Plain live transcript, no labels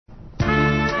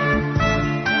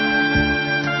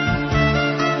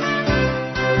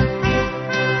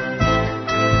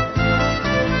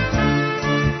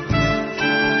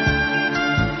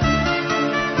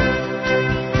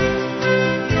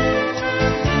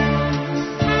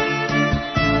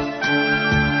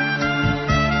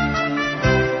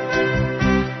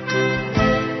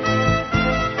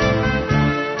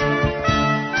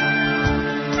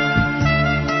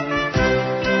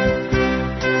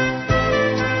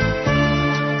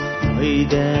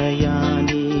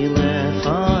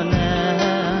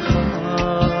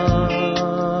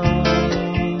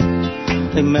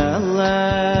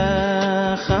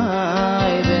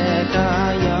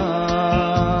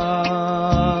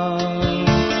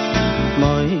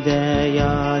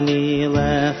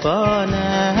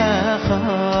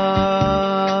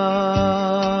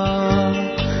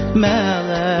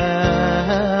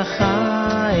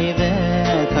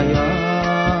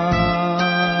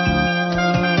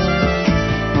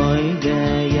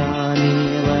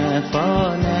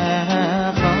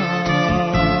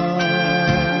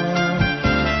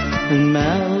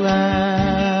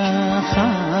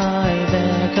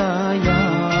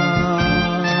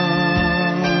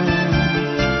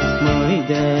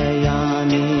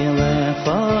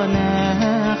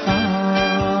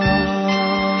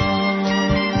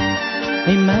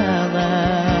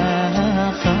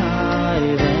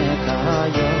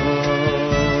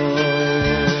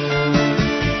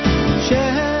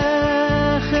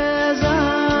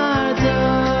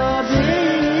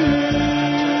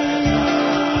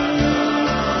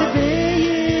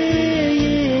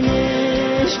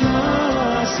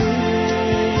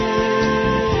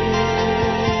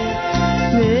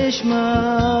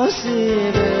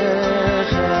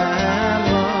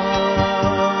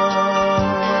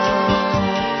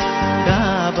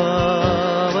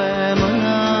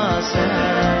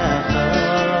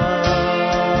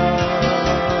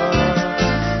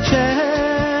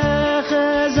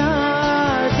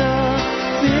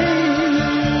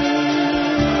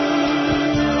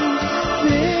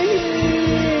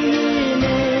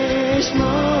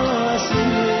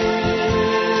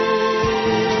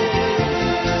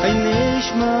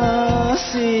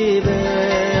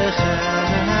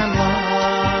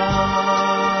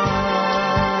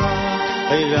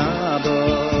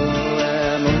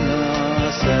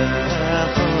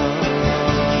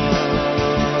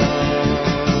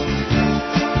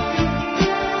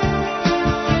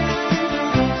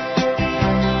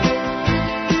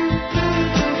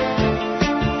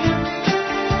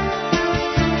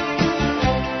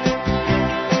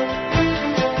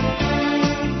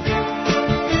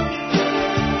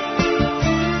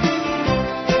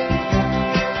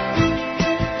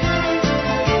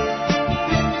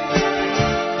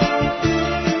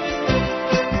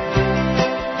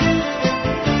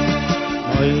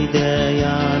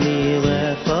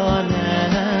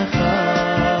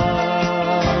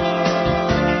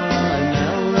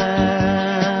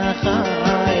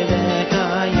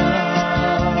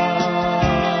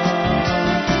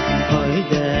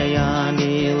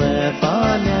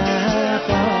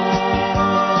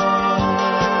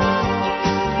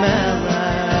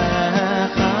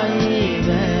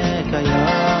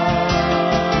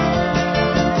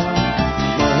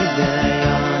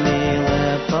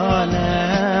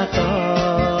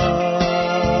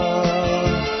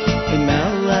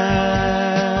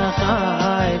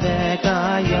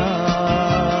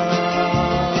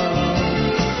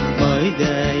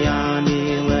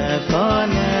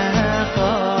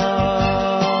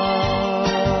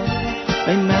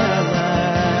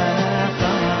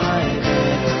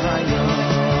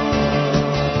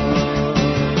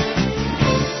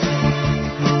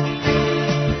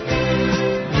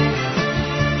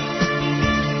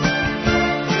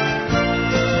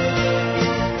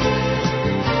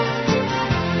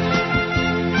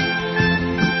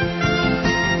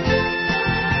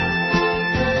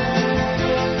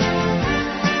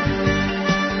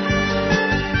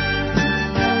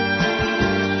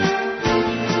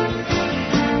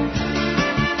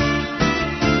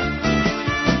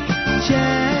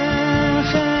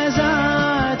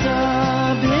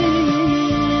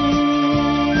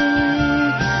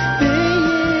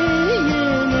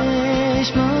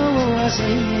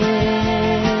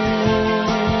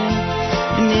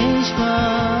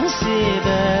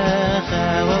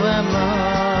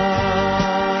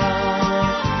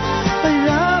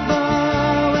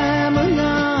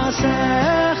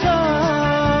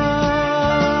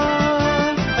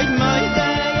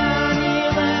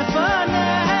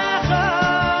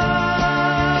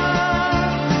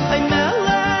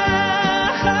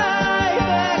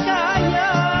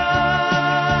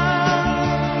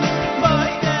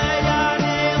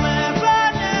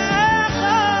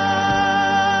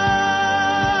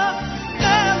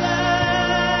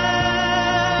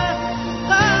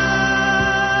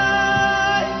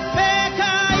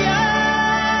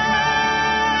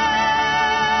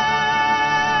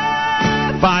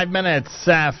Minutes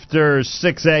after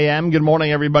 6 a.m. Good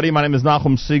morning, everybody. My name is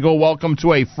Nachum Siegel. Welcome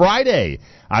to a Friday.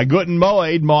 Guten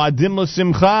Moed,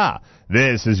 Moadim'.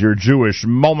 This is your Jewish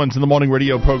Moments in the Morning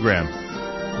radio program.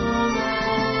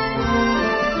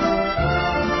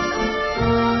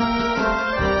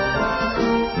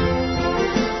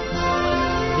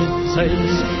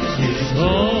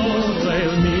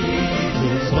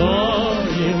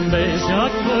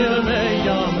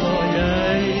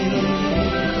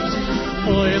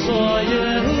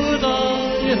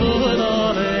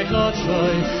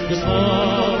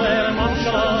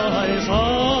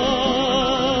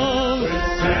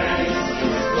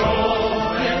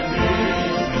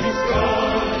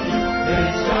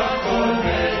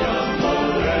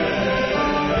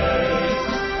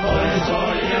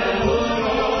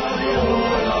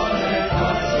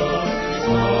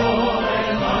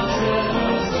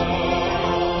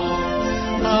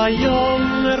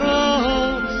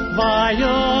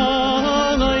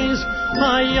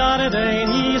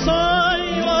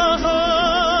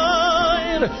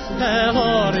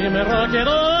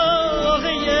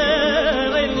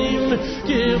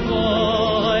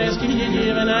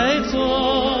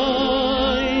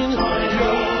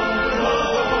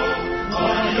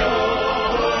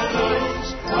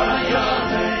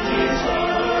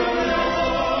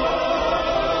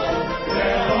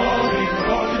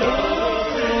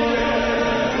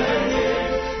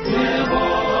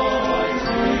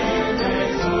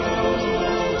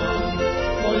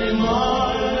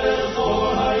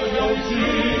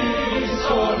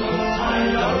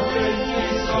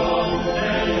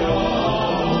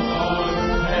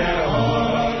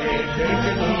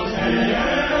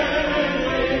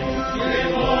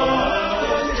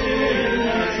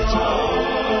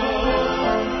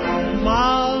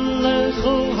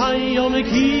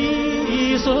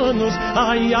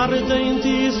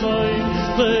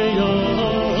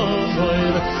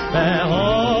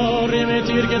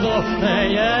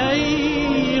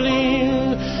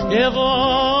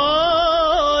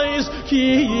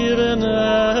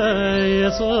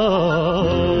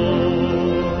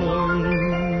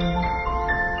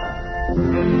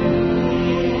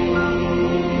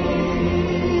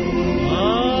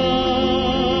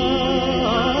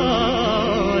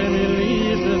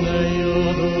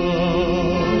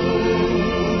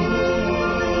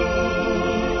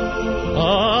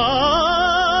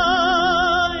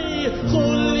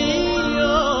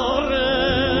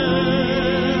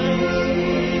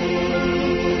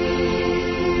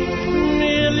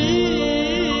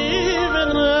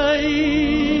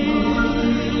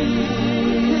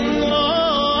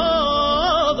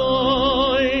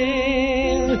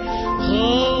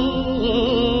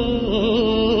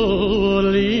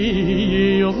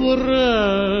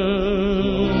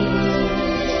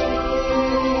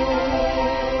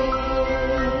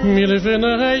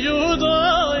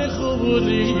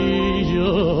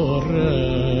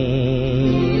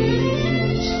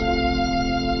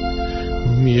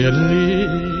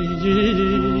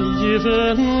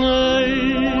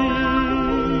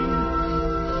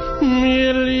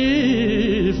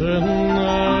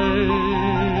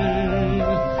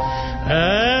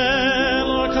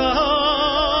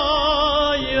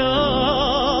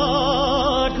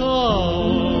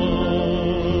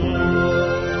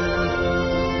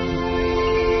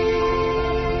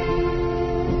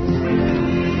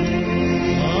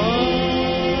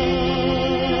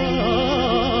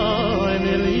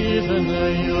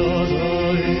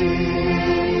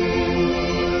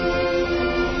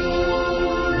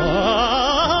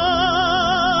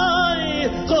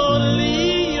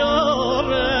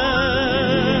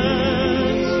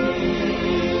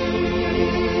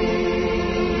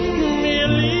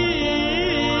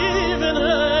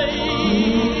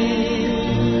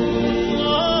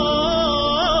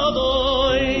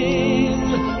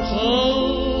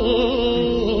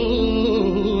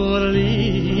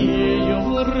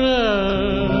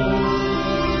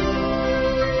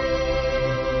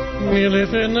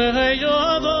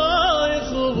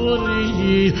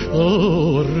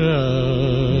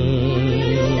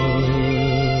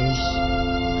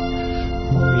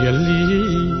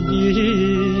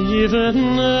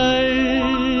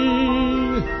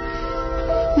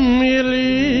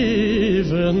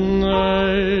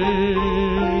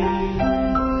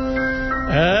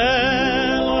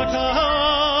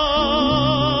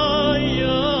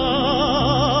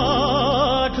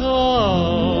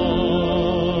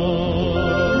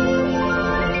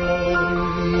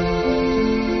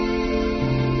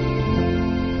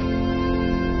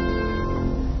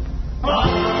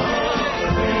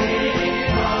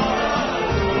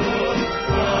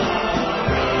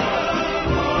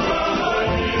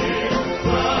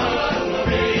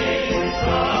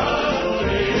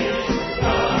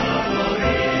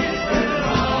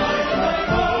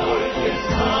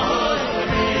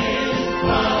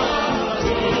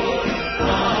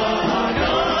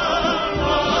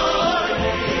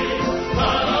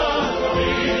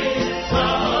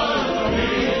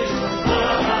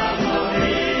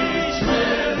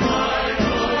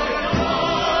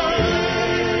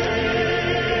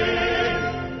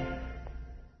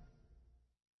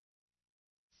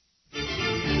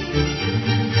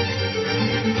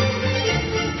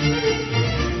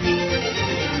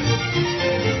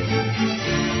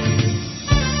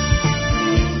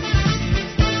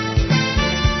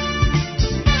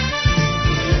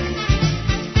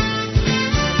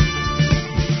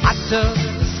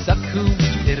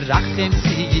 rachem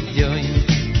sigidoy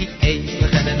ki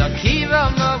eichlchen enokiva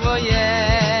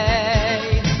movoyei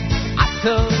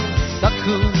ato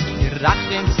Succot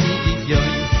rachem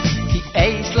sigidoy ki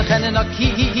eichlchen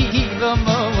enokiva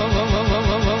movoyei.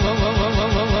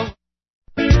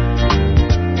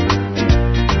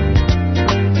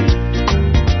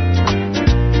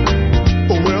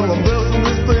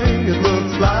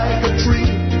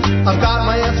 I've got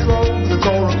my escrows, it's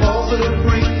all repulsive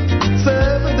free.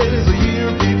 7 days a year,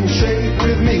 people shake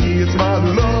with me. It's my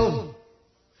love,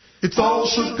 it's all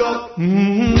Succot.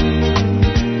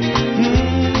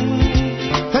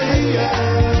 Hey,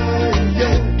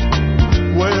 yeah.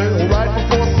 Well, right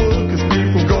before Succot,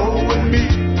 people go and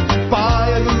meet. Buy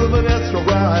a little escrow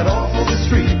right off of the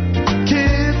street.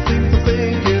 Kids seem to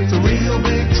think it's a real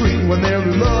big treat when they're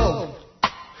in love.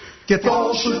 Gets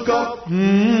all Succot.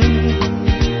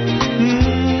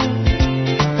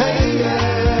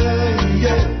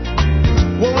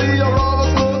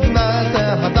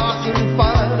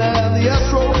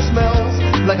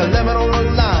 Like a lemon or a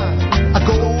lime. I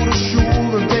go to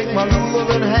shul and take my lulav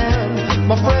in hand.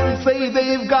 My friends say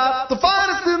they've got the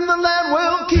finest in the land.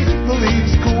 Well, keep the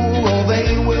leaves cool or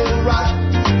they will rot.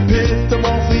 Pick them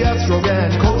off the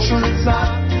estrogen, kosher it's not.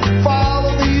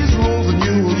 Follow these rules and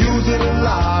you will use it a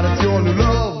lot. It's your new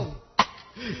love,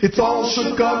 it's all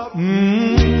Succot.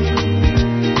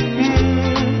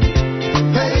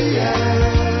 Hey, yeah.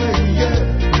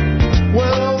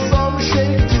 Well, some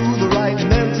shake to the right and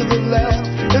then to the left.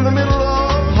 In the middle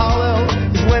of Hallel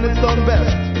is when it's done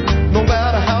best. No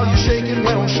matter how you shake it,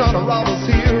 well, Shana Rabbi's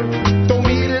here. Don't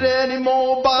need it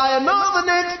anymore, buy another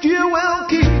next year. Well,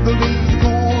 keep the leaves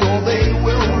cool or they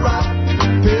will rot.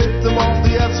 Pick them off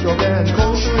the estrogen,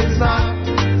 kosher it's not.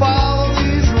 Follow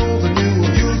these rules and you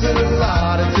will use it a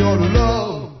lot. It's your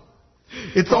love,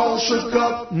 it's all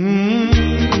Succot.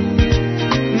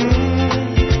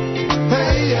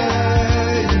 Hey, yeah.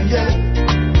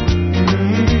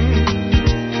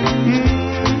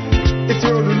 It's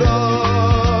your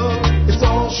love, it's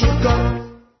all Succot.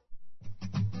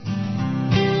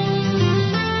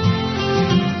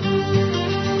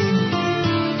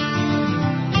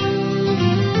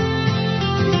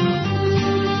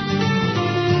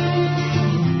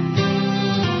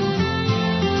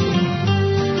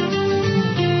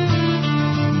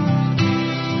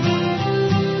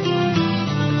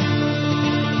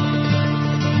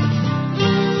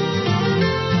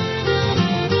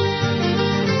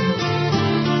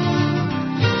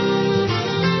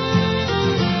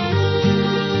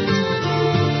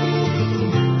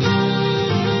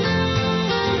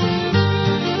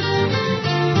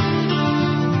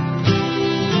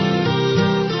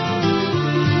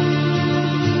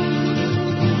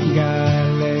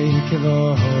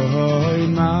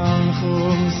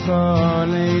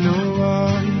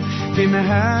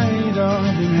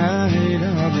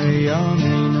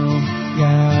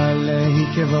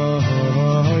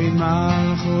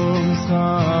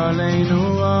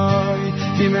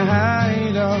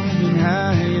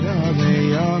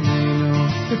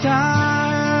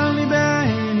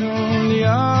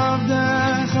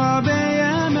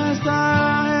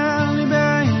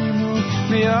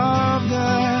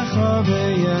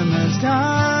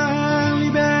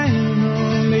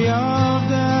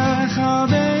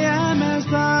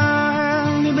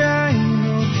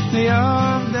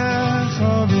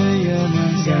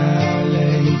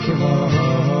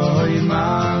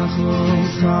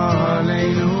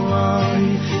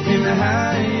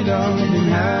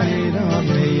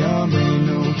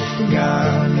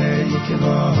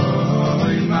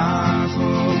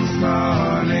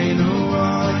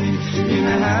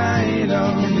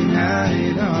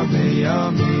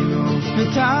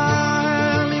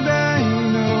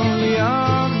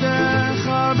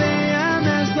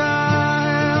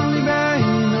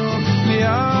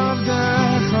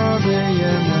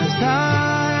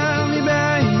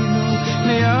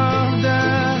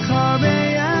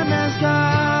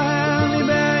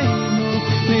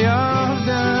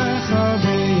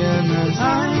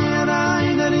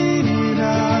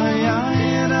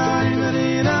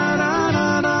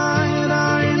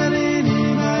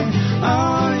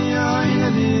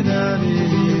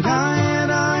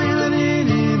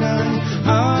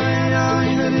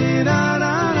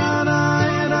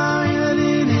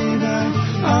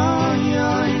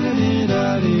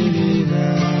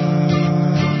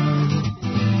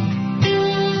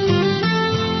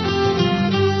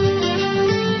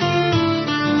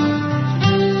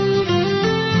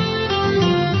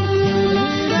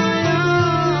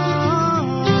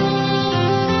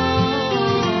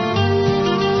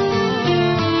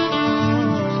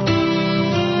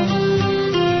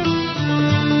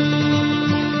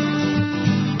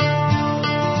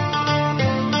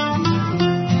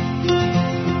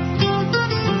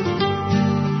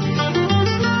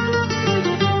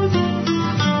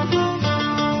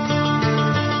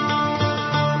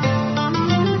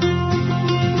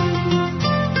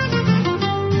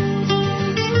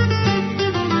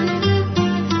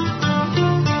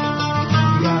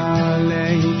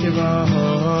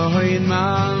 in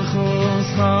malchus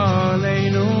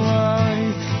chaleinu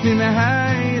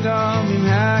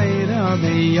mimheira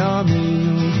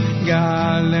beyaminu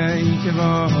galei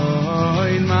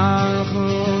kevoi in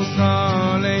malchus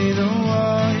chaleinu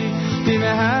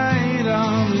mimheira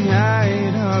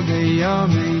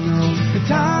beyaminu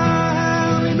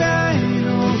Tal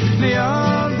libeinu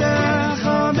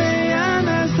liavdecha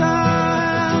beyemes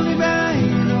Tal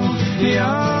libeinu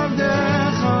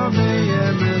liavdecha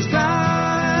beyemes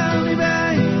Tal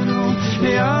libeinu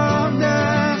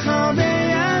liavdecha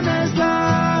beyemes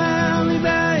Tal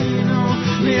libeinu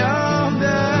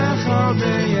liavdecha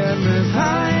beyemes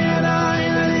Hayrai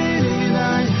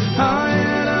lililai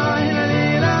hayrai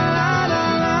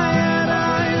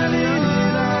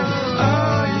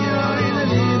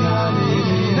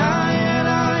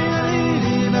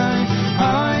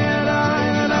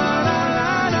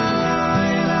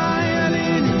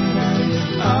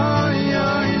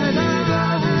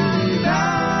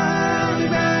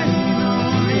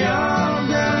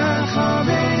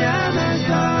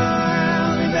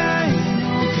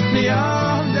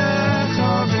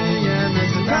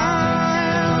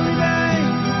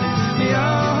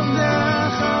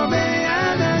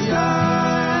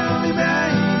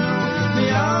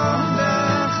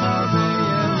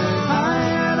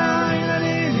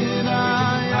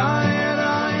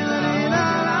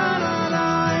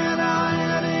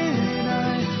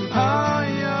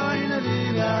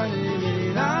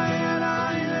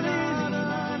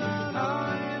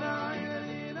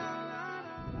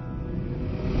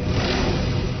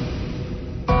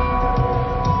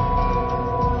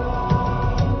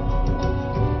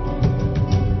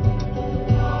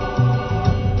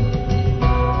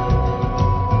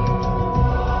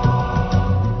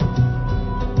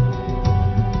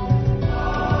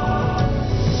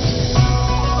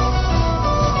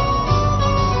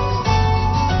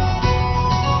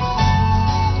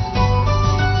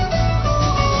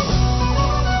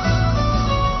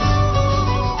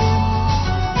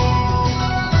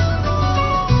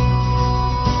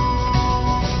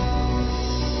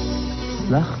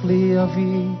סלח לי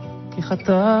אבי, כי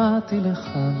חטאתי לך,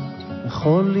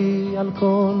 מחול לי על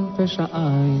כל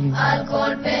פשעי. על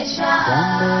כל פשעי.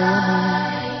 גם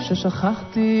בימים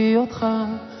ששכחתי אותך,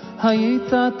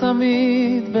 היית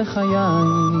תמיד בחיי.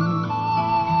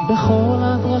 בכל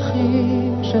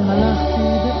הדרכים שהלכתי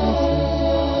בעצם,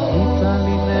 היית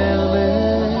לי נר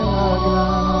לרגליי.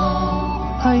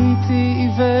 הייתי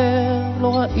עיוור,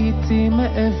 לא ראיתי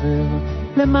מעבר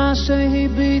למה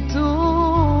שהביטו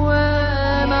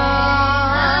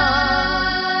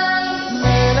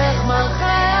מלך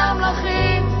מלכי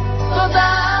המלכים,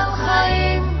 תודה על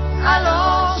חיים, על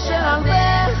אור של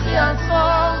עמך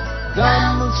יצור.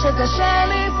 גם כשקשה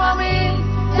לפעמים,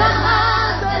 גם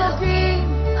את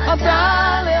אלוקים,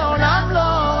 אתה לעולם לא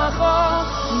רחוק.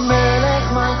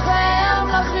 מלך מלכי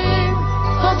המלכים,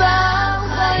 תודה על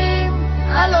חיים,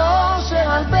 על אור של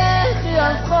עמך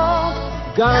יצור.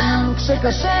 גם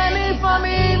כשקשה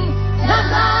לפעמים, גם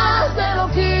את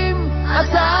אלוקים,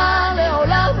 אתה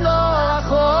לעולם לא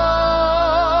רחוק.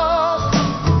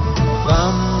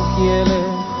 גם כי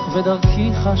אלך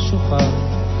ודרכי חשוכה,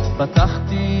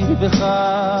 בטחתי בך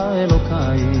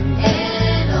אלוקיי.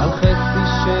 על חצי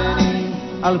שני,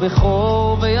 על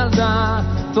בכור וילדה,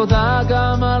 תודה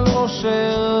גם על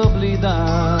עושר בלי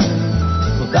די.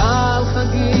 תודה על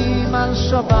חגים, על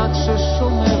שבת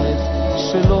ששומרת,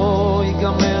 שלא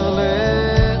ייגמר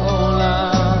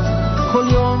לעולם. כל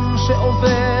יום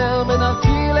שעובר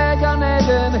בדרכי לגן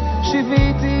עדן,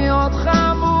 שיוויתי אותך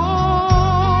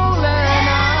מול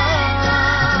עיניי.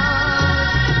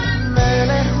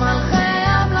 מלך מלכי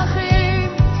המלכים,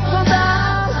 תודה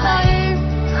על חיים,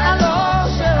 על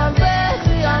אושר על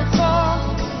בכי על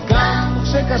צחוק. גם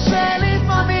כשקשה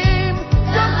לפעמים,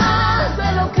 גם אז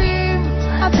אלוקים,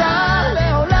 אתה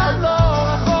לעולם לא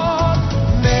רחוק.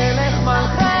 מלך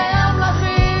מלכי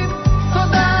המלכים,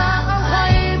 תודה על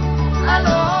חיים, על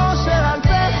אושר על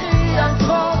בכי על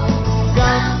צחוק.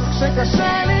 גם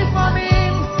כשקשה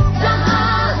לפעמים, גם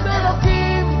אז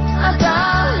אלוקים,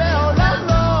 אתה לעולם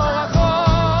לא רחוק.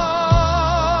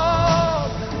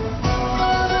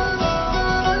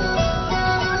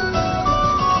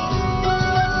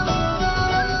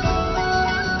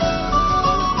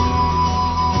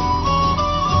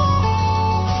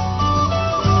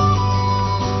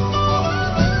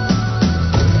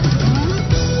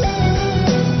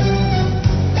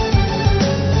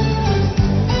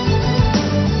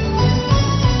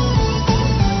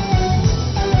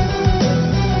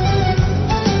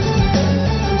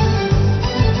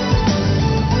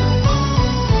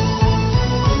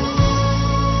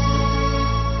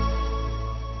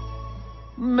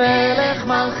 מלך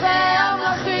מלכי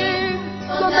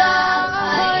תודה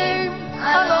חיים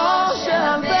על אושר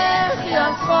על בכי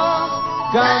על צחוק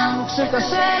גם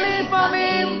כשקשה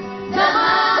לפעמים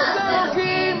דמעת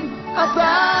אלוקים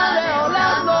אתה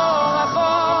לעולם לא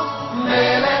רחוק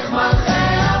מלך מלכי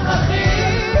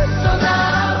המלכים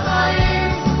תודה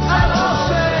חיים על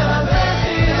אושר על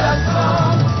בכי על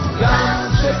צחוק גם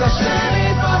כשקשה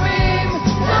לפעמים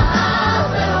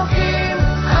דמעת אלוקים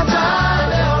אתה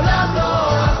לעולם לא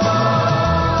רחוק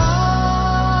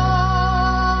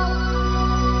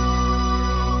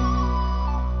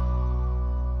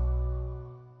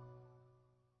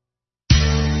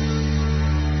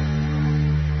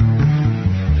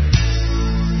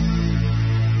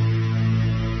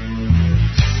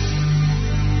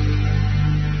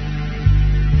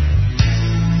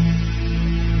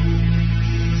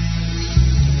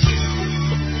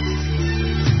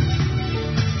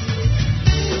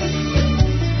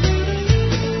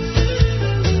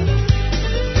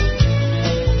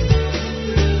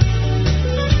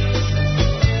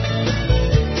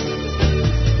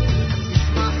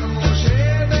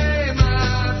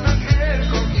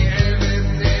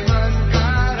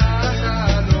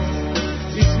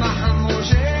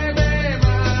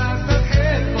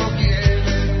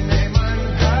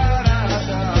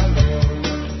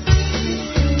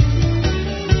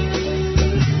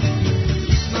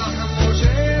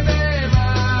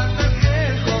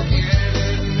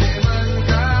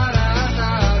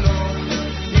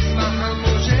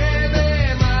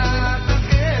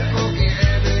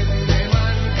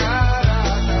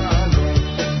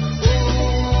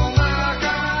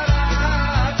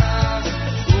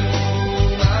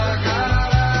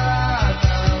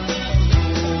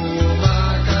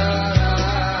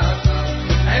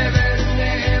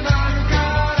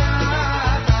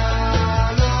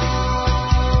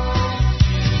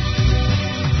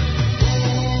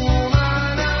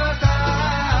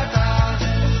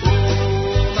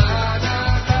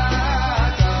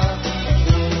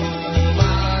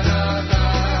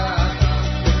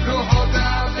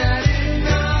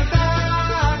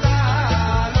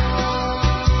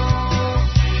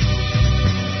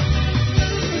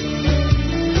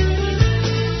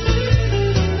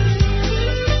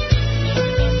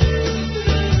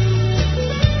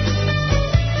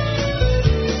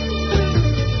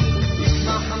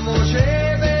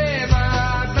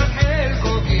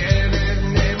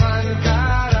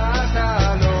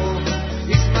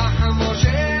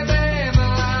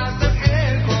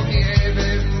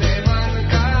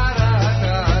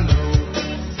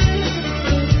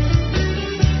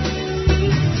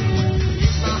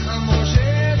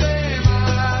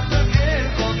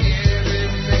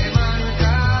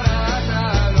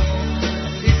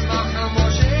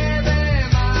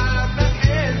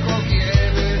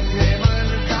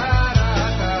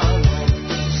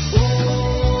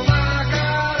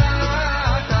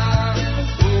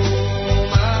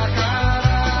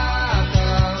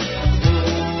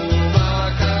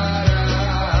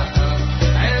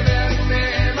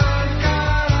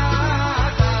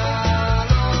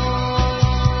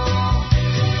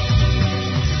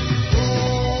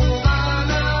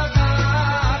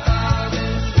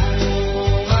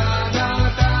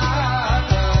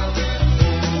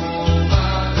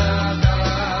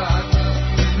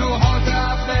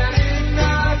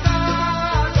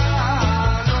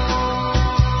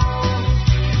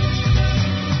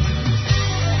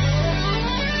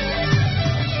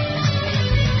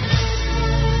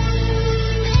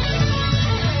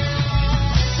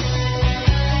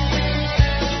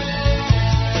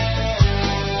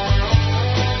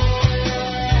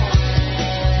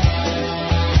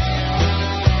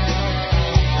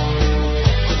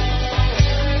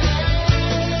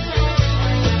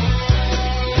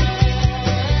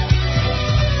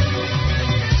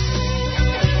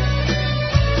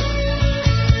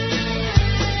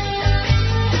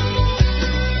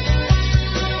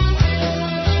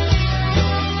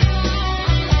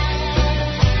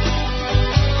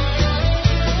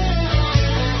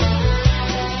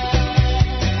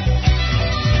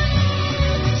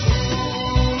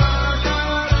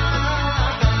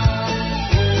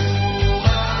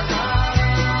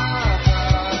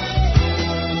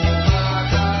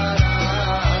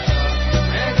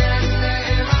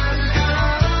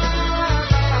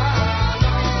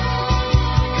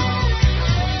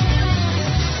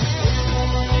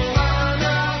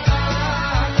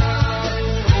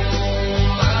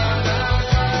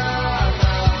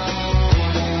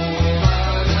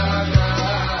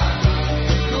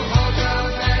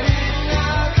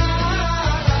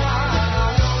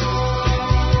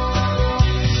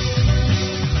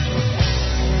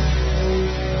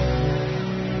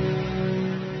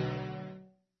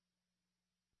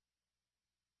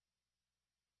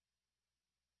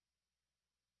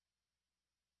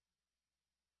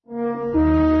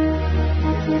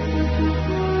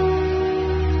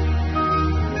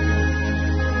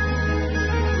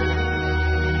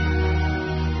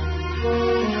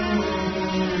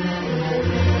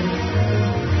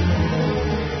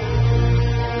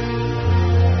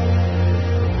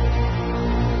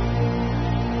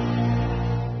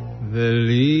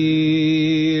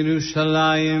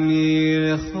Yerushalayim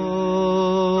Yircho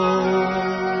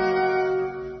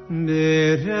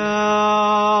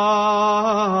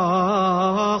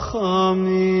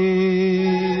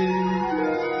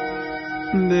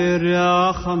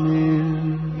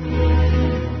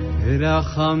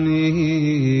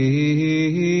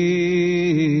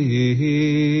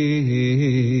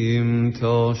Berachamim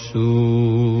Toshu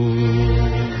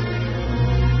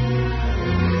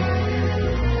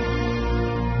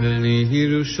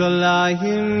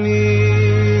Yerushalayim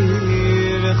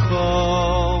Yircho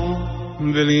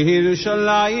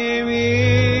Yerushalayim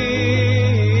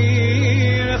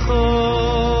Yircho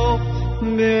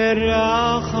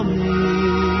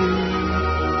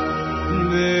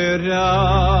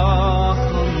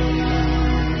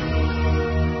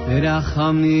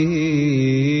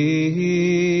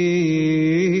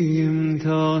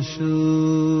Toshu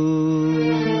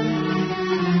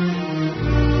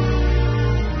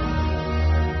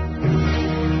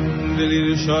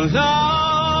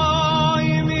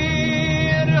Yerushalayim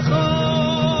Yircho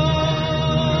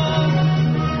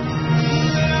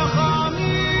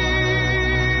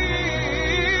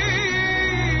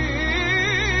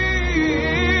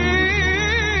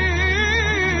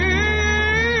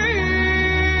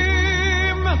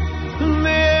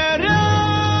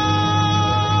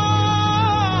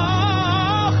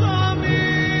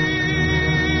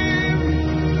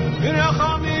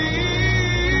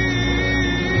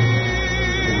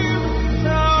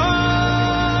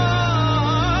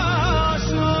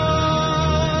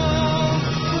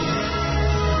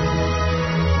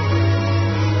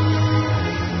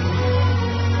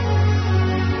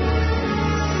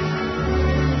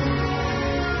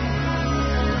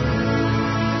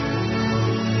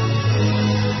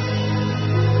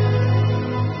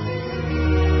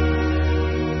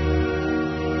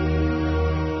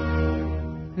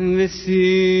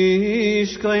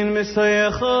V'sish koin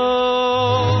mesoyecho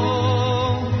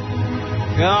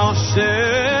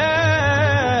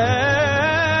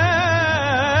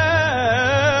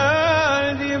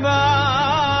kasher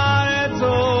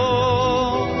dibareto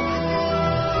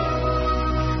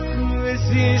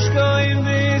V'sish koin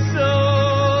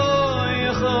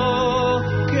mesoyecho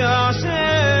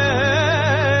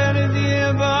kasher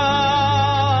dibareto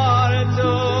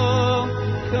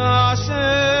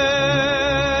kasher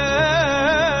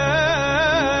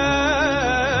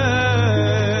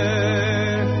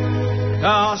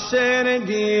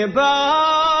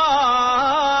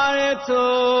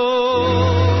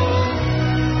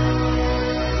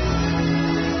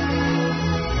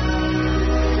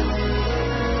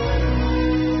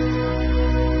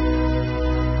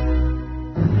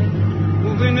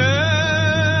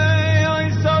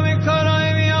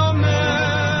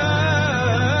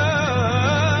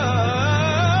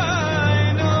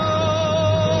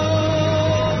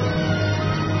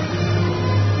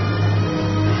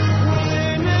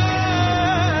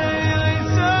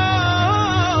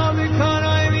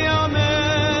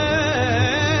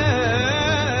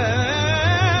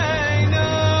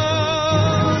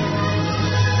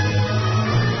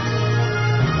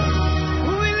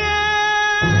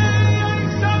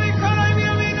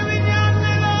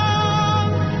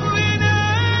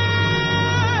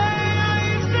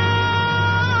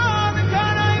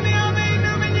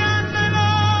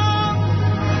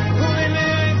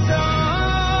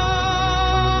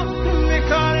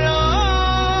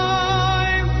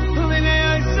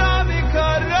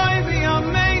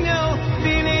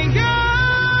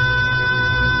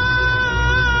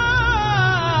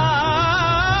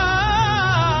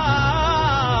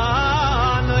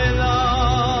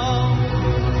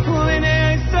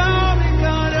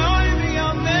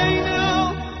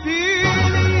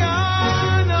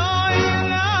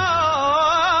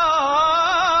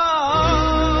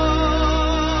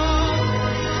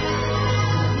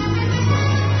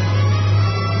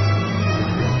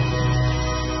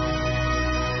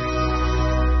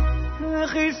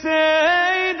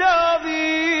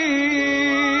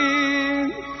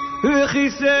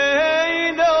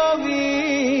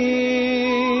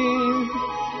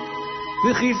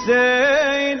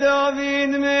V'chisei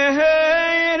David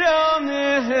meheira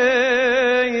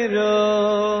meheira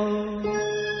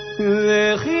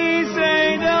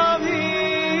V'chisei David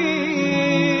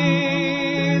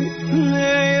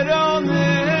meheira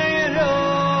meheira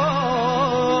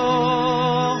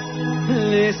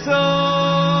L'soecha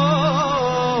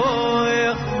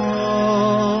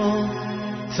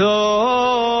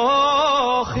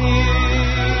tochi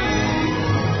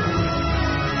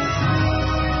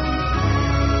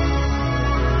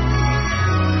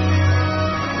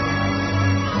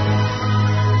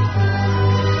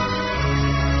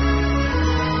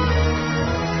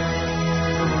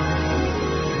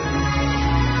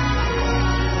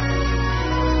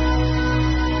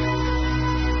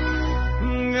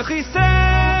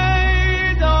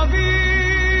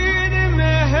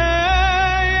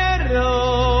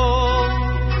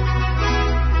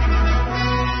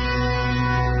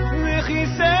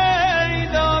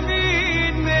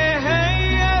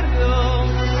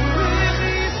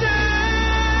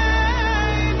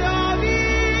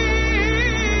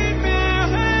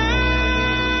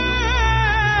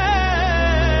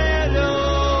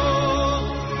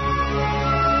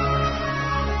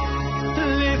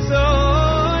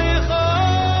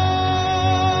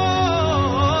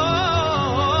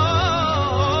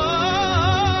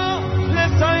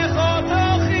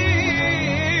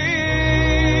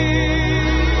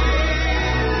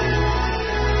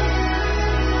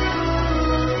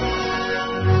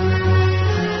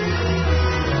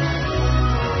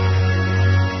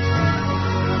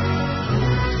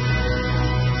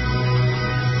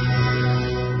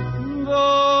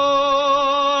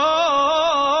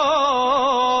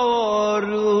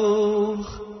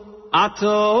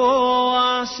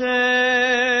Ato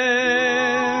Hashem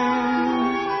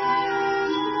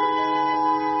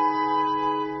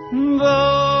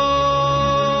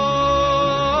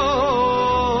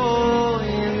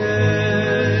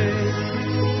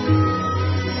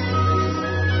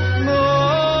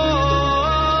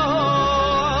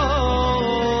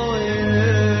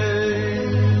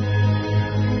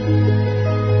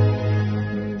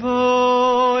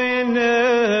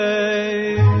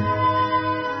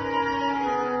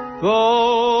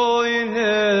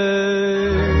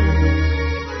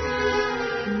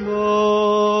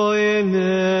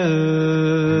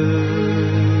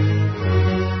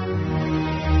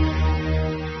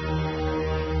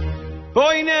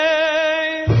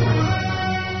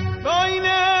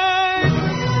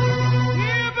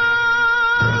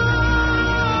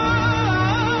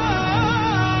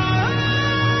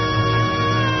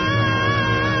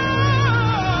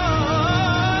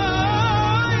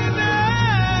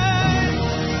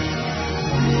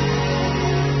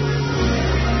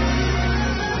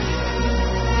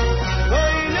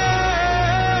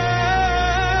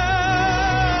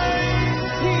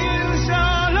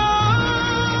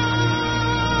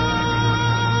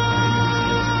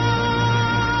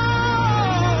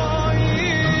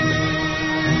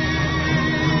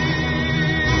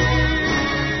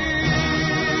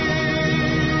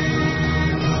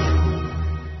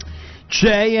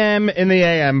JM in the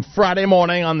AM, Friday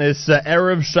morning on this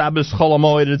Erev Shabbos Chol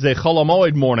Hamoed. It's a Chol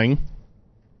Hamoed morning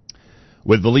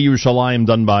with the Li Yerushalayim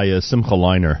done by Simcha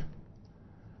Leiner.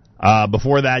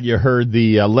 Before that, you heard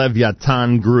the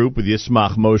Leviathan group with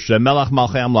Yismach Moshe, Melach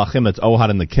Malchei Amlachim, it's Ohad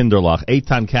and the Kinderlach,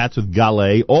 Eitan Katz with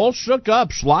Galei, all shook up,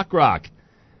 Shlak Rock,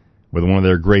 with one of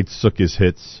their great Sukkot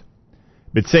hits.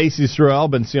 B'tzeis Yisrael,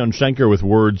 Ben Sion Schenker with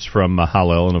words from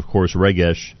Hallel, and of course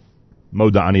Regesh,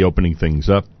 Modani opening things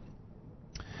up.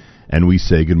 And we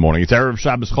say good morning. It's Erev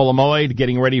Shabbos Chol Hamoed,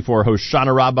 getting ready for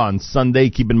Hoshana Rabbah on Sunday.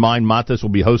 Keep in mind, Matas will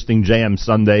be hosting JM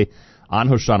Sunday on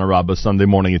Hoshana Rabbah Sunday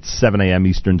morning at 7 a.m.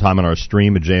 Eastern Time on our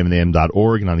stream at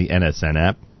jmandam.org and on the NSN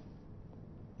app.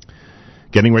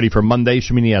 Getting ready for Monday,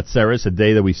 Shemini Atzeres, a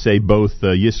day that we say both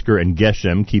Yisker and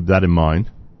Geshem. Keep that in mind.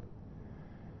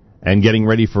 And getting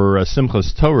ready for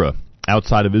Simchas Torah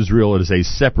outside of Israel. It is a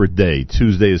separate day.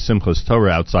 Tuesday is Simchas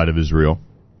Torah outside of Israel.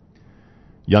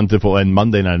 Yontif will end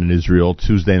Monday night in Israel,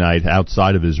 Tuesday night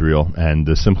outside of Israel, and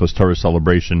the Simchas Torah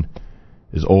celebration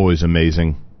is always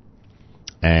amazing,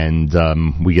 and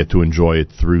we get to enjoy it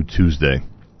through Tuesday.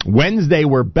 Wednesday,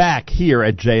 we're back here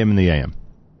at JM in the AM,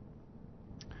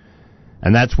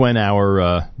 and that's when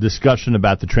our discussion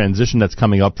about the transition that's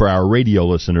coming up for our radio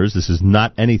listeners. This is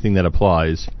not anything that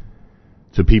applies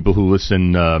to people who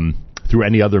listen through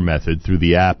any other method, through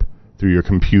the app, through your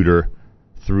computer,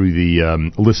 through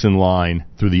the listen line,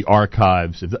 through the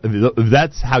archives. If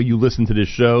that's how you listen to this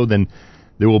show, then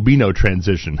there will be no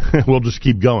transition. We'll just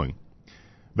keep going.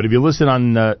 But if you listen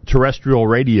on terrestrial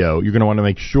radio, you're going to want to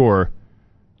make sure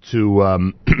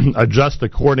to adjust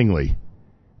accordingly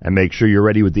and make sure you're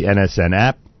ready with the NSN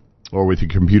app or with your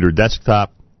computer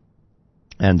desktop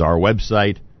and our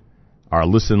website, our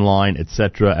listen line,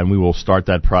 etc. And we will start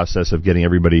that process of getting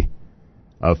everybody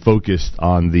focused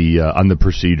on the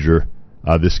procedure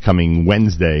this coming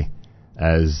Wednesday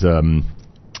as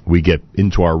we get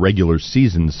into our regular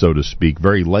season, so to speak,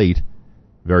 very late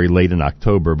in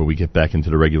October, but we get back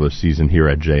into the regular season here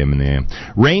at JM in the AM.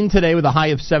 Rain today with a high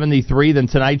of 73, then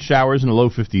tonight showers and a low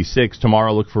 56.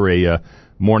 Tomorrow look for a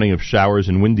morning of showers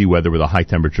and windy weather with a high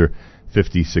temperature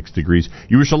 56 degrees.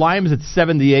 Yerushalayim is at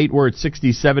 78. We're at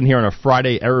 67 here on a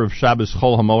Friday, Erev Shabbos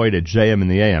Chol Hamoed at JM in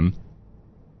the AM.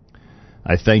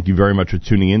 I thank you very much for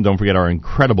tuning in. Don't forget our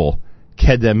incredible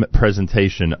Kedem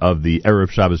presentation of the Erev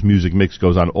Shabbos music mix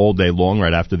goes on all day long,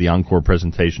 right after the encore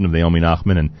presentation of Naomi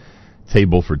Nachman and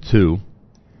Table for Two.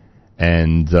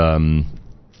 And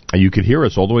you could hear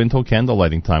us all the way until candle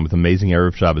lighting time with amazing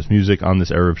Erev Shabbos music on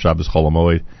this Erev Shabbos Chol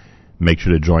Hamoed. Make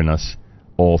sure to join us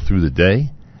all through the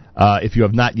day. If you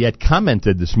have not yet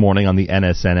commented this morning on the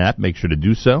NSN app, make sure to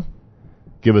do so.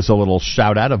 Give us a little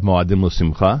shout-out of Moadim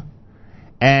L'Simcha.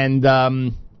 And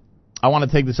I want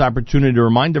to take this opportunity to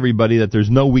remind everybody that there's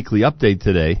no weekly update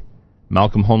today.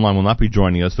 Malcolm Honline will not be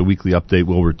joining us. The weekly update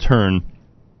will return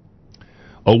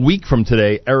a week from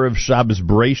today, Erev Shabbos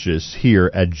Bereishis, here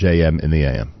at JM in the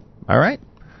AM. All right?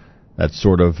 That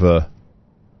sort of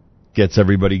gets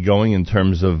everybody going in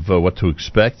terms of what to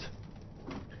expect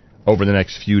over the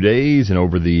next few days and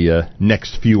over the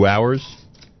next few hours.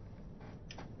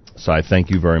 So I thank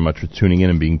you very much for tuning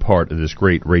in and being part of this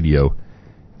great radio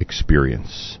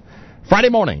experience. Friday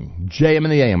morning, JM in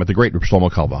the AM with the great Reb Shlomo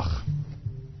Carlebach.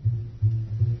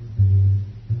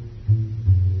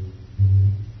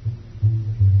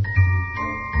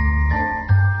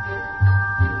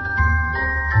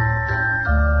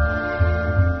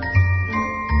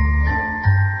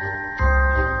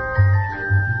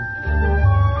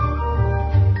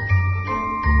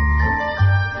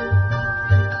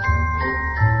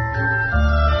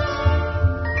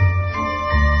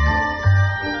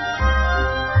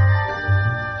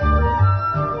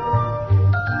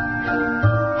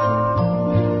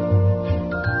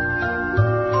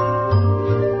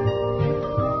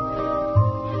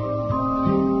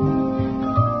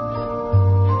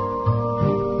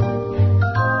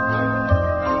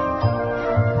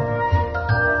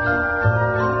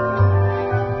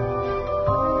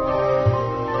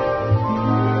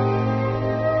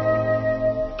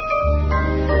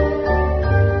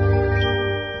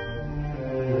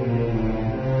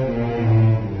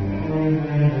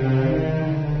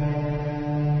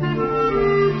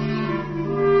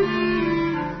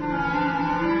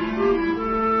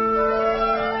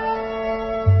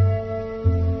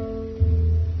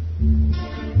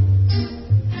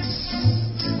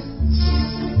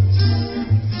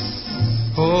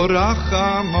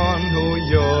 Rachamonu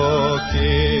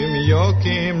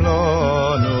Yokim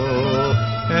Lonu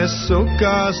Es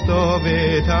Succot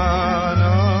Dovitanai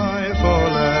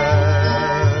Foles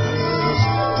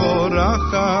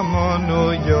Rachamonu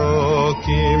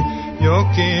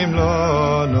Yokim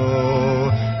Lonu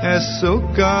Es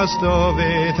Succot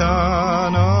Dovitanai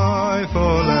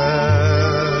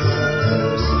Foles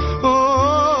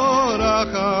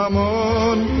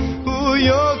Rachamon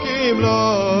Yokim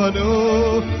Lonu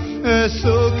Es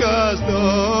Succot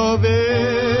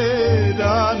Dovitanai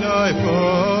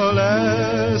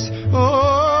Foles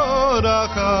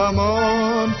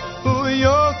Rachamon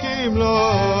Yokim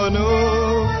Lonu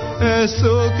Es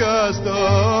Succot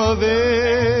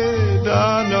Dovitanai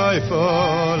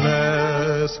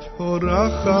Foles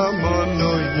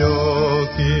Rachamonu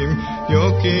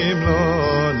Yokim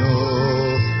Lonu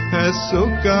Es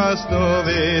Succot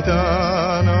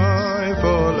Dovitanai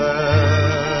Foles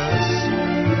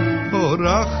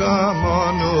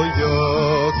Rachamonu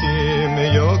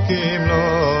Yokim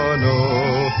Lonu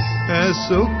Es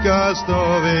Succot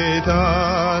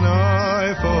Dovitanai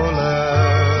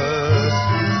Foles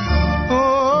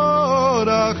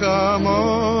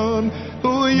Rachamon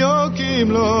Yokim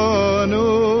Lonu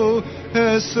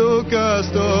Es Succot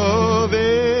Dovitanai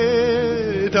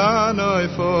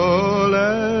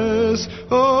Foles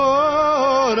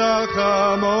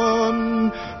Rachamon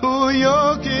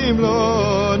Yokim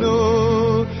Lonu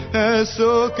Es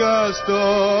Succot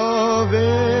Dovitanai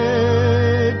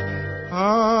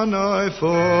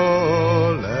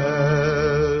Foles.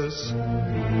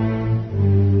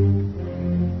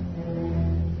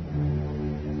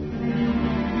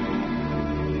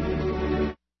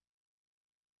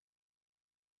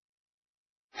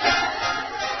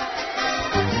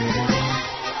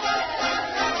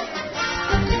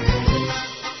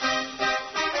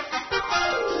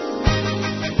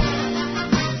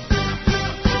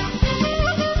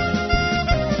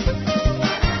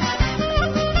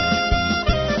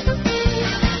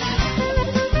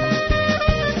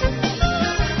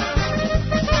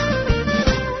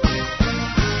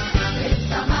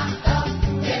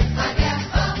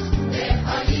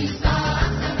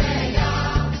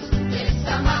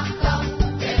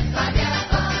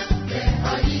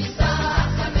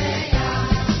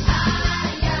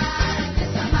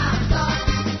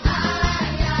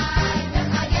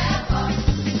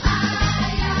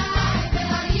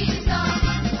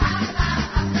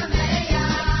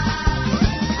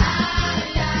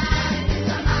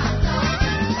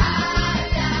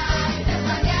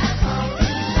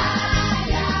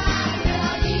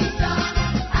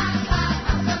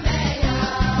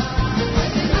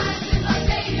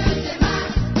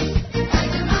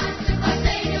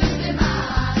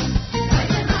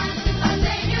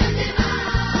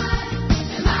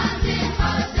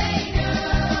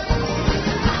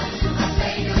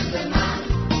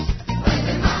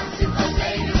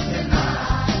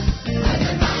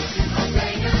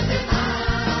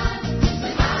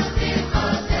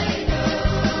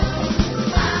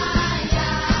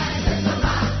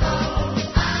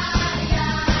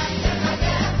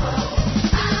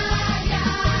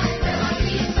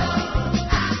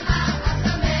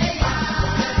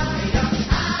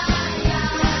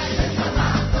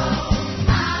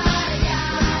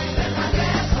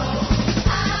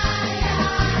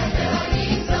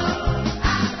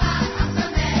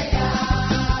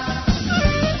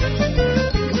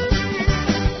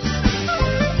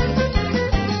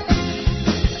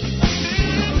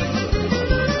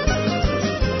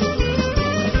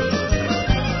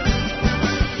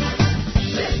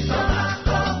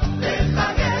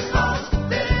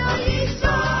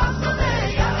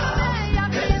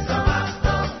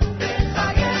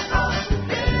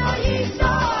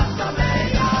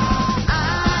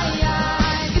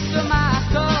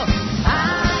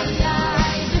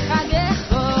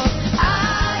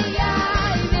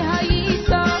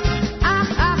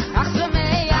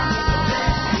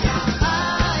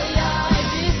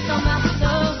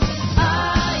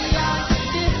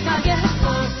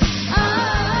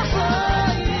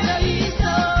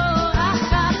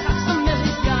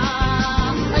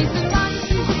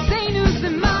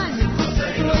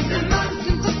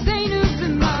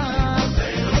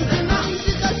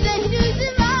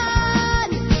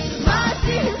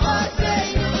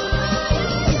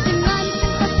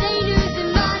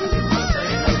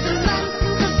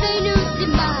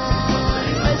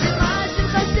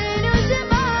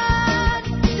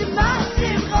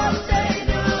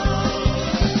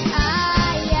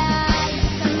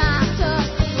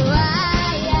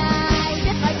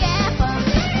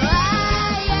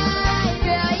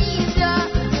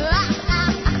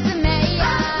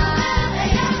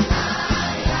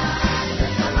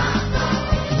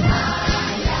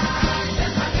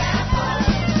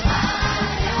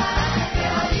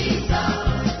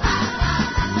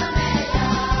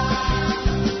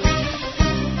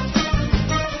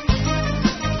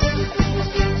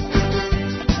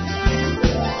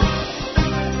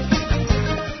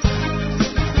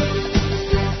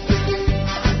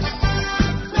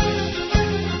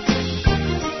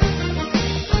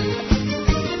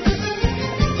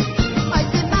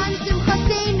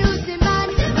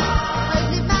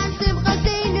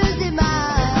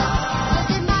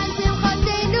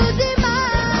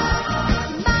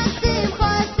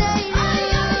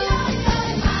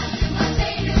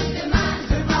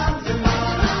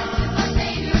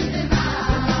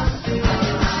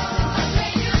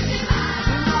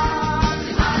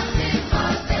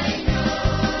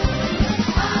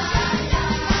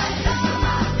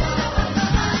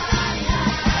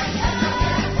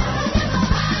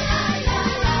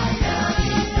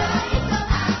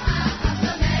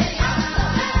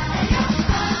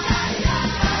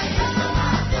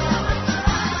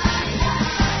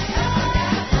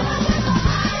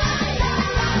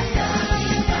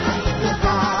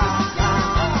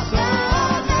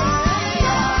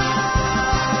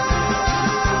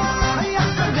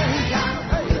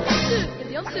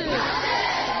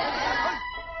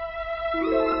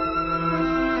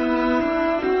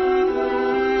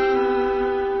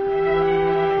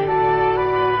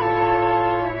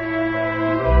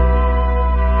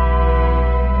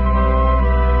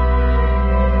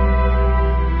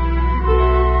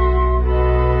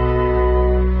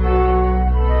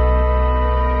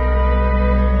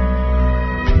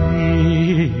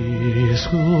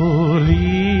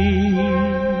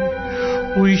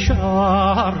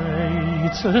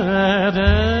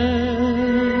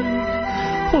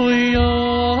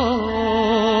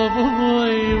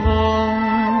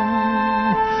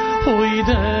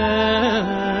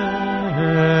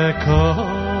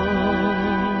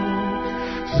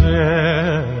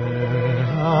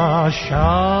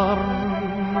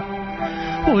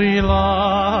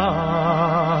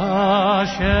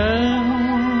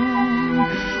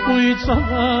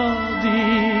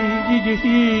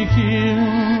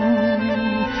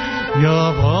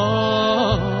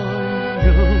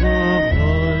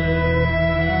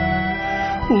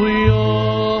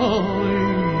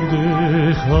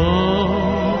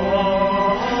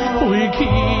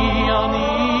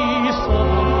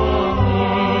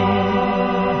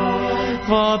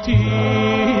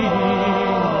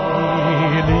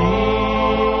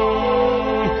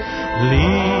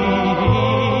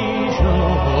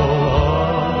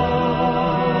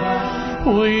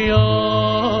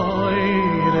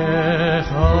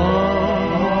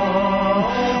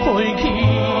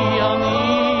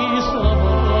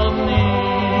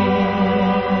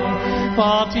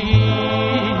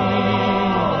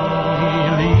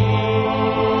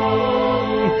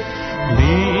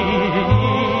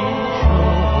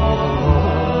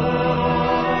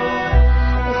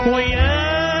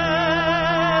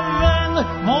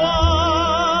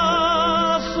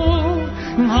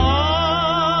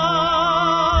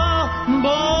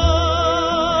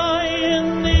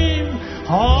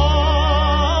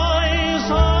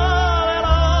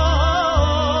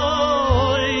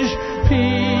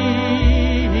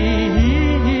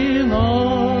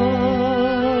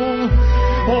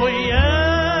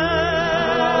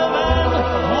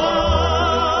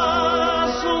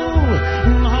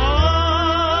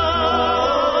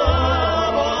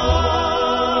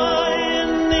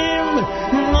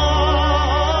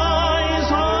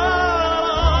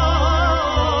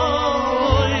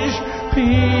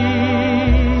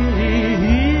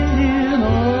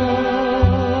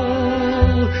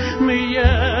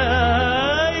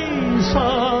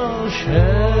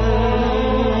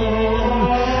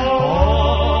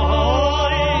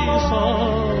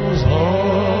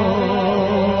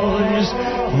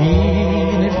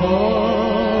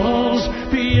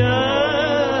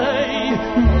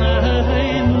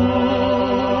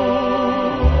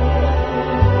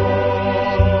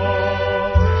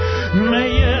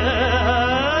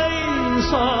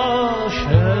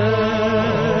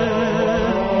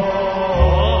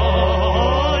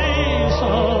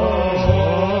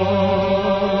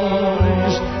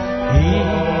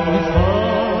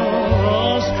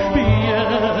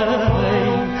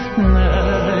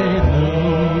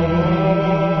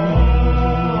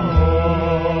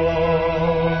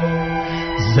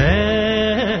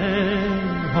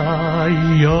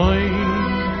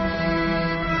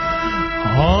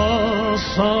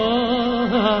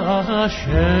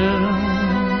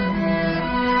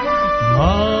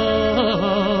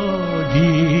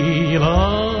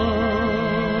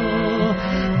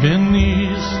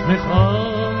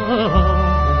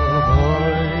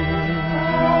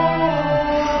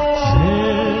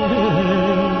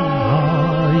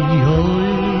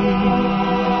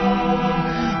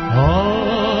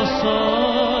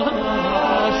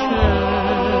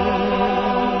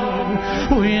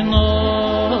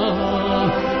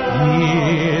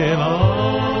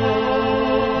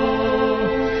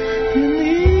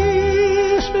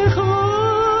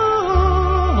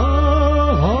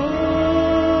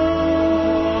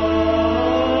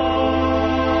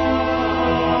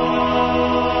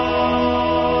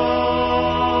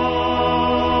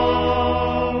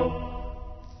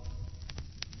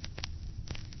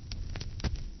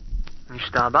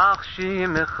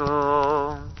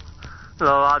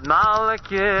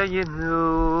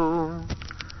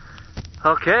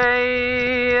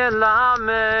 Okay,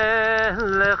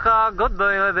 Lamelech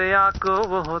Godoy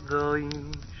veYakov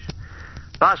Hodoish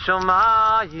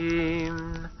Bashomayim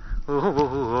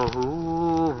Uores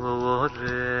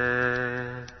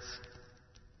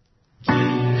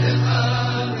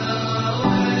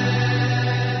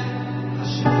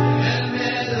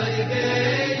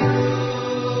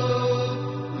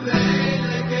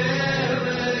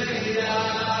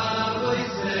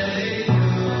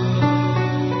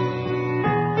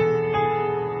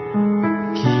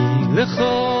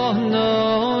lechono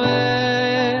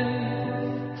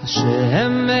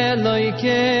Hashem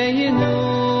Elokeinu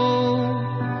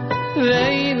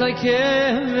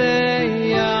Veilokem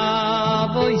ve'avoseinu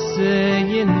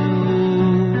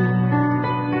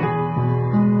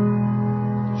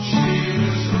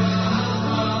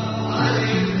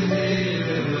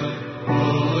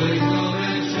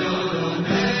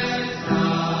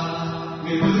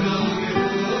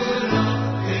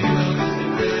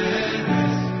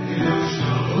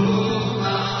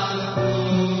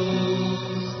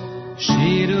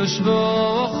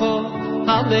Shvocho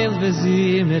Halel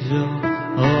v'zimero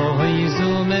Oy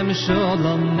zumem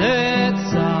sholom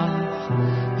netzach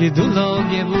Gidulo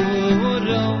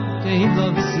gevuro Tehilo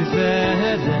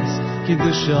v'siferes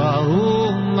Kidushahu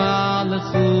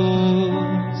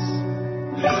malachus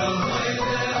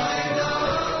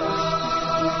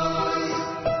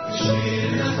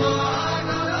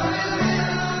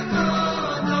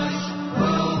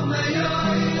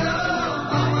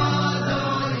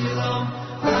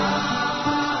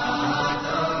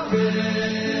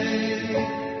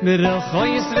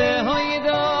Mirchois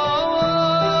vehoidois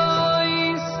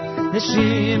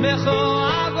Neshimecho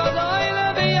agodoy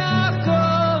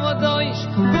leviakov adoish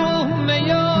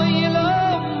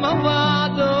Umeyoilom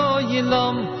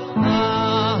avadoyilom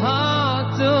ahatokei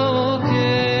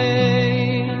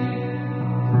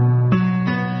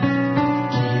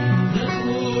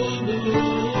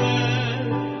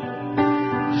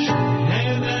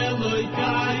Shem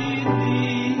Elokeinu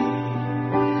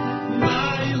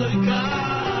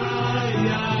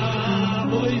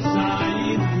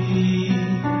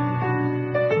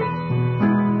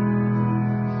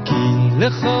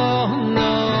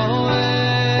Lechono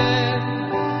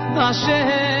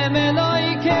Hashem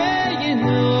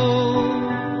Elokeinu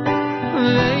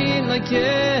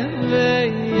Veilokem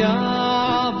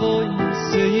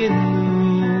ve'avoseinu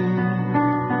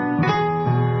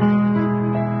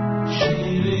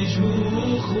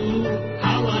Shivshuchu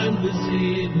Halan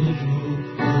b'zimru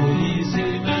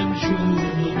Oizimem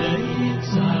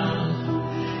shulneitzach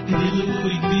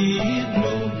Hilui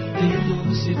gvidru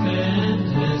Hilui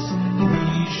siferes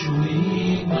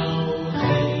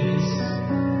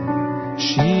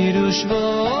Shiru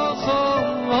shvocho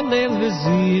Halel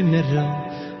v'zimero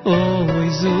Oy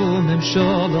zumem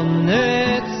sholom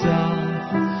netzach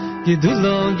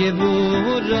Gidulo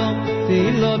gevuro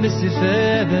Tehilo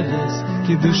v'siferes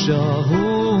Kidushahu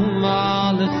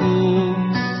malachus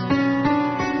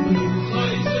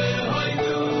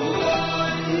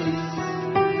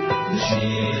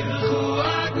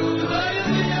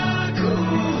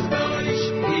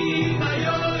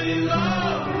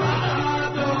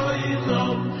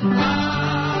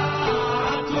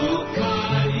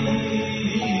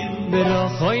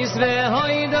Hoys ve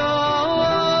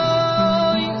hoydois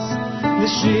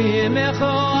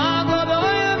Nishimecho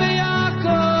agodoy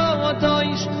ve'yakov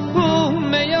otoish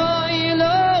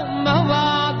Umeyoilom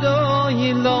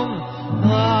avadoyilom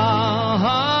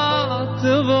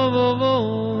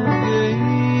ahatuvovogei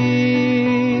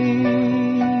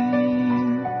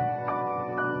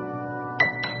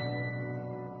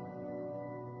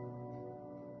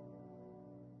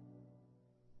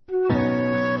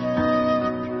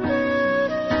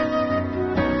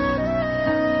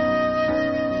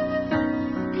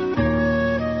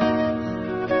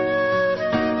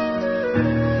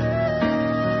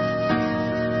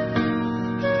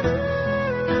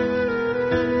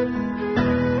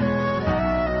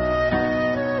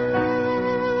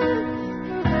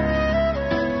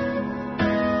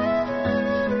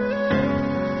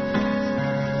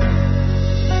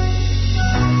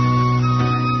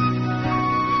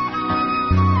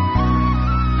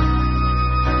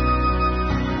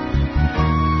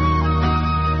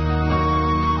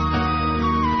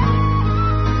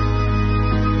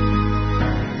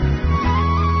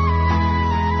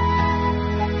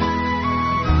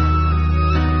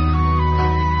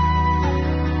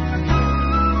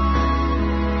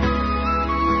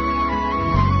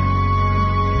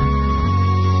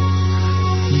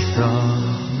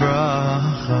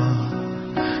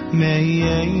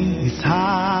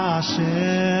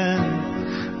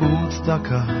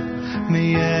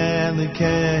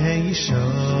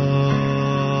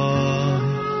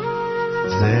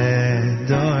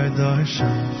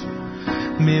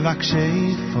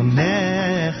מבקשי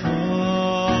פונך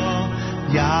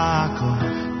יעקב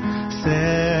סלע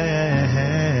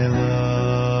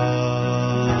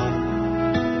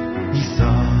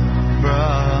יישא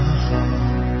ברכה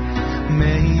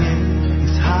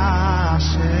מייס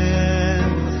השם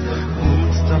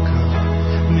וצדקה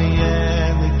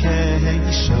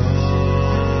מילקי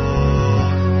שור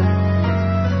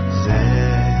זה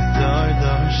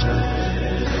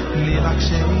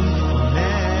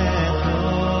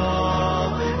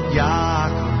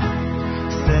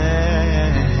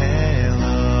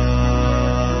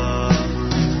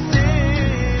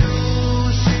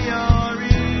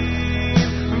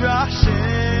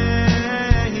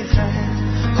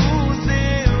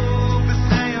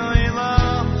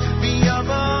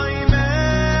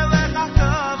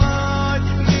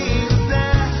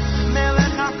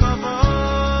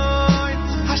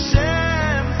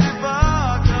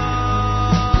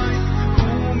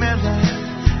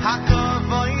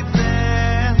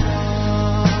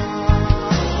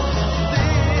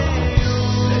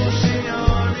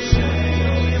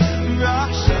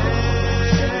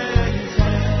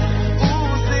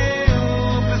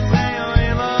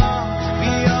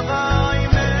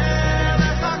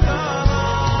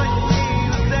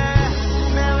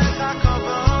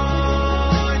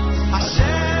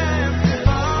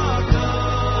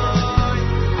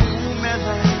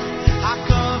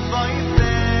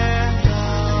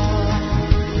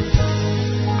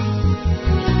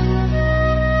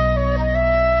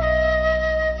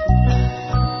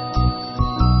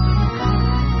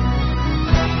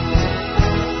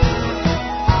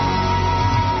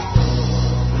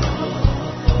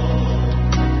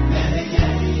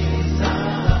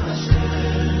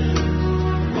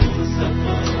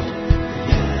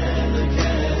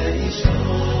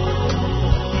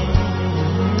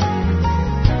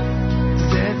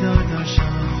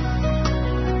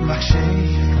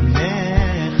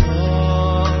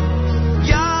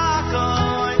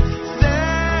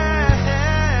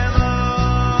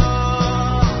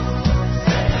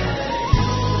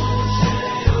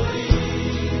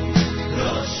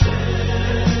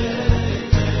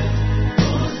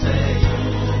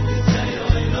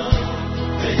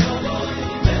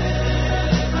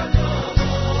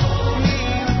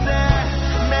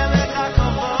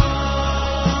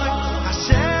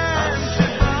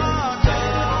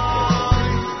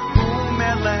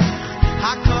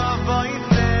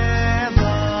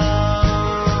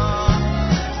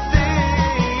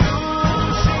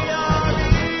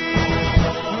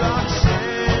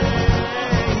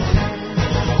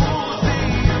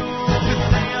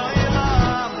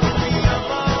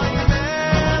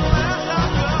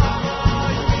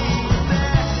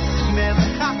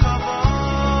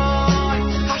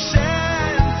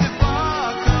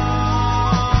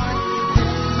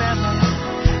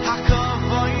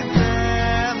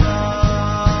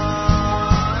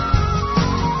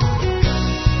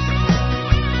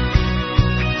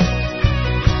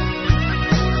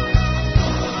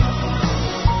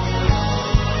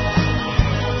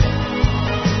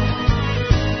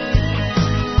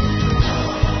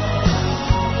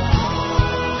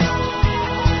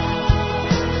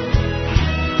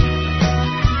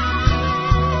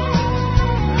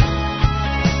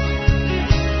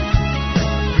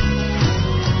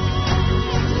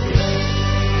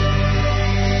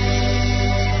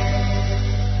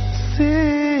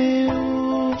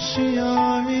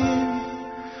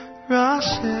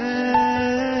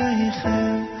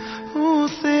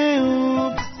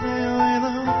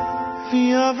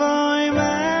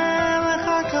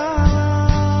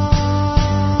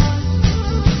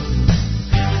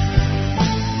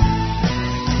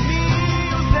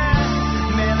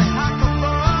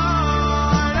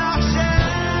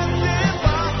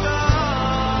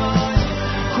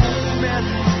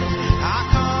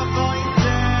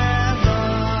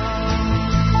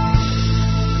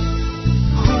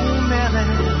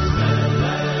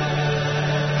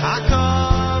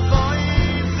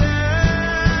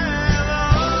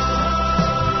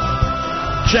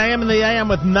JM in the AM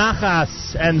with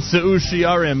Nachas and Seushi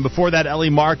Arim. Before that, Eli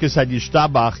Marcus had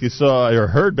Yishtabach. You saw or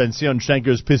heard Ben Sion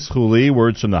Schenker's Pischuli,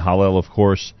 words from the Hallel, of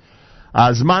course.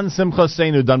 Zman Simcha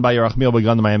Seinu, done by Yerachmiel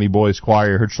Begun, the Miami Boys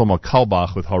Choir. You heard Shlomo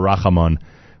Kalbach with Harachamon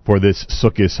for this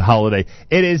Sukkot holiday.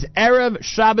 It is Erev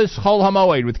Shabbos Chol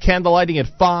Hamoed with candlelighting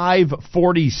at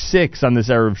 5:46 on this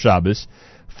Erev Shabbos.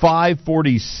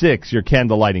 5:46, your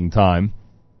candlelighting time.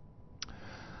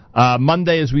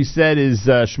 Monday, as we said, is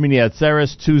Shmini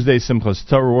Atzeres. Tuesday, Simchas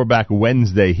Torah. We're back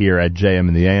Wednesday here at JM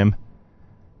in the AM.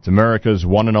 It's America's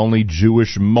one and only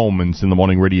Jewish Moments in the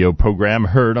Morning radio program,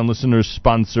 heard on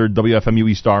listeners-sponsored WFMU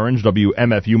East Orange,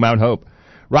 WMFU Mount Hope,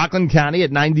 Rockland County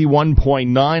at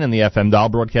 91.9 on the FM dial,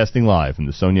 broadcasting live from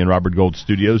the Sonia and Robert Gold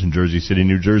studios in Jersey City,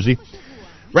 New Jersey.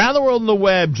 Around the world on the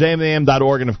web,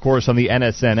 jmam.org, and, of course, on the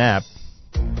NSN app.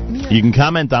 You can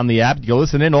comment on the app. You can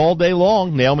listen in all day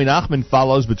long. Naomi Nachman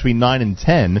follows between 9 and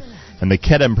 10. And the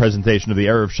Kedem presentation of the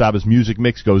Erev Shabbos music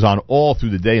mix goes on all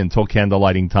through the day until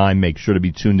candlelighting time. Make sure to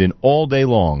be tuned in all day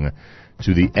long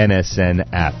to the NSN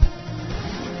app.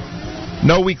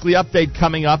 No weekly update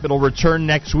coming up. It'll return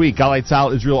next week. Galei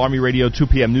Tzahal, Israel Army Radio, 2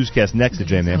 p.m. newscast next to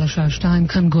JMM. על השעה 2,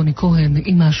 כאן גוני כהן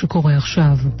עם מה שקורה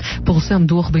עכשיו. פורסם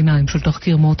דוח ביניים של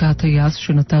תחקיר מות הטייס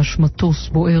שנטש מטוס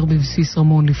בוער בבסיס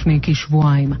רמון לפני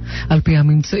כשבועיים. על פי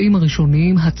הממצאים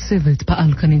הראשוניים, הצוות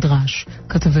פעל כנדרש.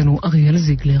 כתבנו אריאל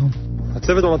זיגלר.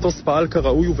 הצוות במטוס פעל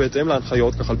כראוי ובהתאם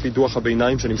להנחיות, כך על פי דוח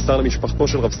הביניים שנמסר למשפחתו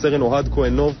של רב סרן אוהד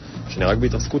כהן נוב, שנהרג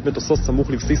בהתרסקות מטוסו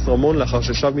סמוך לבסיס רמון לאחר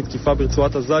ששב מתקיפה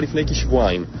ברצועת עזה לפני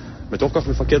כשבועיים. בתוך כך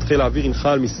מפקד חיל האוויר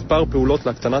הנחה על מספר פעולות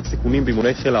להקטנת סיכונים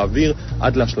באימוני חיל האוויר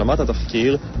עד להשלמת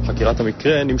התחקיר. חקירת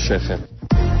המקרה נמשכת.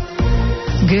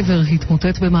 גבר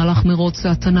התמוטט במהלך מרוץ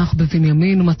התנ"ך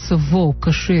בבנימין, מצבו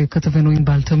קשה, כתבנו עם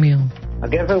בעל תמיר.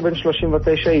 הגבר בן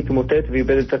 39 התמוטט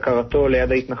ואיבד את הכרתו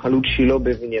ליד ההתנחלות שילה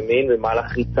בבנימין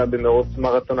במהלך ריצה במרוץ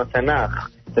מרתון התנ"ך.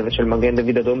 צוות של מגן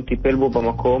דוד אדום טיפל בו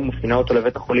במקום ופינה אותו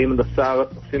לבית החולים הדסה הר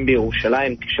הצופים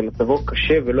בירושלים כשמצבו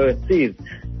קשה ולא יציב.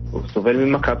 הוא סובל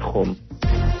ממכת חום.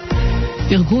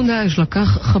 ארגון דאעש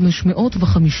לקח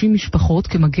 550 משפחות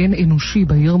כמגן אנושי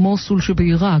בעיר מוסול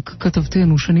שבעיראק,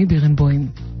 כתבתנו שני בירנבוים.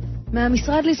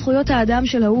 מהמשרד לזכויות האדם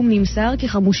של האו"ם נמסר כי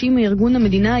חמושים מארגון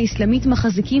המדינה האסלאמית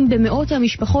מחזיקים במאות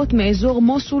המשפחות מאזור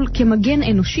מוסול כמגן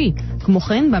אנושי. כמו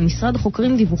כן, במשרד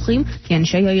חוקרים דיווחים כי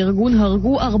אנשי הארגון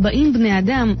הרגו 40 בני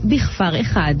אדם בכפר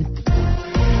אחד.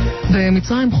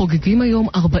 במצרים חוגגים היום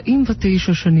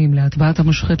 49 שנים להטבעת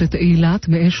המשחטת אילת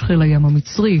מאש חיל הים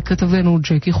המצרי, כתבנו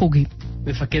ג'קי חוגי.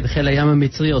 מפקד חיל הים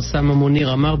המצרי אוסאמה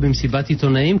מוניר אמר במסיבת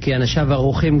עיתונאים כי אנשיו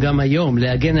ערוכים גם היום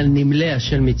להגן על נמליה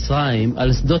של מצרים,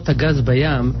 על שדות הגז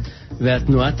בים ועל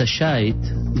תנועת השייט,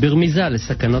 ברמיזה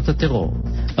לסכנות הטרור.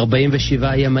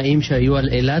 47 ימאים שהיו על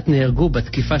אילת נהרגו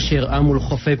בתקיפה שאירעה מול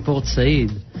חופי פורט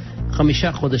סעיד, 5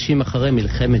 חודשים אחרי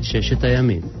מלחמת ששת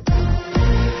הימים.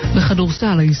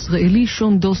 בכדורסל הישראלי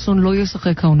שון דוסון לא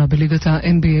ישחק העונה בליגת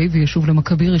ה-NBA וישוב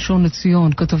למכבי ראשון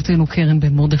לציון, כתבתנו קרן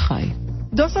בן מרדכי.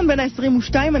 דוסון בן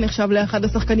ה-22 הנחשב לאחד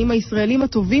השחקנים הישראלים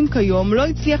הטובים כיום, לא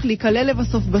הצליח להיכלל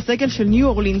לבסוף בסגל של ניו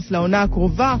אורלינס לעונה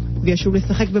הקרובה, וישוב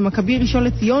לשחק במכבי ראשון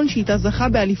לציון שאיתה זכה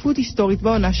באליפות היסטורית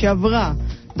בעונה שעברה.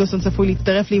 דוסון צפוי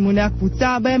להצטרף לאימוני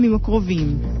הקבוצה בימים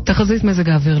הקרובים. תחזית מזג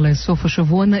האוויר לסוף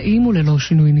השבוע נעים וללא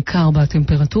שינוי ניכר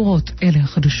בטמפרטורות. אלה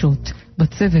החדשות.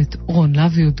 בצוות רון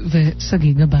לויוד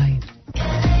וסגי גבאי.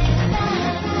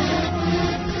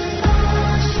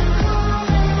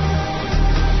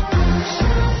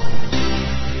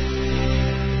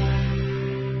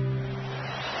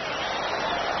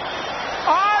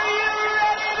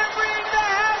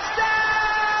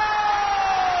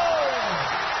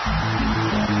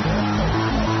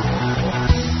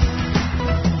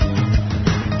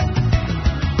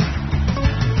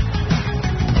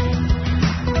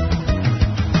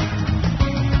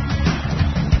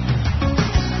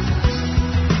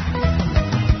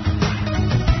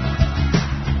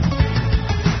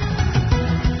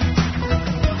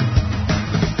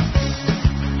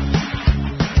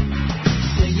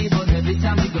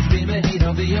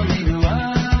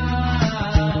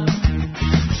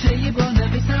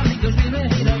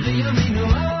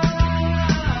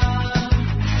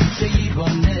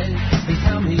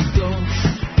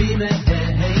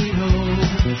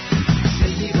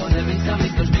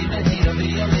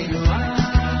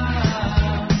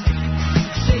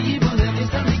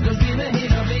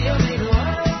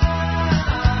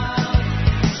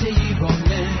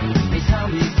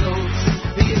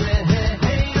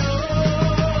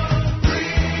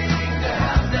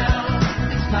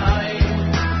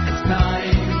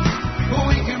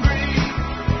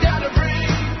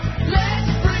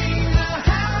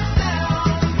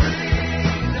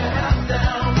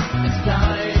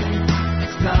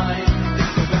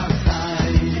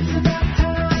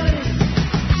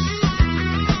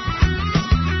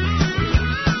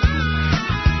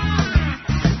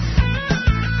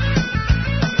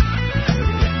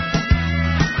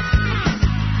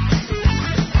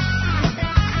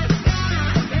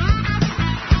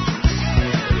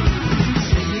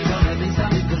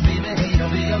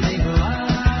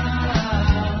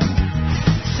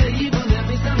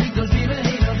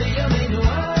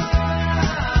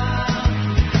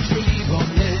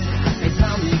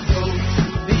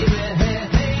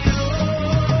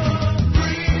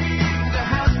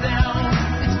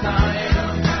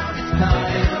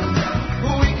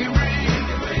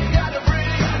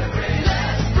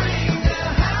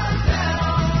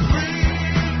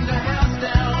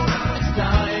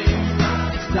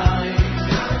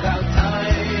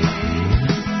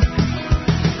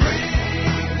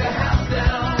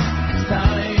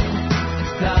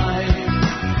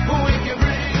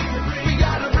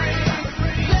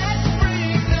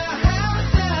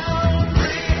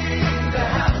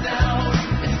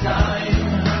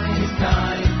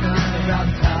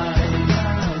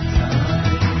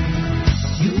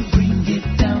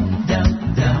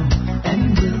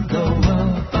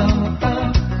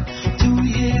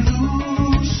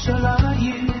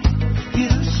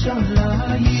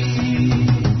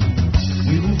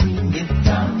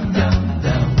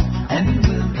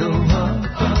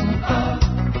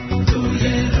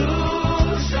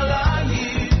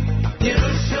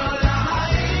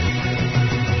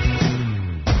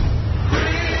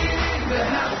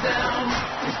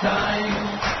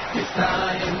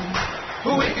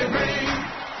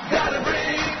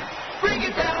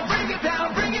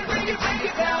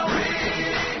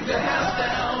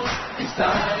 It's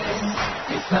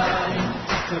time,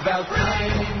 it's about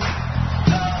time.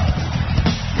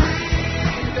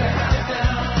 Bring the house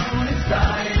down, it's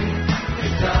time.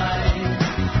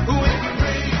 We can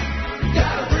breathe,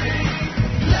 gotta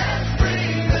breathe. Let's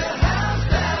bring the house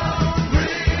down.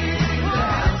 Bring the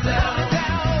house down.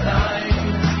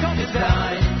 It's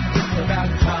time, it's about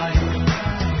time.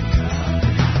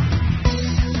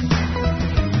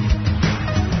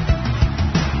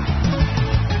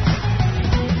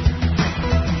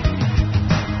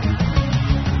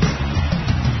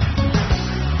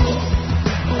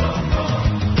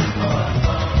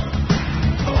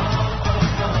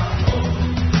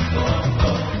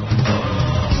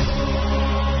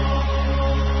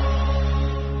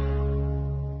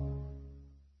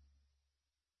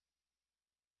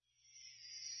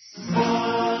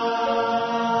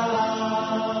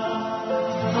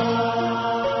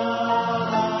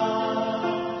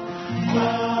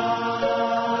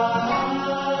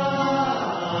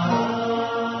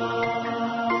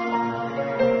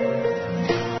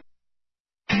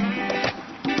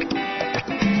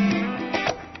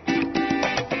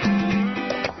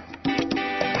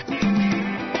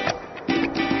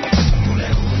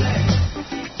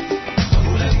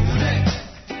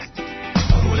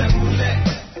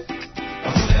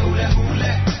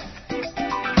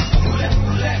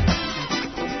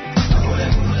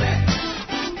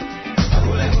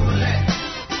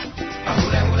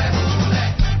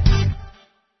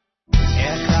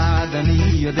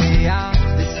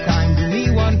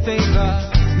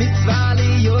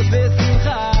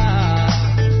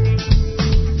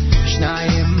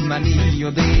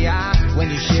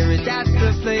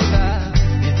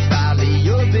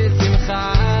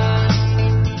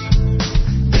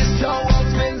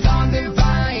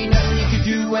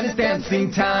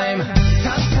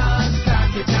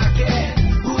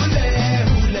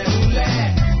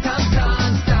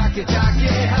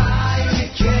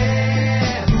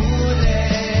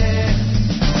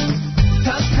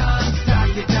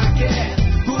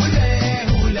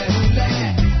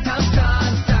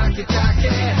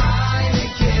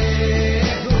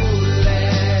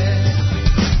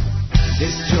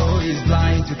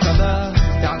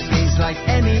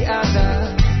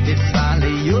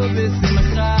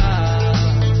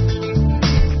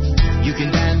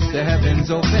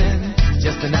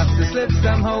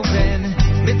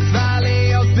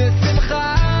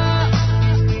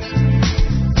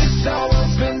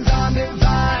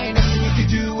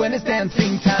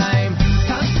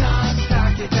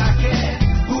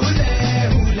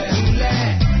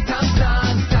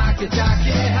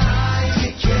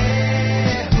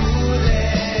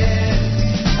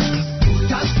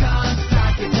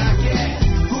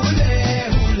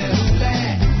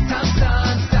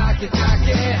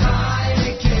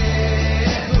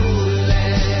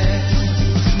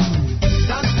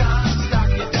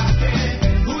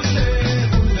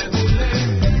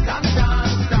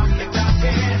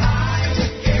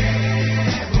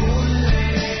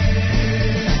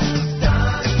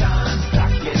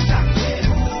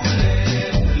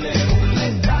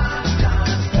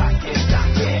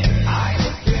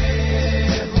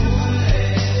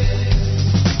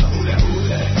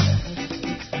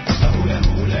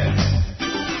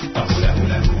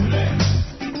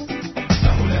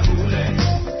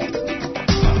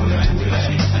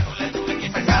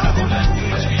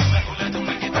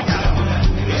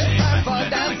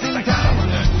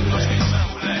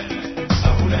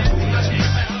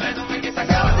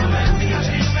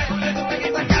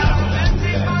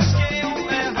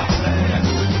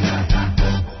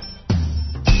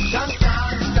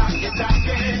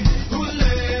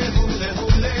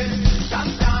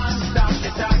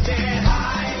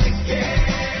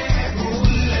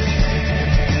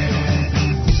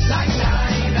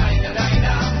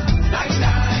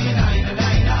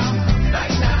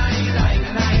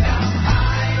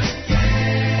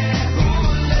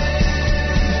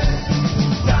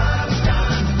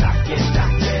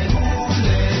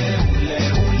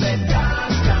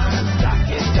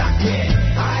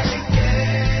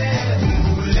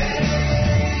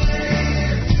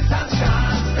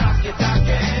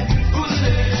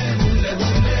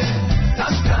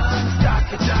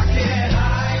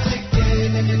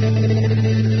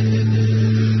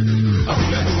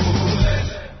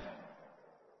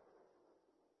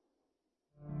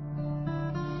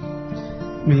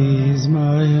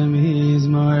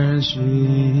 מזמר שיר,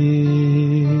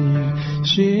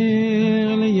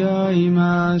 שיר ליום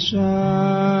השבת.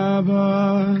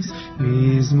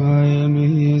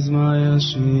 מזמר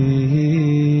שיר,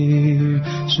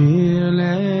 שיר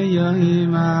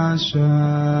ליום השבת.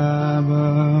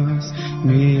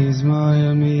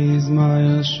 מזמר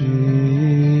מזמור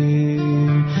שיר,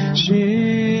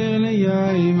 שיר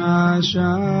ליום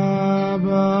השבת,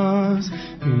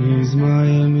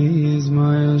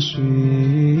 מזמור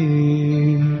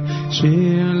שיר,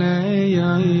 שיר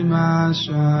ליום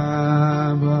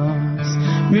השבת,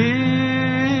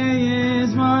 מזמור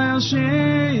שיר,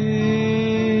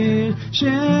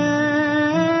 שיר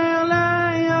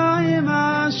ליום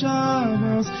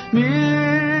השבת,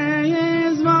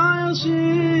 מזמור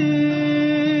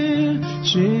שיר,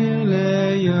 שיר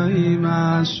ליום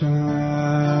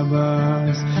השבת,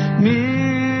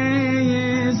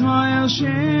 מזמור שיר,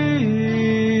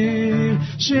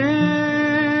 שיר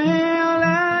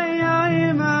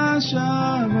ליום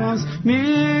השבת,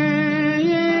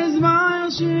 מזמור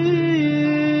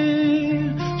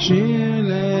שיר, שיר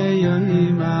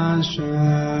ליום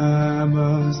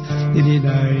השבת, די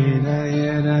די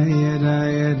די די די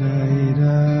די די די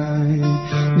שיר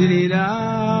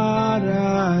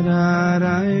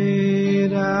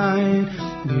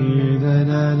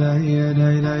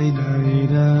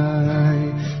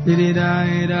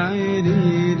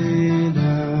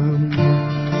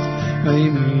ליום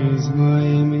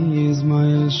השבת,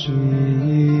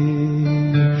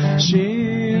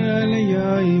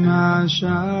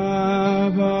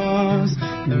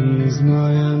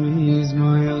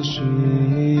 מזמור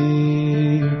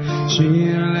שיר,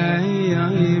 שיר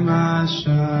ליום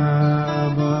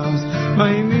השבת,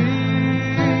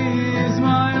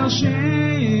 מזמור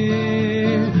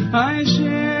שיר,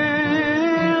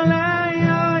 שיר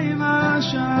ליום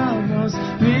השבת,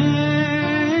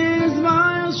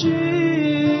 מזמור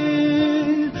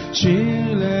שיר,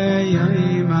 שיר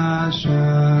ליום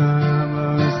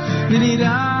השבת, די די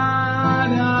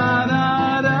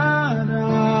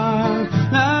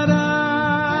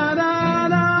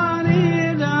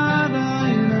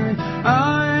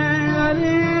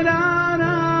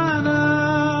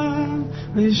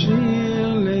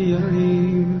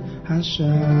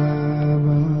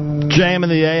Jam in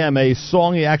the AM, a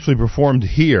song he actually performed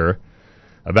here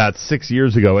about 6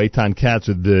 years ago, Eitan Katz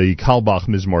with the Kalbach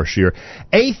Mizmor Shir.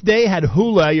 Eighth day had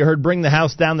Hula. You heard Bring the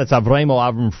House Down. That's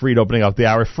Avram Fried opening up the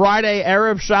hour. Friday,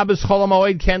 Erev Shabbos Chol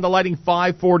Hamoed, candlelighting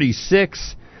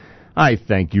 5:46. I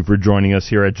thank you for joining us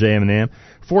here at Jam in the AM.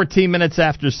 14 minutes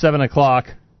after 7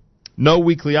 o'clock. No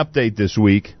weekly update this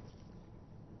week.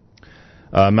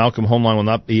 Malcolm Homeline will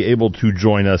not be able to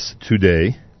join us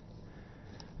today.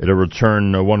 It'll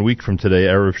return 1 week from today,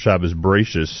 Erev Shabbos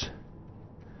Bereshis.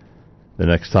 The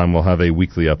next time we'll have a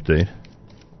weekly update.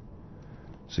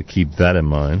 So keep that in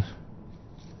mind.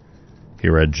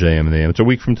 Here at JM in the AM. It's a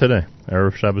week from today,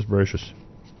 Erev Shabbos Bereshis.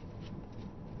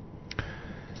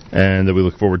 And we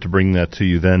look forward to bringing that to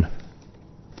you then.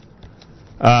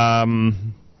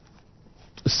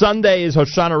 Sunday is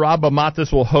Hoshana Rabbah.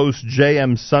 Matis will host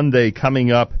JM Sunday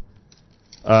coming up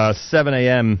 7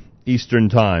 a.m. Eastern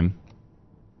Time.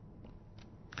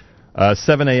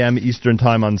 7 a.m. Eastern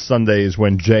Time on Sunday is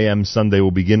when JM Sunday will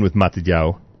begin with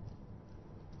Matidyahu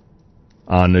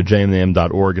on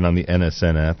jmam.org and on the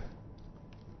NSN app.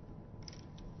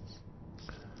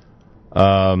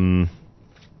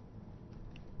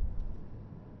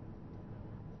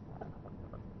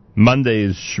 Monday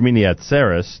is Shmini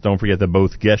Atzeres. Don't forget that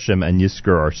both Geshem and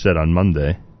Yisker are said on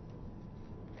Monday.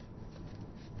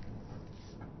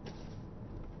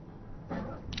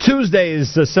 Tuesday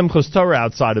is Simchas Torah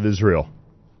outside of Israel.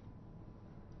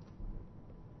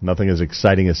 Nothing as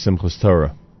exciting as Simchas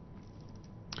Torah.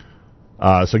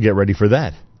 So get ready for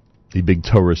that, the big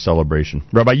Torah celebration.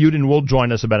 Rabbi Yudin will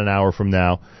join us about an hour from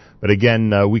now. But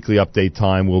again, weekly update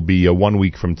time will be 1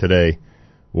 week from today.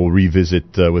 We'll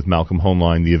revisit with Malcolm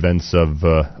Homeline the events of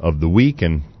the week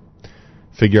and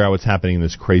figure out what's happening in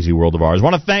this crazy world of ours. I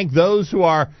want to thank those who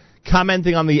are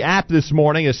commenting on the app this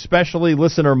morning, especially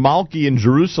listener Malki in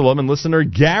Jerusalem and listener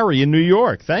Gary in New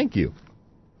York. Thank you.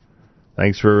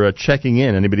 Thanks for checking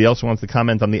in. Anybody else who wants to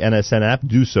comment on the NSN app,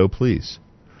 do so, please.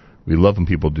 We love when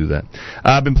people do that.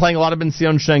 I've been playing a lot of Ben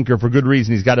Sion Schenker for good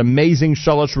reason. He's got amazing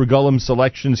Shalosh Regalim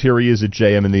selections. Here he is at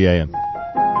JM in the AM.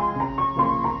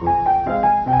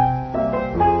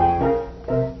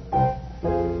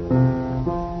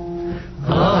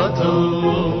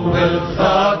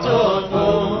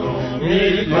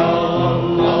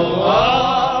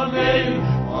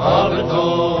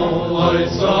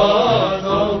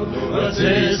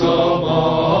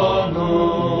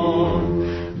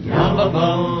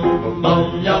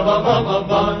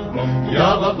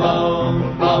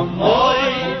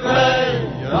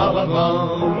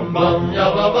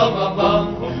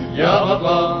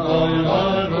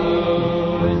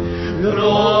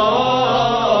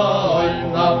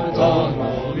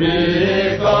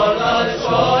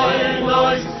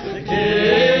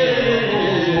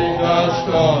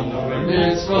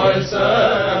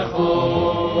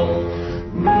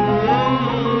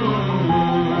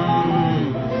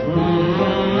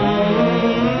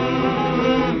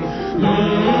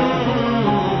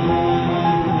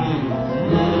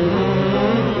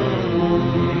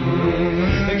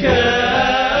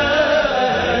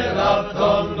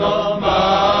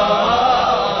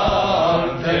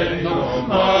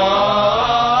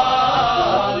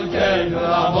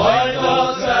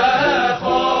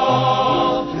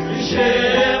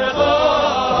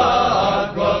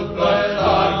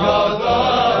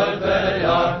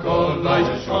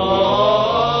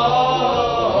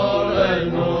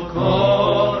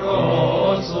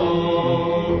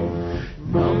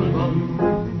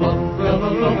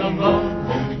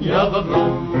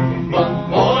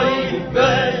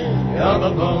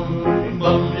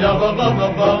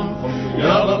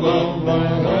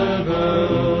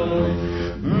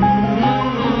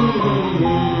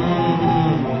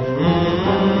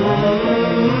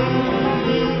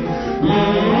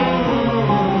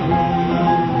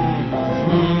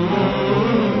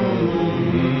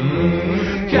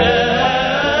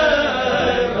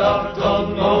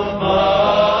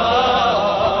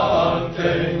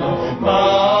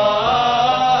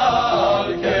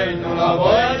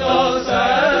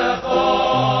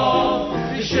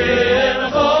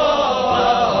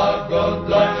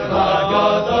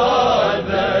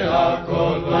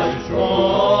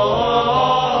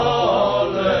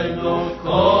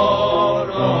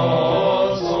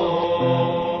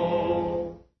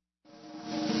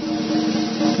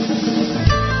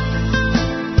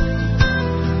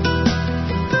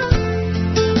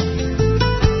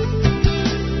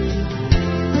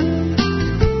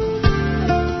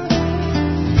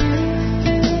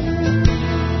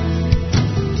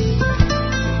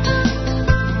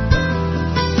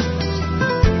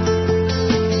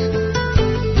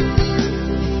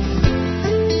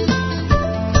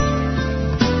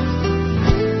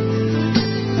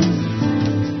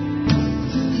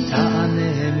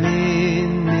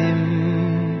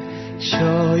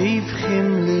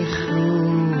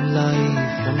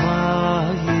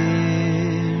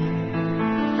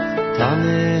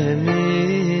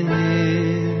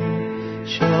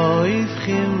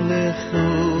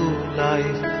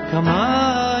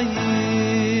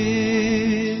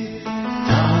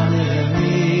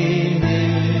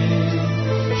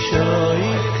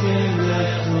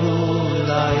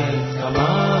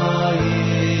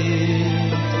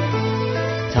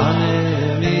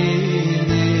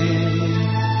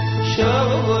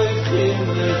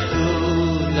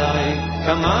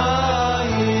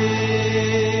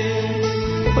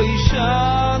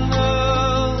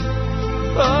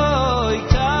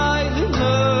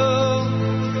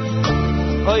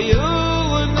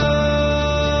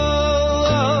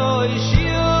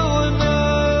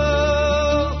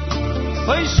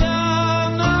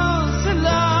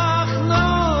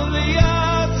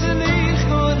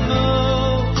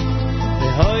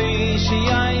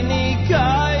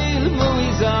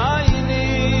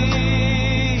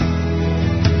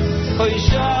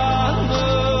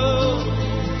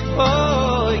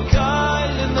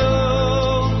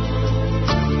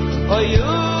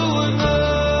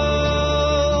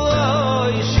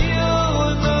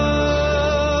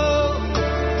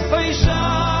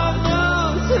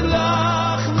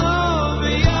 Lach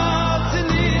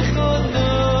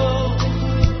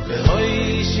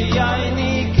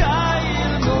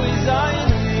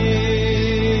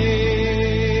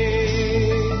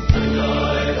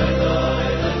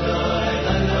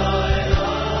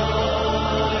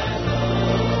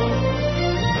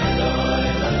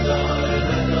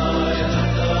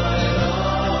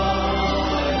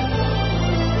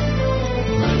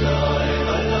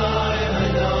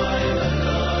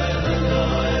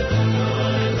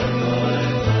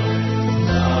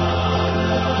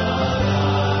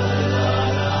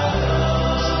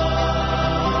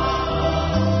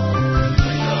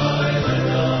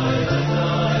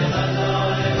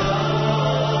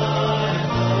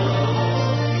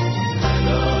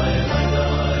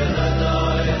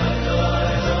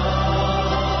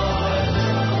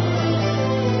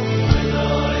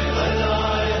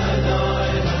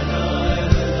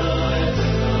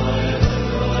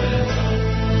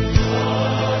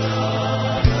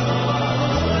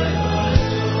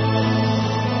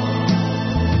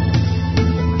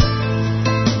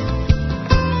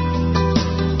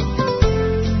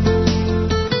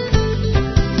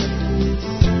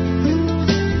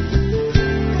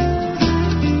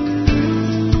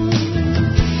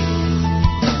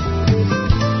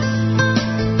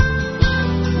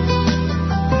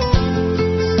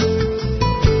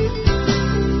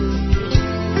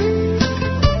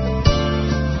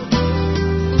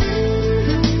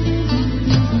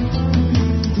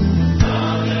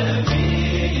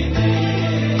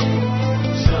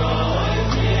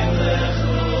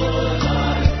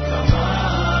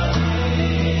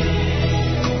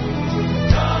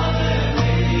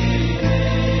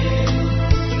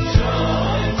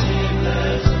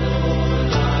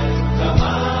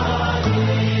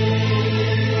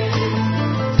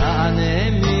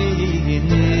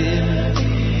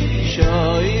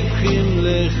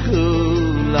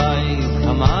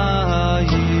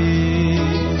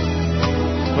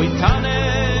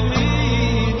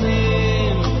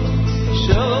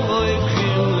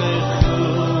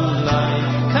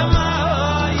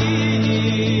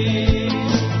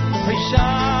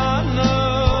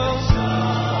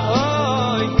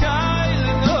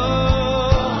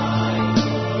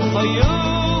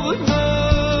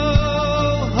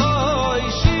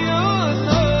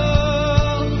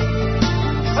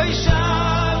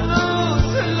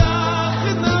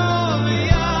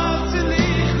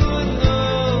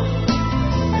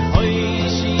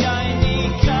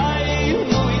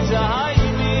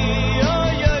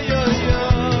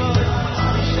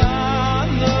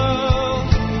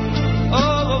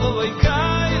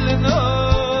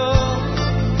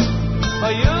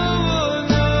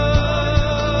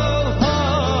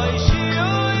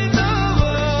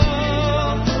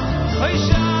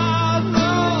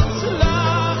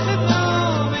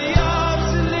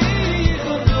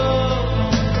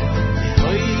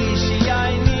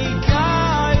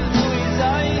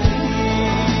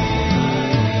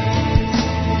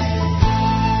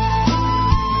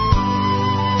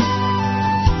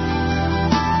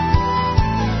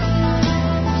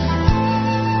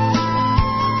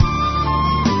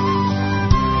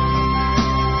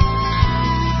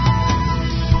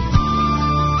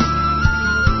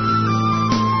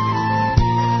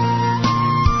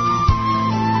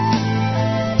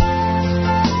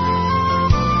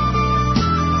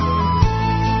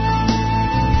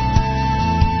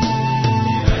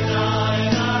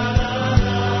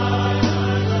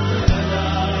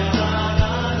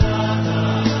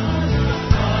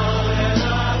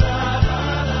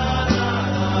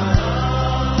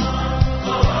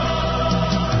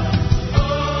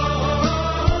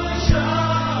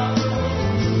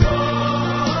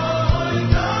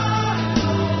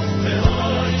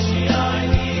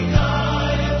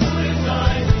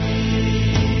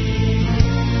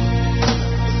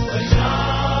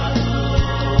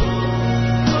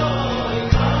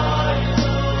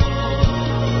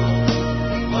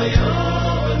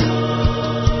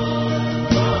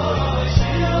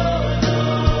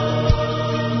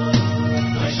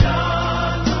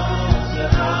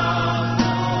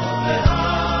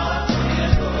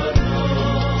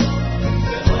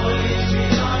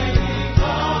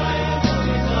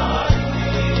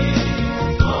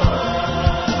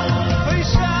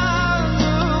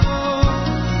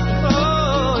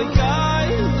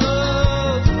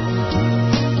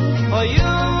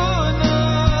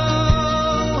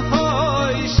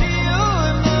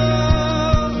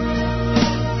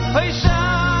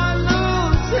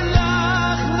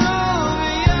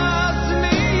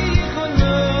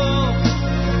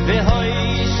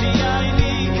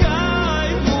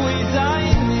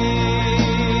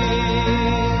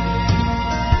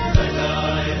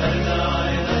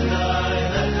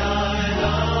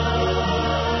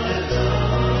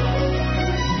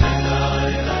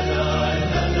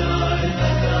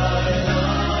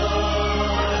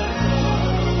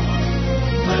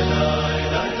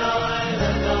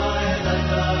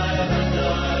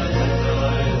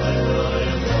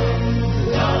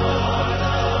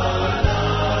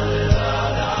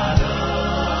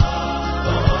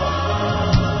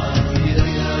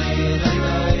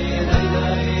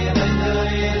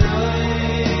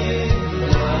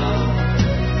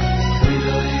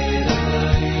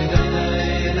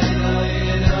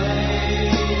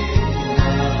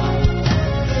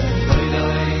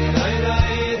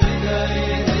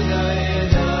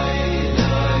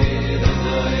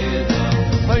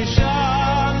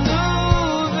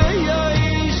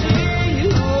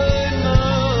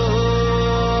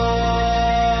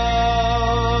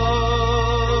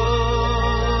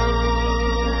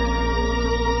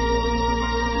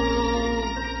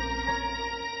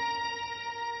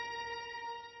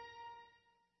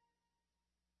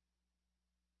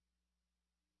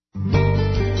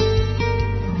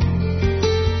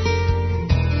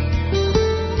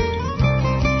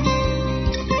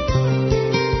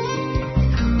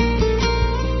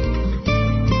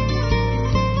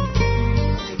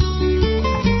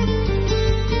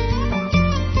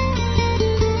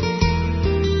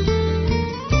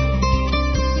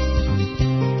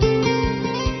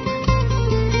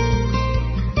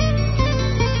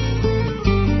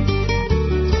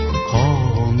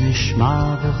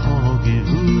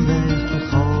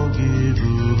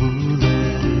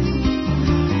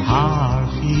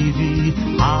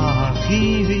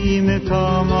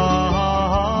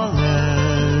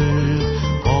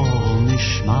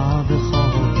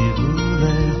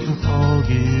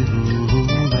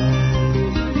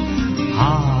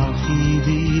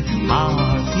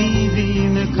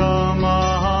Hachivi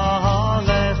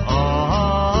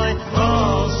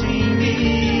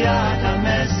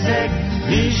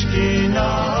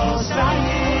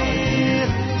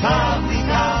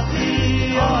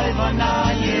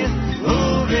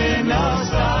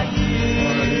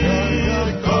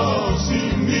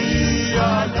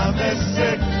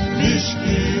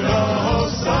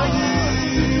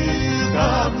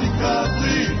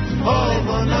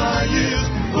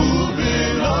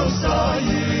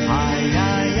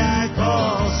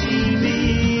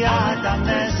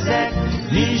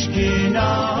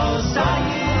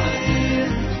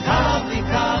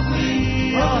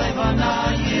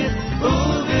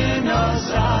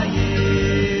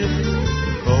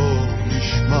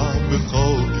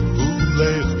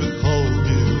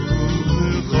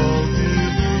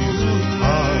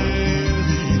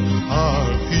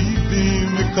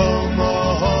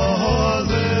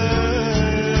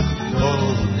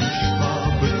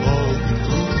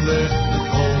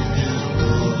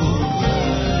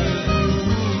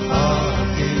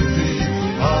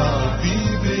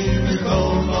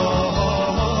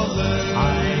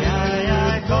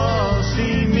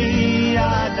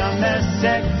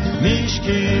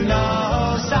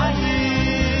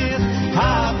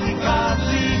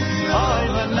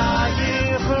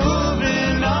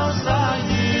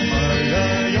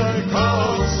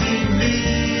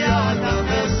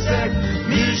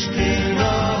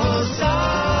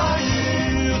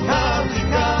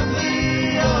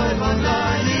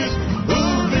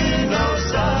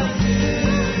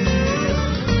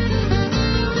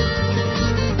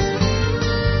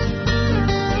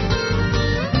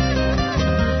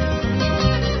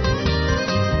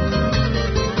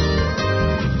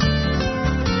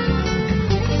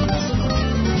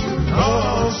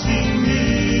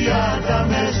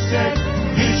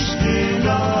Yeah.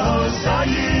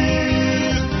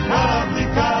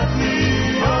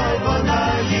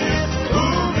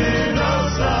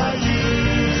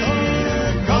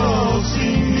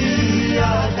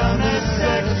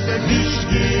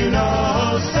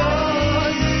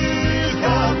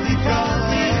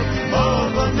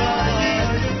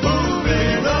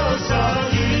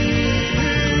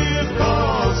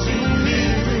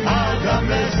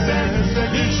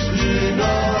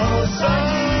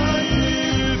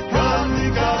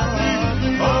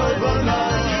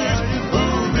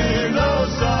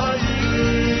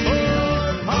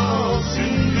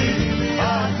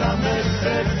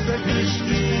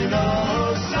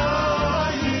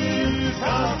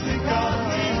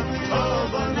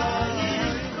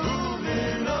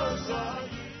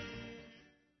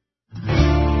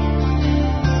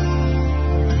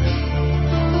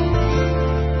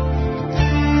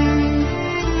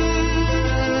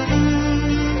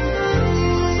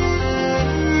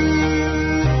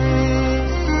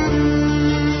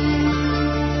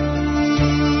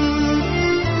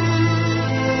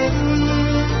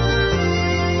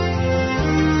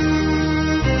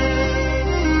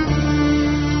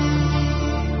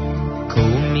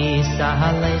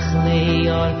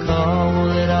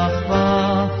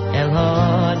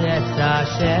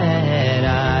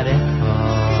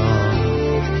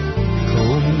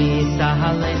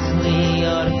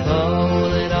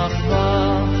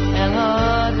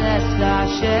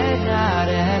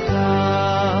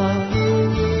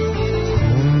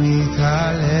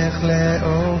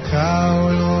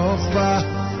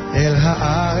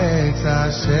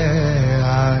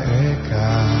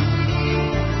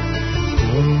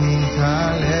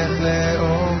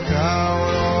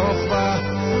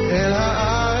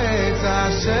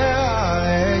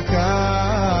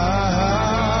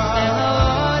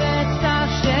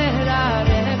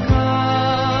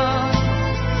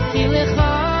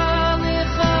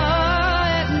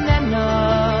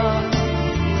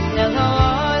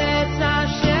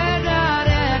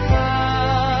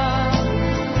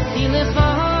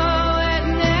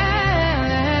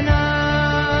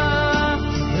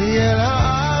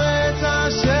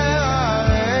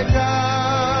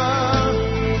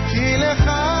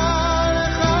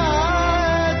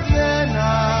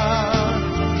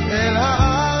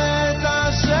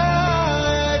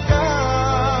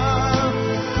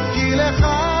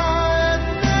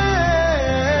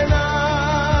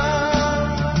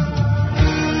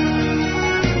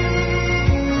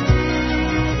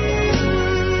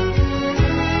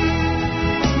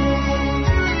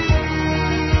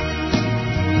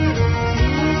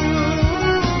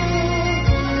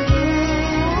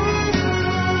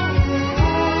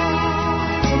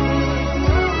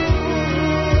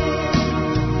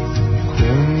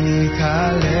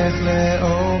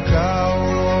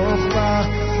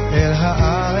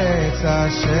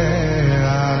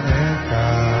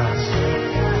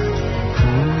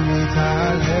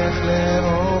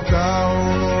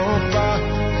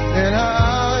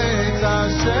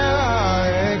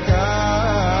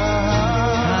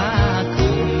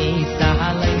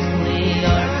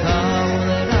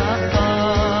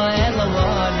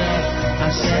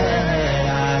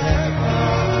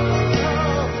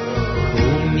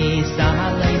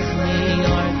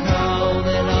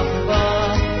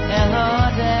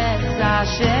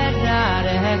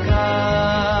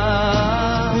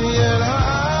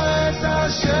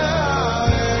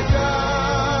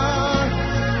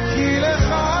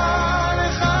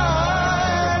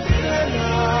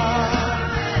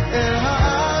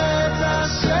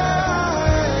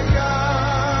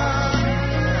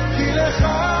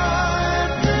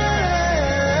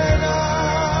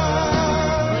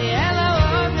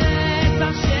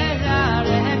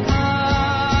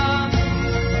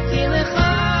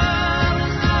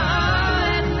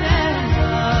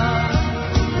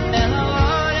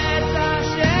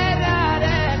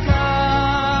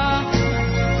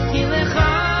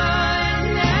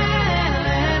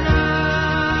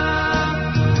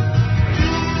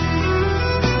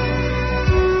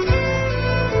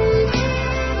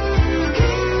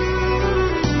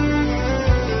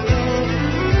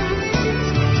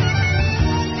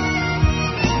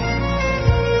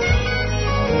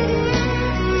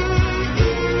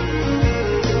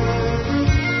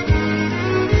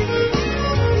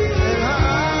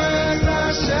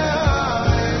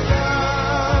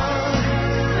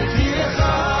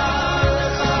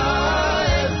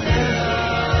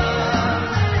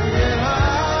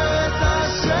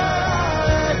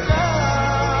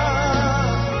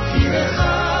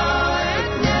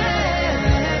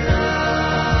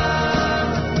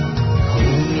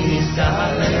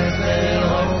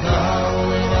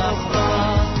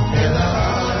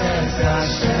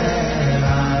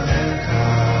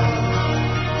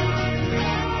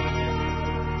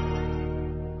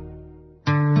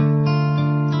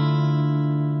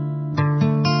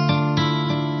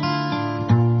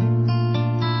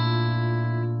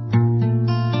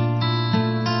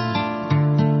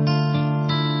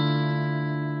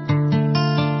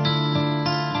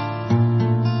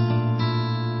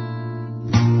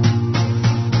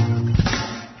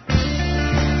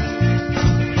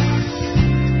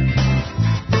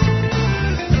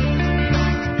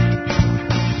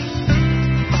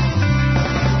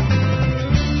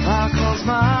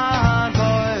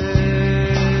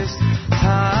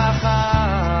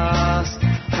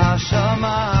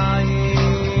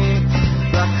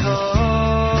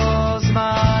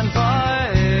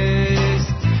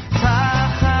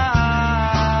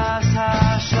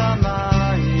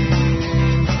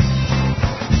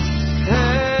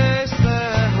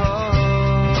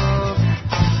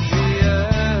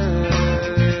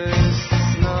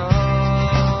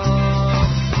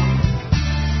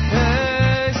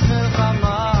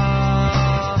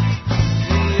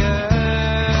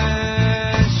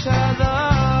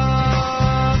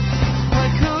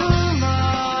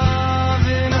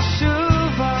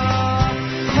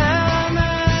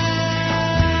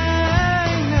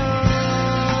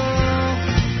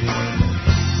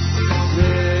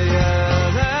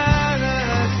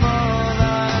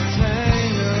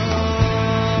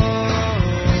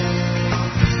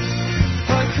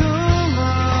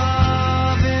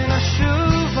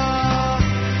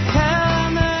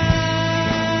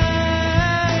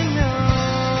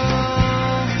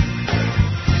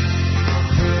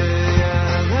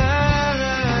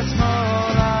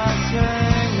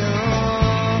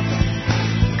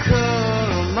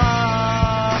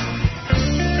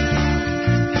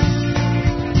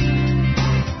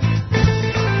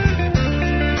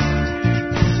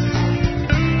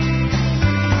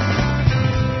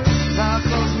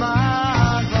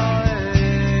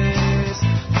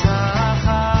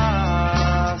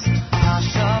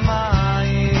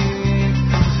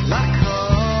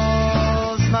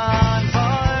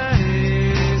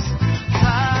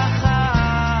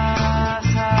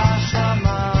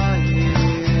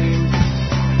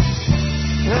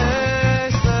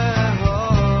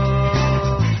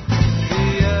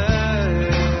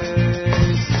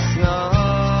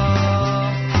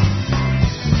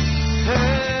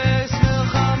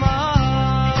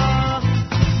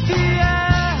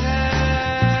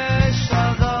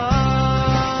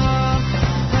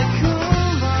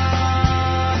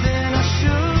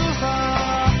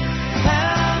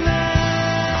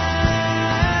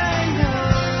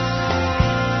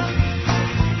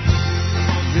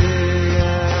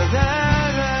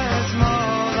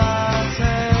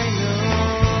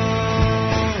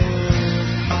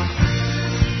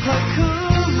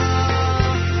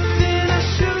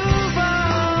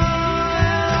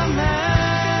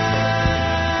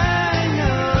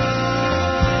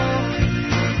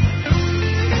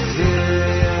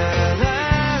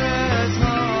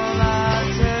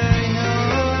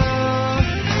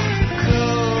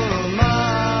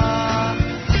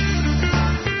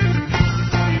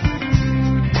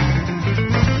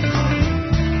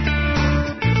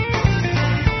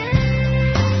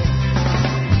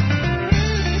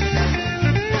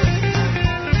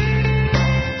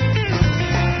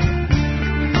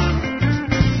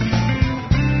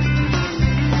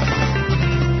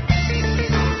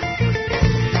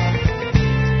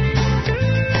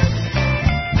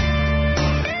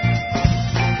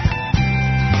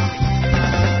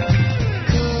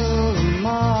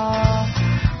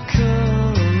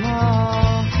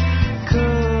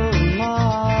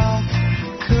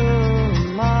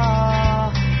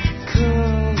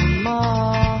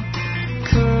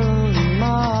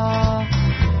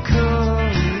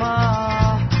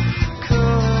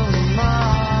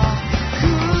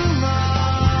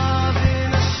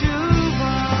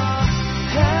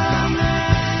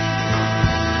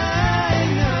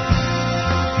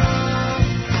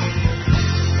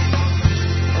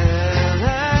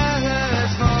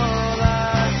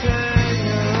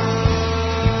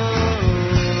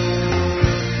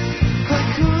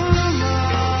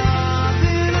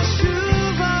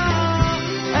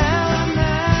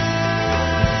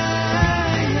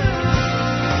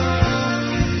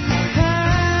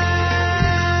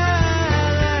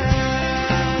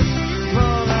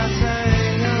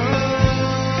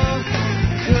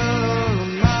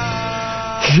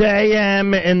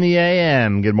 JM in the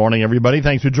AM. Good morning, everybody.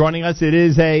 Thanks for joining us. It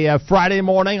is a Friday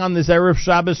morning on this Erev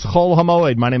Shabbos Chol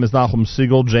Hamoed. My name is Nachum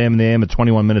Siegel, JM in the AM at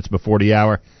 21 minutes before the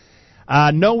hour.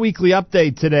 No weekly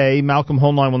update today. Malcolm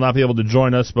Hoenlein will not be able to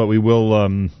join us, but we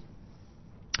will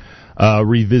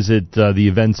revisit the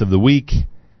events of the week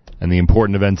and the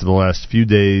important events of the last few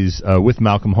days with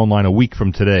Malcolm Hoenlein a week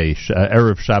from today.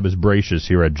 Erev Shabbos Bracious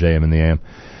here at JM in the AM.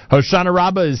 Hoshana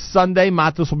Rabbah is Sunday.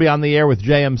 Matos will be on the air with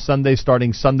JM Sunday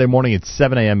starting Sunday morning at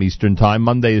 7 a.m. Eastern Time.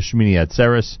 Monday is Shmini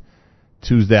Atzeres.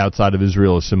 Tuesday outside of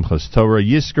Israel is Simchas Torah.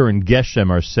 Yisker and Geshem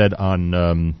are said on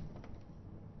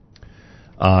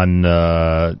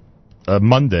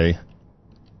Monday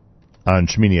on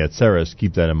Shmini Atzeres.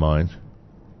 Keep that in mind.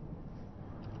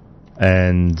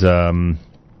 And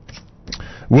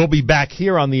we'll be back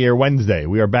here on the air Wednesday.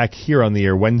 We are back here on the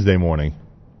air Wednesday morning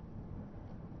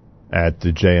at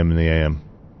the JM in the AM.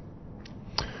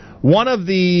 One of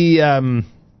the,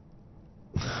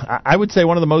 I would say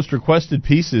one of the most requested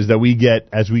pieces that we get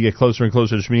as we get closer and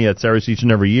closer to Shmini Atzeres each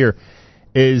and every year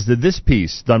is this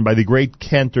piece done by the great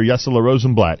cantor Yessela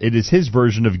Rosenblatt. It is his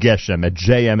version of Geshem at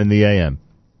JM in the AM.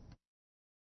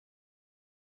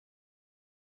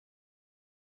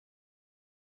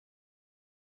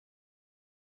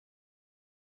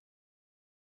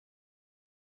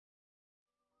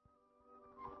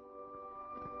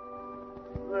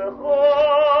 Oh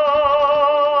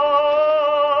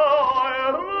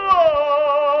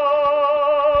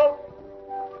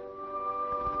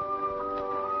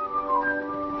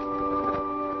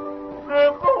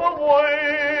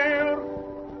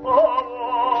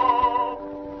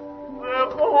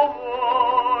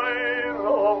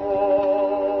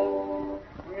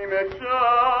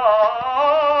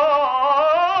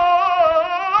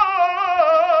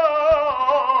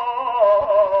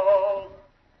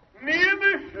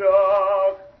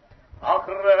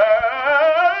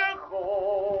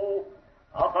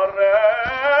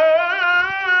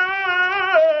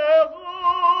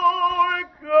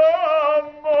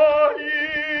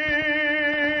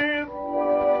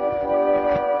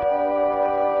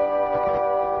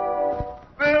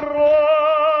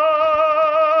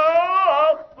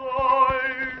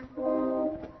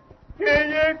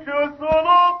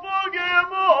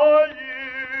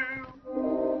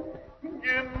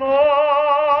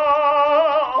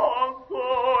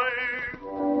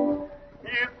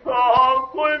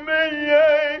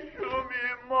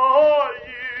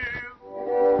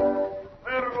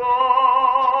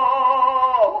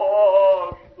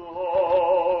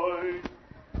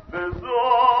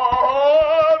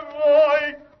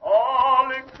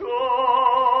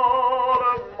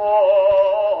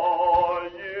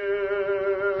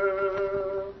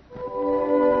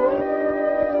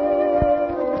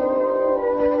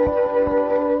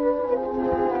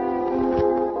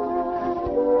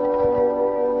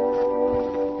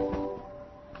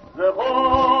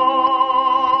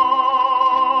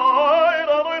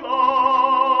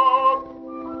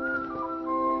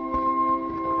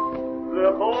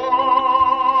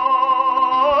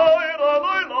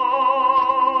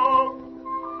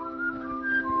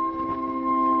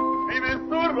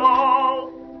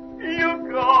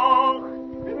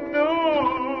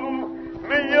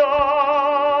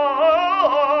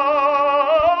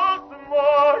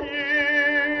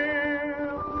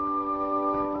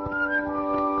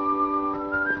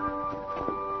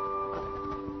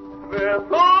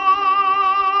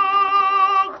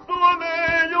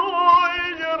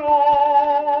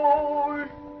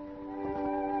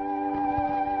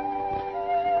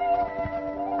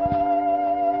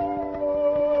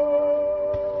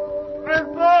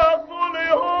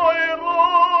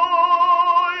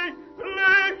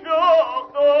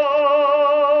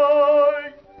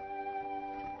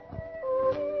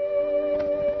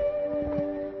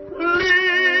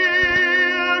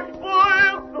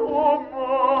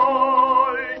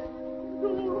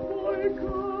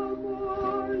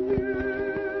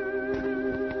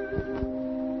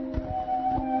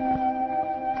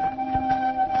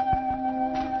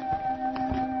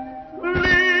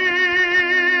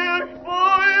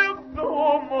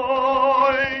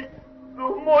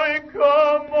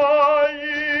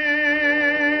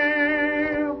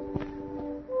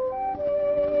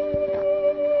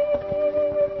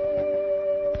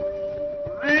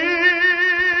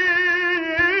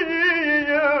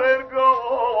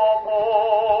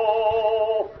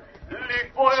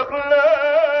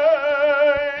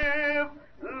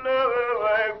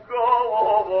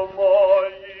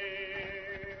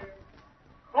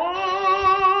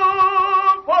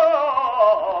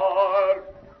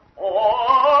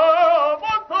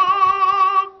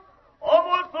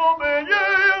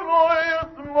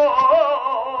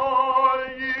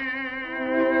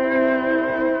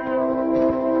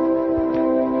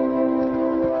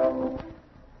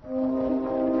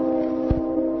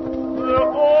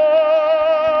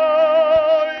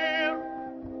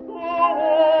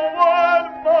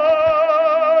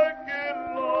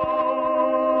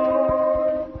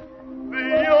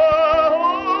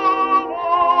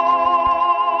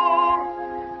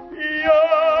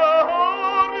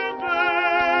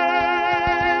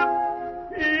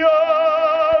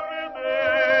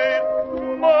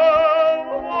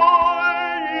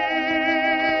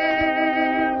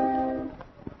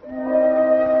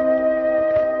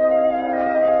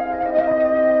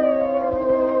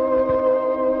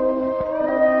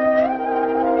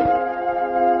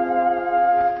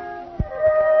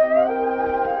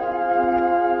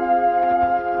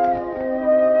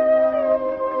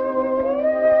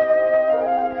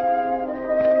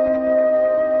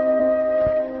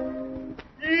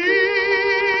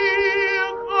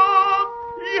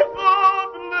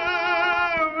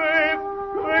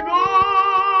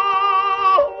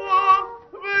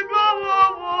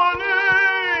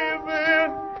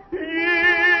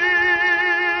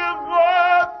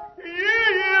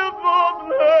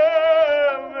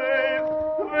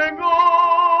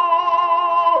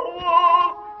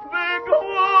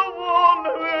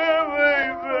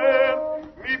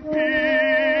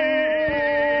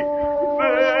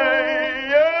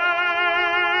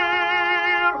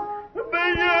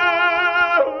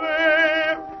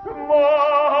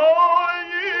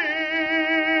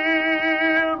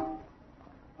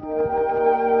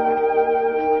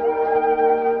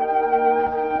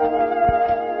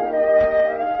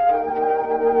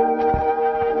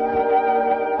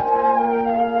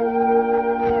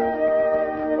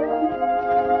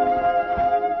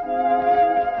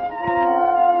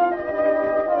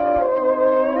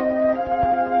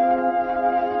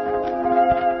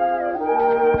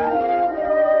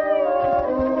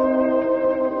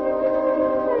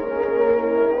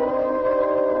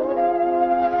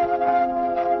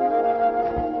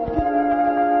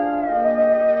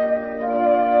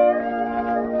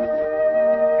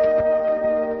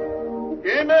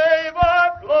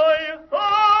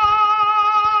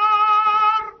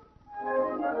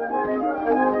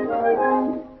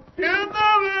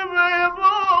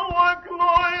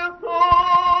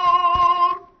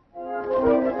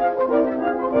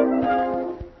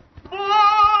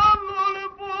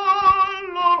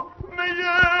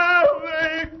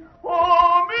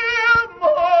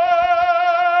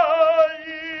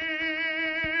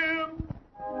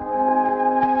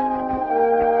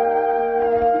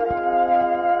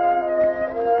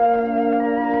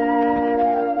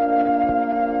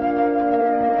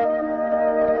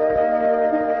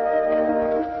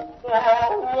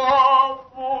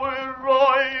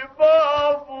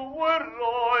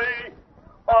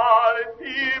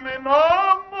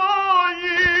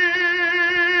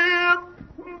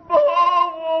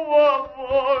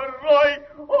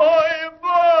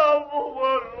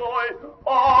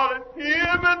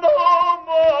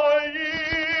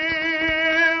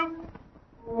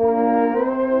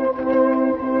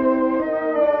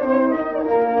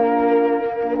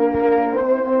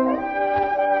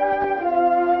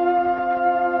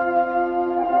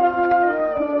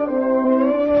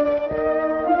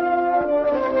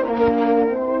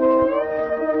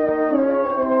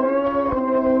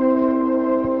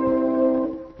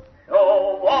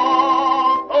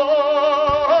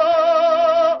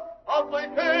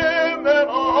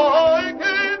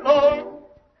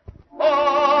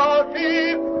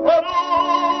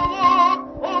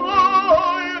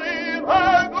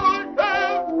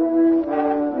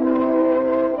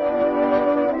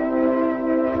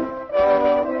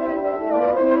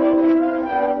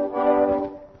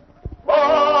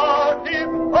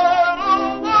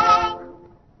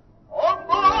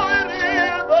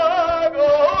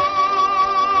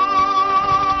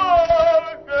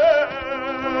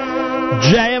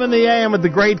With the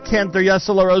great Cantor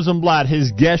Yessela Rosenblatt,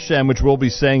 his Geshem, which we'll be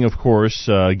saying, of course,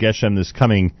 Geshem this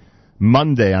coming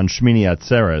Monday on Shmini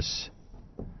Atzeres.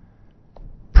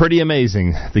 Pretty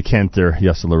amazing, the Cantor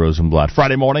Yessela Rosenblatt.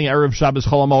 Friday morning, Erev Shabbos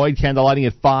Chol Hamoed, candle lighting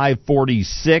at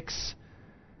 5:46.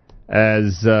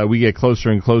 As we get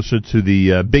closer and closer to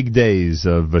the big days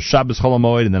of Shabbos Chol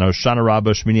Hamoed and then Hoshana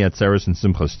Rabbah, Shmini Atzeres, and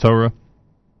Simchas Torah.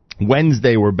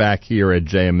 Wednesday, we're back here at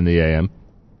JM in the AM.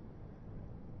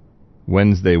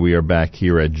 Wednesday, we are back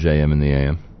here at JM in the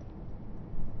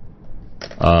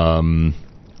AM.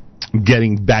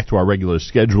 Getting back to our regular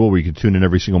schedule where you can tune in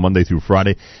every single Monday through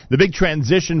Friday. The big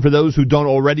transition for those who don't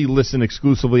already listen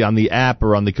exclusively on the app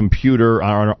or on the computer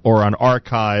or on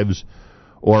archives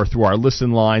or through our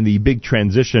listen line, the big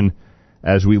transition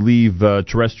as we leave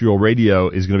terrestrial radio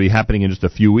is going to be happening in just a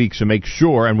few weeks. So make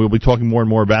sure, and we'll be talking more and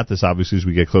more about this obviously as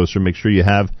we get closer, make sure you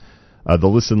have the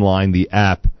listen line, the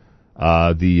app,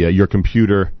 your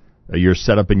computer, your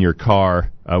setup in your car.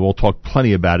 We'll talk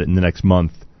plenty about it in the next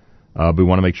month. We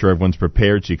want to make sure everyone's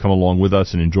prepared so you come along with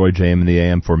us and enjoy JM in the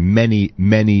AM for many,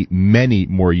 many, many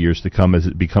more years to come as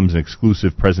it becomes an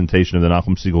exclusive presentation of the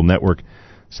Nachum Segal Network,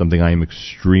 something I am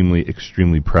extremely,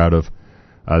 extremely proud of.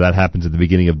 That happens at the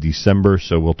beginning of December,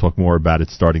 so we'll talk more about it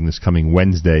starting this coming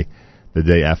Wednesday, the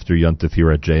day after Yontif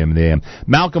here at JM in the AM.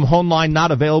 Malcolm Hoenlein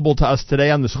not available to us today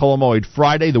on this Chol Hamoed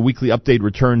Friday. The weekly update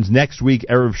returns next week.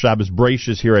 Erev Shabbos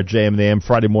Breishis here at JM in the AM,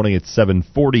 Friday morning at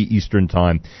 7:40 Eastern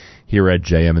Time here at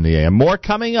JM in the AM. More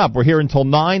coming up. We're here until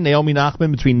 9. Naomi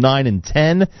Nachman between 9 and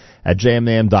 10 at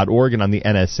jmintheam.org and on the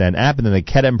NSN app. And then the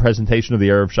Kedem presentation of the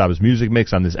Erev Shabbos Music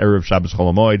Mix on this Erev Shabbos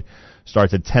Chol Hamoed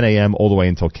starts at 10 a.m. all the way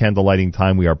until candle lighting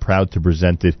time. We are proud to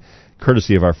present it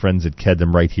courtesy of our friends at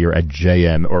Kedem right here at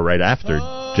JM, or right after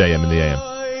JM in the AM.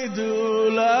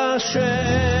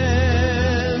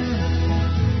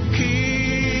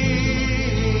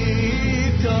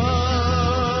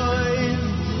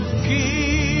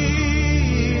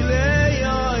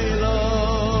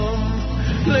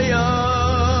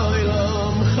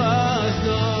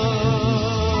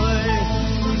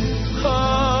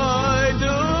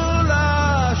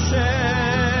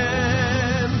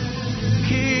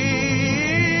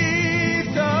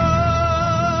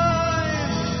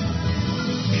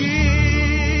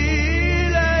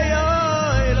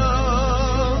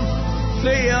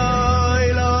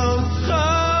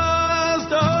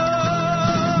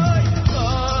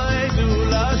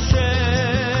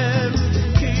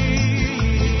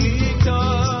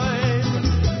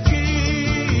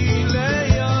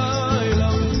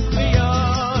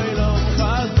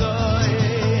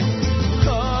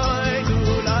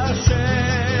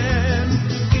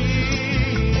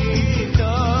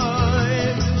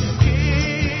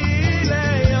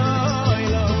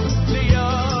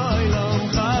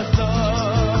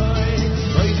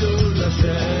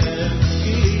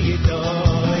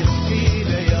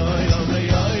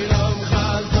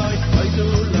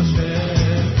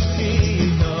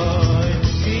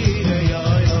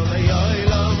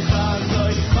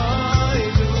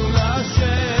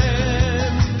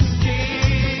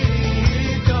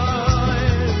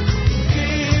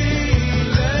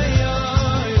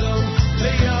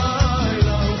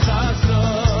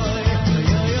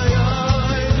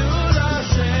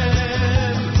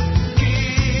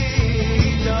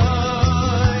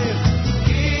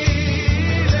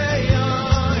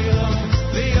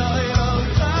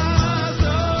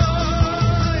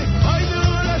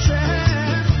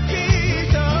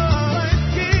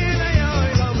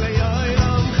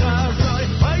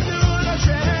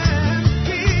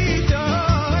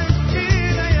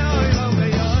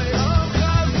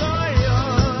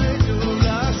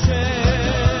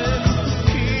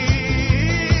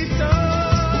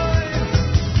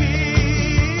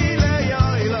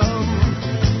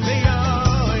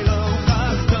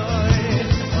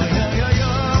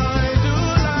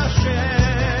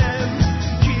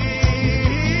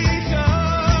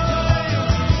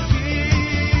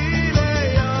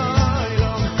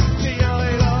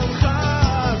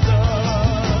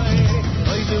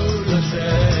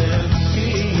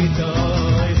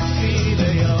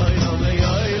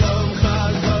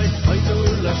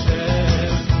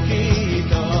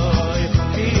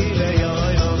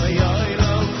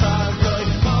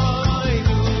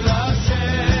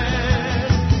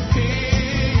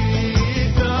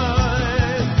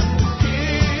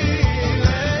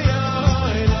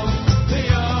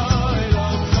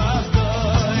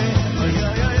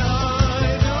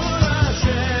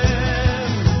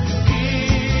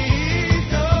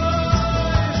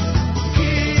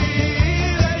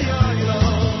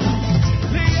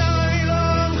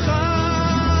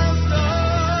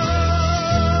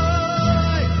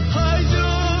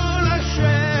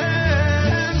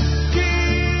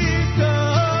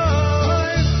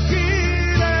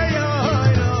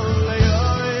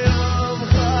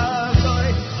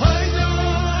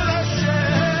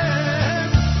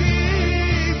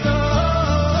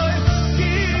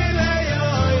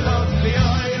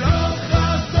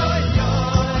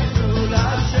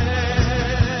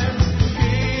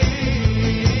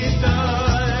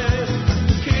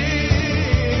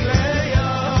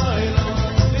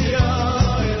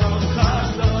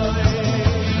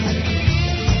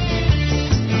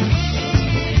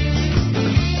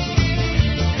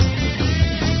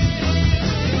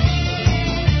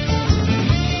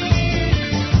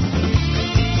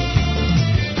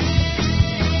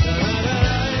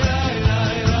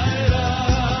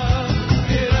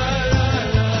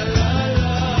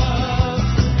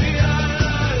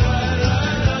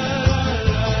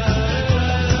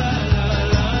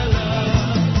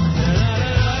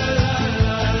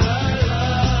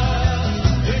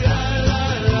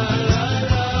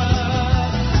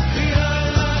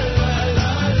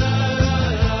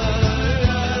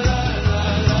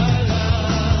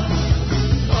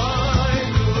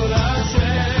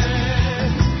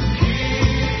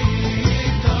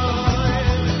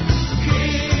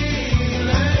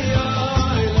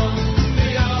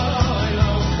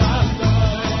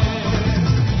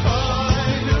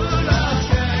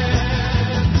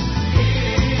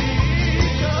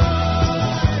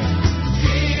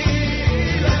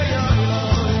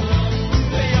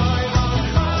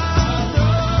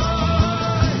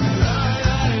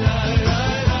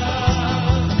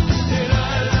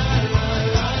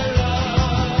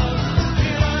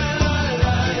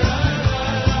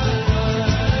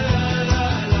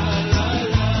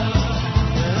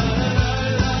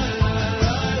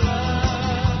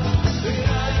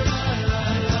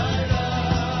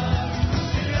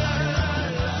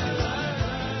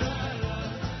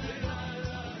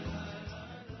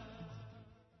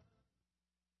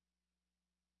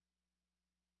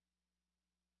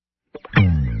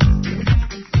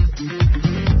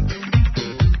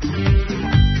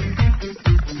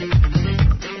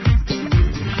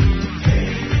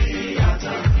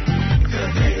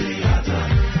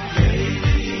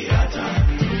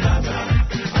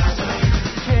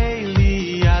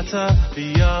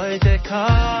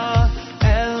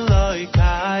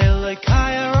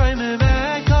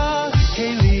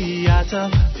 Yata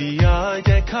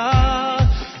V'yodeka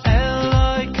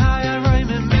Eloi Kaya Roi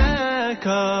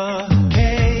Mimeka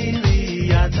Keli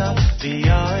Yata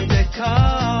V'yodeka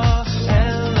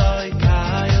Eloi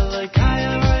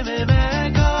Kaya Roi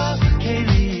Mimeka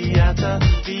Keli Yata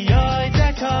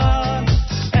V'yodeka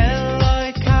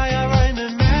Eloi Kaya Roi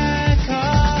Mimeka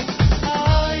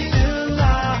Ay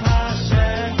Dula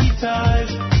Hashem Kitov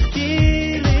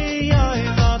Kili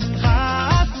Yoivam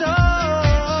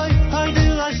Chasoy Ay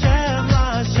Dula Hashem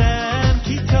Lashem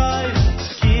Kitov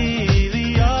Kili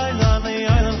Yoivam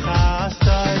Yoivam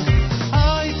Chasoy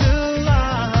Ay Dula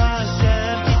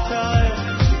Hashem Kitov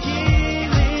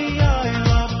Kili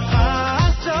Yoivam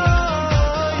Chasoy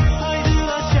Ay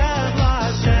Dula Hashem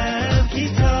Lashem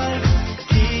Kitov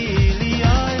Kili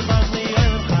Yoivam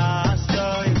Yoivam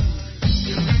Chasoy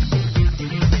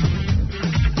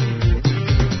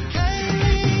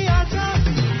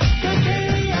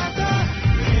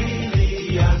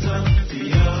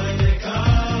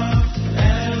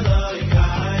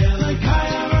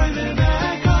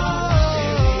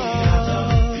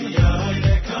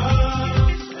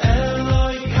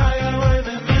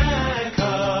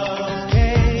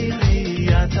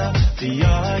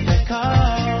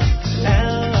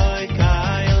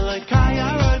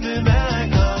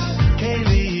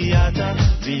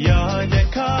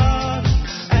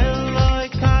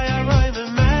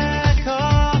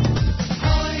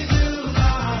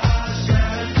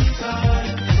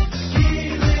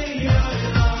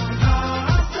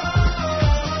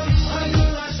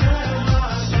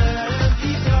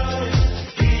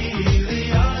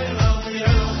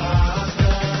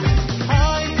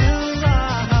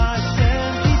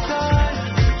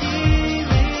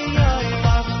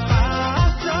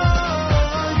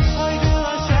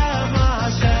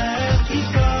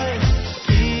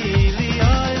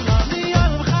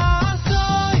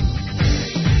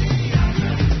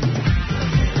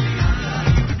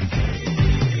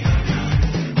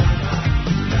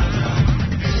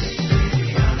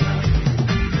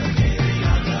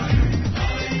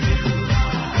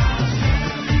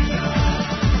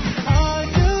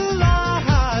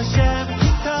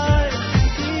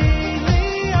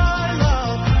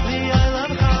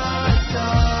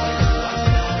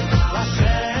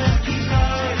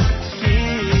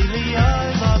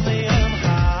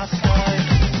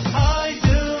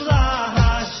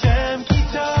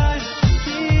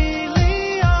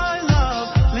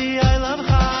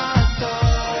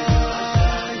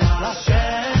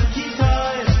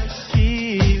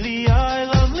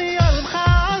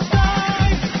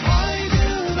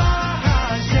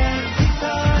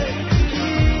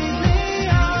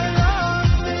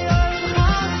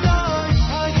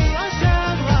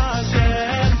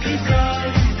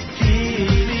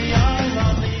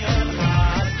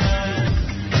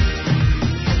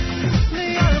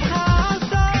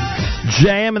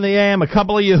JM in the AM, a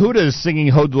couple of Yehudas singing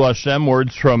Hodul Hashem,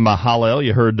 words from Hallel.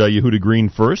 You heard Yehuda Green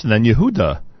first, and then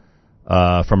Yehuda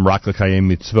from Rak L'Kayem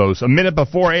Mitzvos. A minute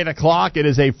before 8 o'clock, it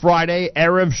is a Friday,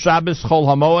 Erev Shabbos Chol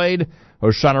Hamoed.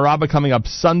 Hoshana Rabbah coming up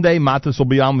Sunday. Matis will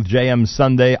be on with JM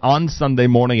Sunday. On Sunday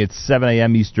morning at 7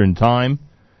 a.m. Eastern Time.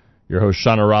 Your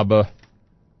Hoshana Rabbah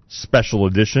special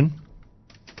edition.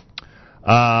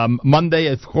 Monday,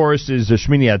 of course, is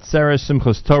Shmini Atzeres.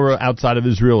 Simchas Torah outside of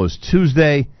Israel is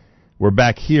Tuesday. We're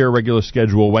back here, regular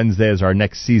schedule Wednesday as our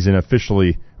next season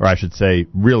officially, or I should say,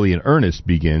 really in earnest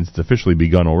begins. It's officially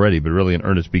begun already, but really in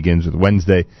earnest begins with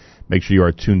Wednesday. Make sure you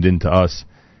are tuned in to us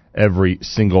every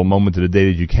single moment of the day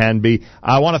that you can be.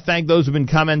 I want to thank those who have been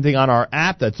commenting on our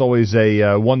app. That's always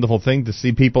a wonderful thing to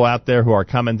see people out there who are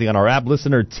commenting on our app.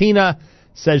 Listener Tina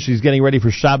says she's getting ready for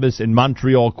Shabbos in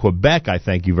Montreal, Quebec. I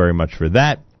thank you very much for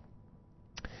that.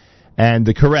 And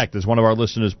correct, as one of our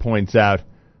listeners points out,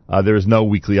 there is no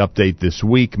weekly update this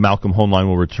week. Malcolm Hoenlein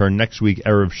will return next week.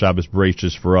 Erev Shabbos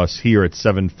Bereishis for us here at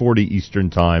 7:40 Eastern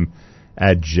Time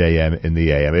at JM in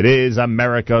the AM. It is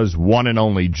America's one and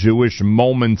only Jewish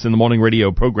Moments in the Morning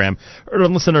radio program. Heard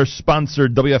on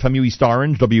listener-sponsored WFMU East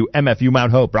Orange, WMFU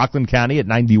Mount Hope, Rockland County at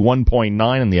 91.9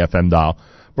 on the FM dial.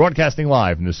 Broadcasting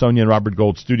live from the Sonia and Robert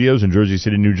Gold studios in Jersey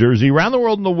City, New Jersey. Around the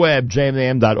world on the web,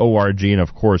 jmam.org, and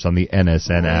of course on the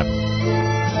NSN app.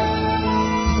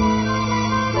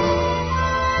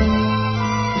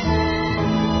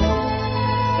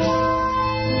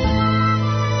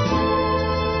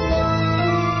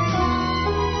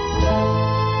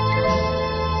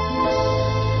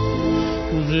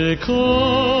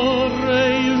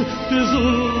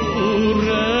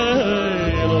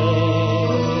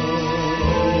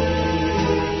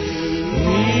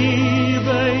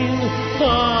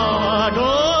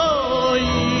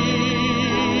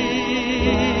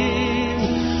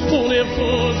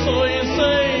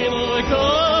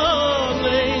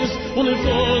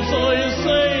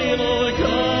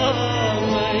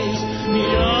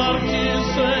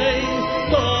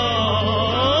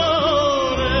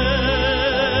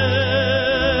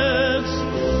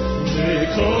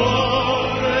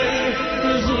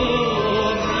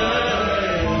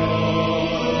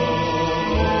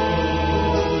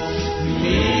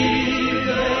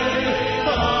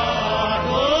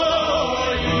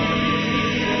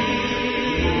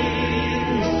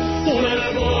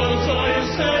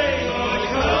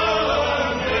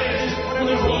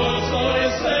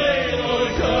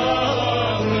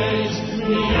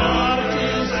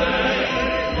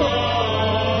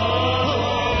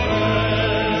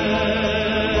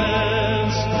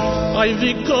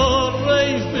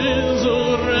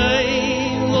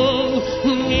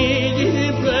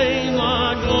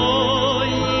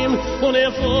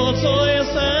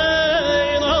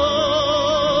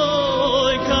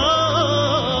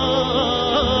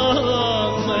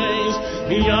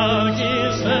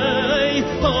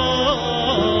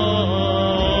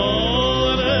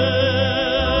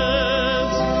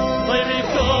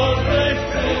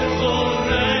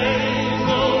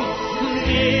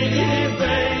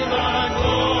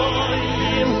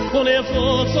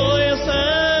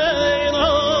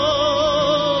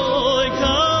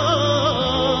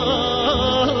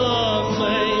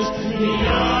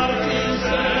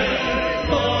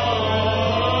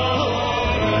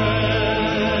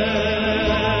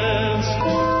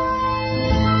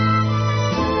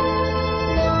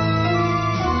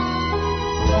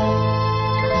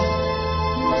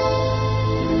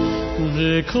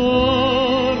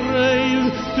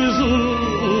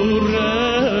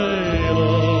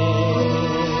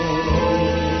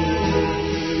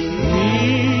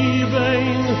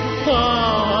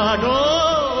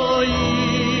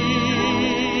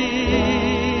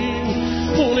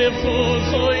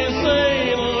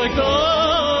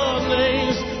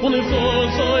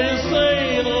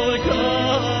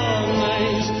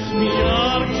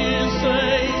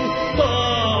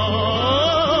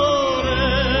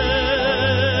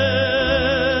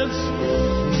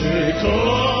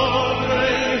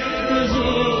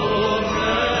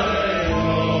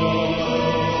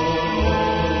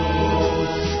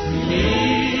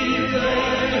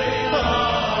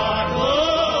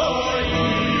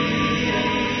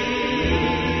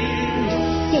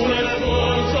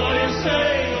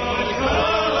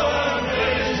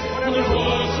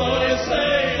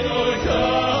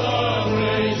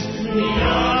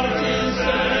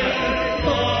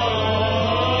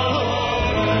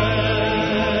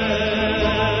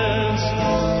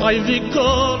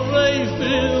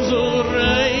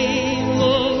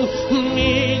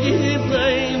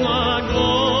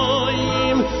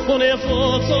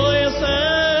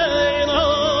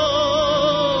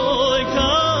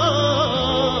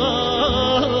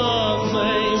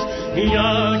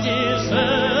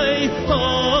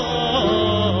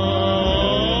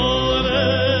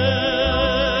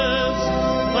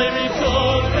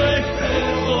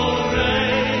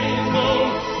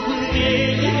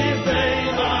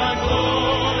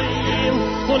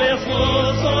 When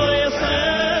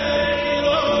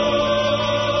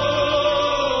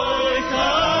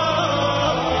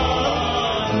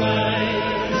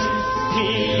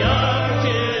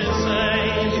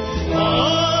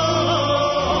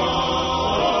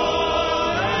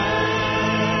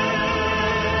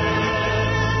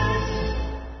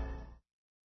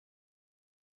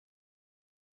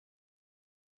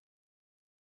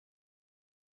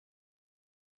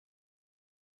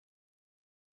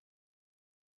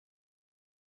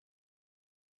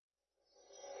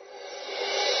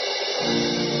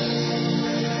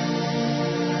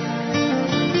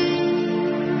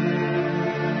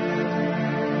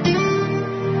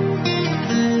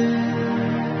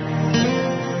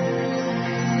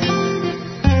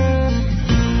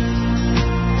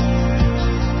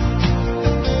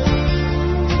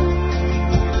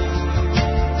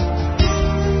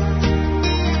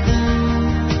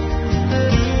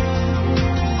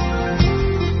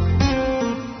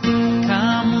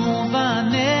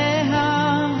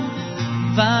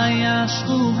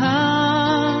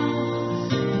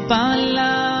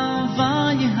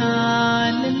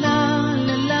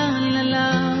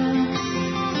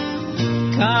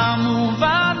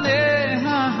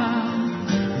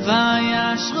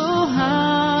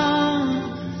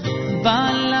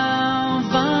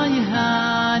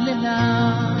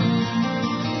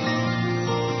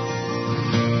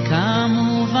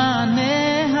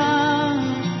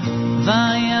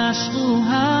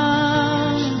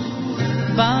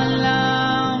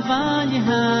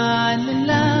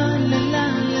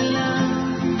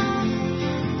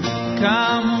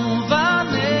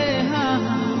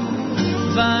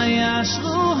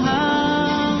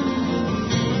וישרוהם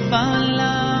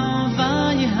פעלה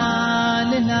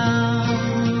ויהללה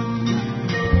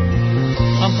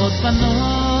רבות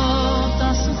בנות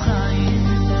עשו חיים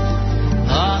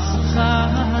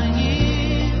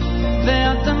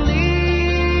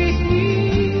והטלית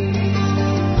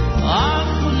על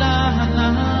כולן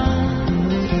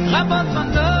רבות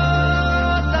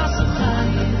בנות עשו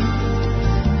חיים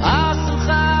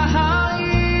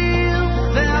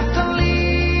והטלית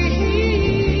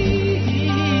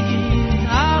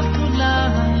על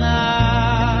כולן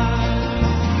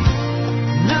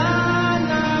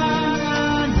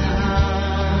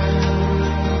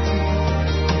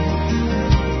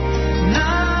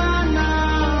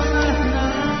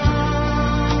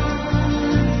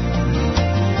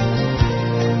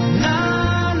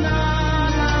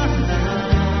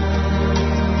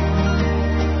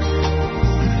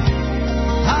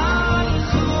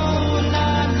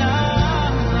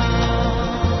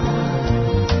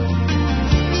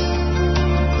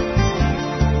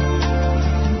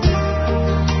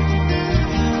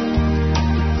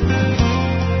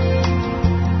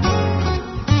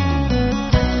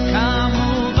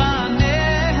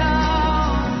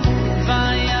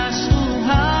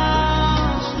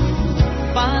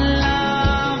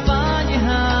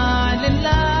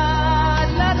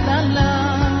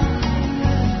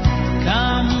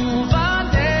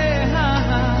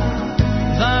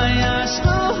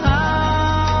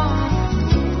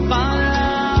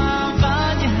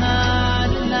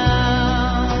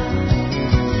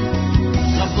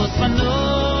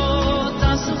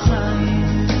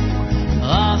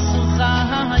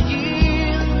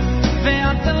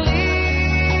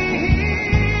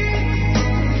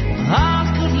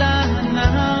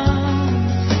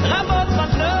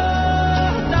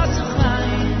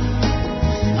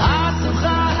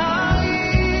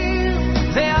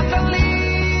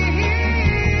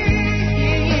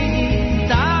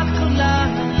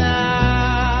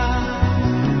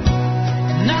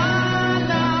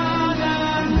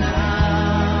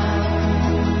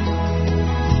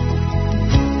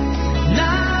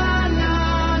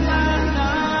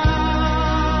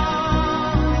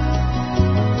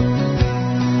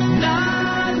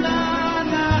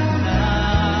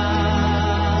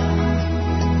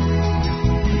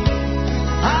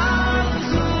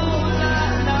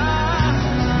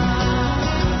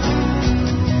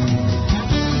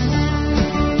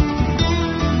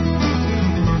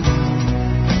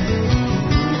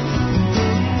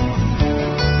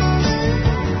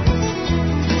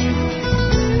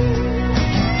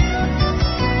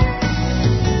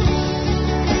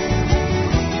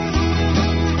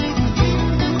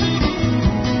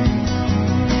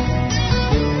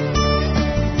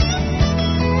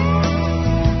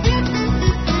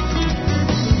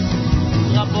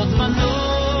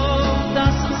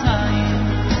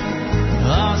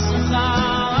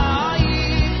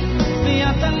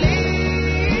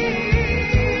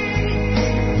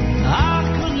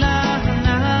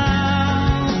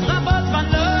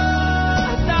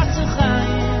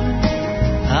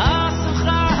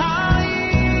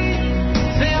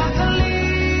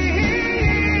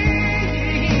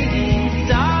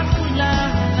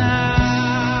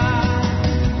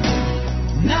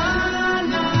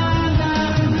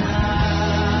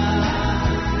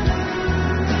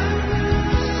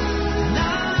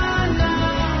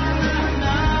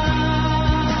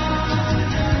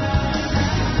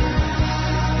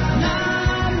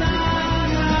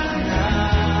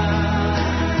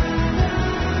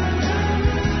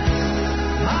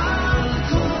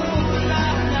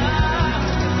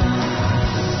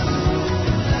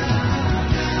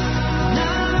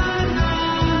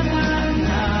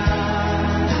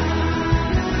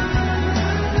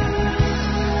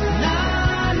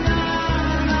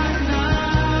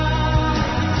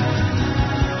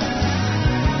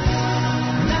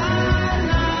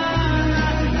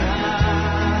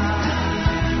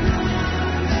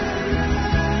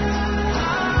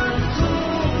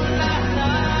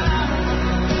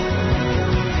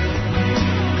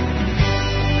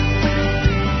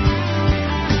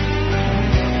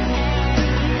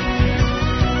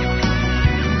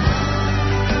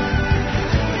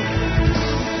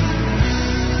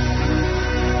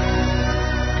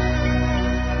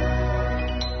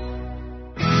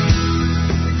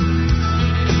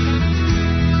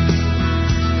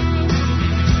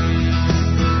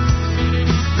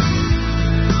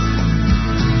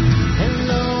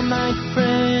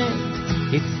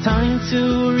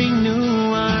to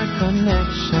renew our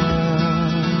connection.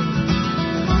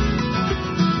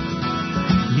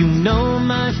 You know,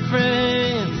 my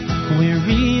friend, we're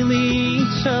really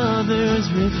each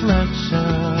other's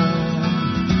reflection.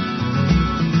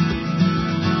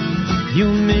 You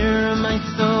mirror my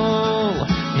soul,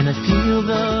 and I feel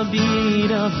the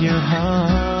beat of your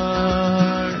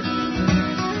heart.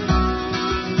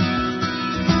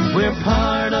 We're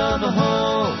part of a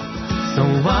whole, so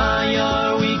why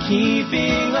are we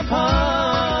keeping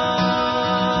apart?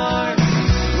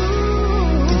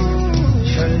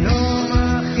 שלום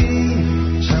אחי,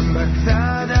 שם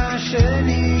בצד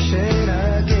השני של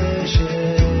הגשר.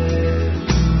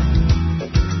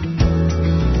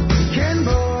 כן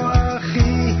בוא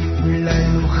אחי, אולי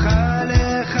נוכל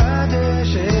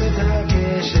לחדש את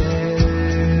הקשר.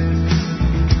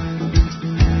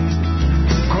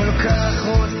 כל כך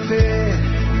רוצה,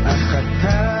 אך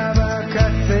אתה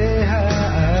בקצה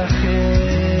האחר.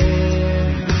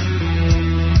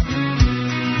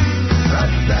 רק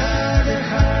צד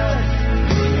אחד,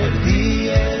 וידי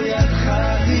אל ידך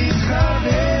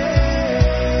תתחבר.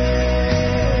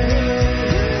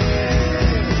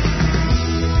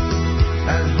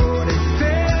 אז בוא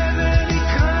נצא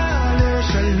ונקרא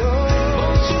לשלום.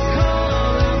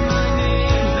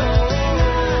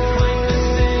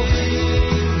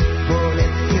 בוא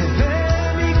נצא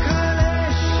ונקרא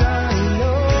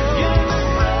לשלום.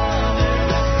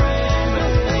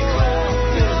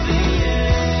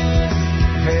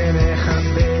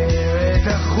 ונחבר את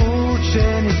החוט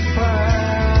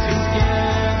שנפרד.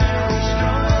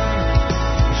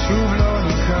 שוב לא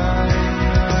נקרא.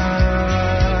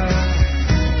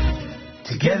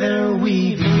 Together we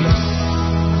belong.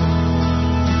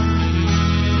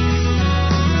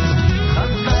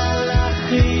 חבל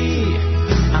אחי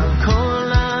על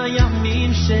כל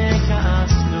הימים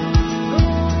שכעסנו,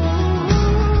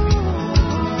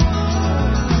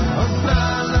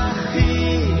 חבל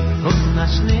אחי עוד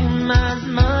נשלים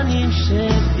מהזמנים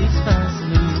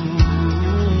שפספסנו.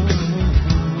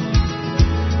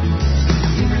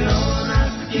 אם לא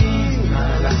נסכים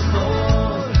על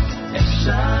הכל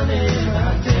אפשר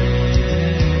לוותר,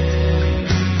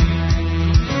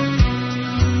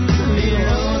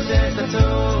 לראות את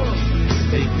הטוב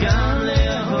וגם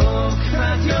לאהוב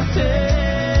קצת יותר.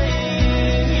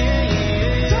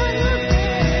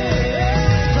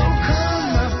 So come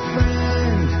my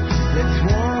friend, let's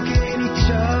walk in each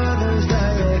other's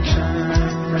direction.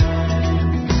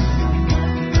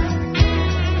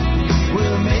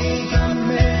 We'll make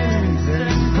amends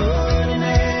and put an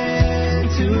end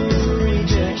to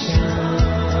rejection.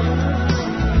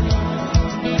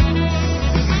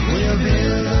 We'll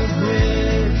build a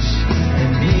bridge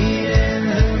and meet in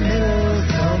the middle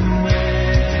somewhere.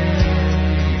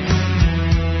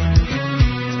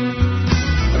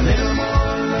 A little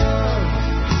more love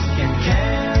can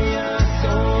carry us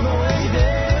all the way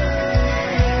there.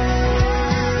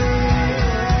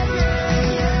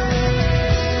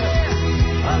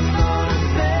 אז בוא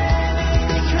נצא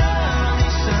ונקרא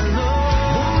לשלום.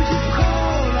 Won't you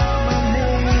call out my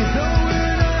name, though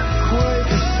we're not quite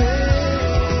the same.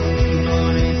 בוא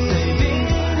נצא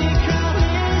ונקרא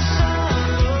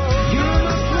לשלום. You're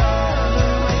my brother,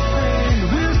 my friend,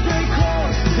 we'll stay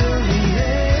close till the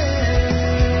end.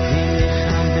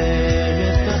 נחבר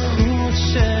את החוט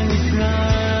שנפרד.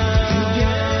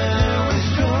 Together we're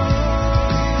strong.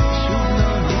 שוב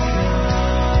לא נקרא.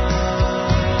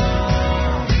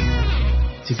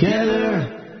 Together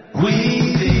we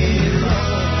belong.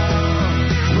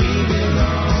 We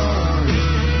belong.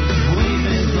 We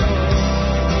belong.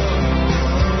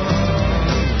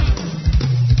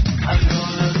 I'm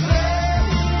gonna let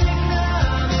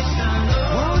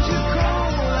Won't you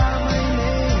call out my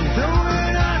name, though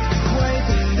we're not quite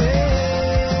the same.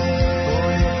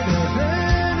 Boy, it's a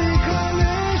very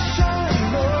commission,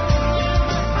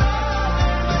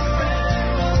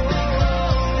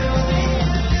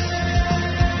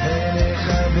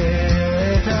 ונחבר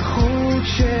את החוט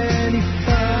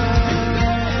שנפרד.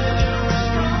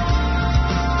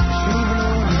 שוב לא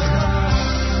נקרא.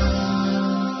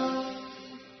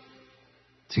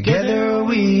 Together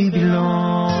we belong.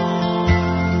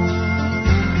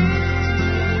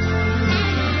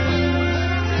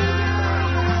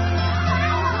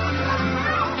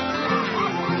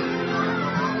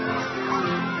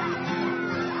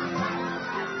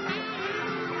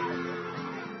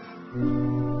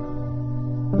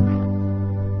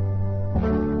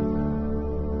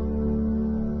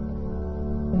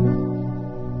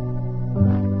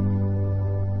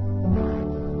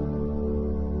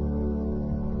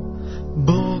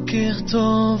 בוקר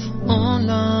טוב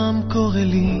עולם קורא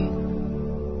לי,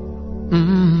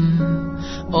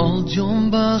 עוד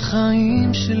יום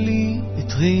בחיים שלי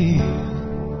הטריד.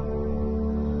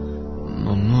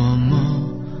 מה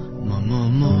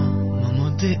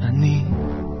מודה אני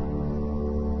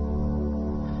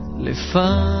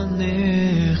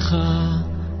לפניך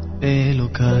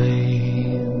אלוקיי.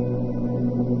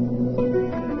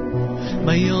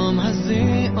 ביום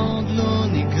הזה עוד לא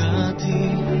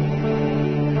ניגעתי,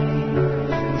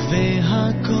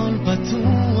 והכל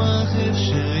פתוח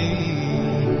אפשרי.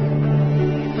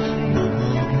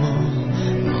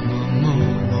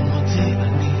 מותי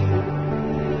אני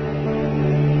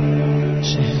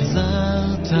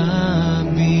שהחזרת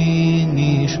בי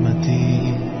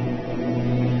נשמתי.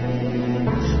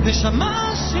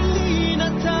 נשמה שלי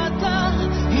נתת,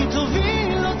 היא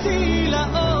תוביל אותי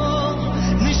לאור.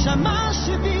 נשמה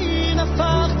שבי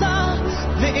נפחת,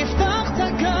 והבטחת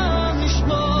גם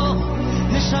לשמור.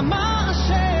 נשמה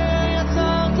אשר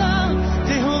יצרת,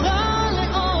 טהורה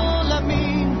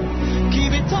לעולמים, כי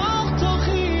בתוך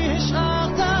תוכי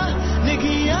השארת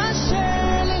נגיעה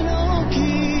של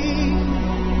אלוקים.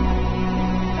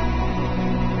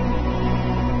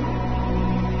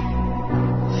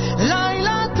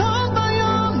 לילה טוב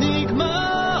ביום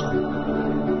נגמר,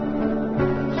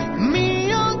 מי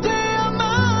יודע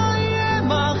מה יהיה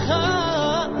מחר.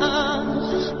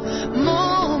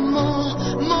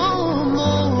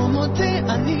 מודה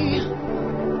אני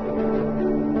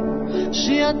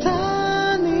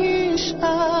שאתה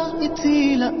נשאר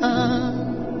איתי לעד.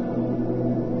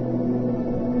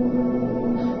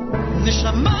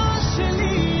 נשמה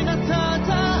שלי נתת,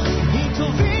 היא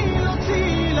תוביל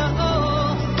אותי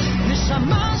לאור.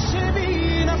 נשמה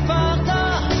שבי נפחת,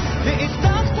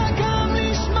 והבטחת גם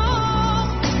לשמור.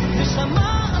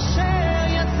 נשמה אשר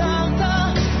יצרת,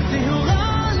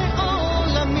 טהורה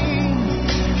לעולמים,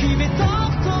 כי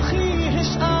בתוך תוכי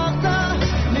השארת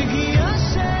נגיעה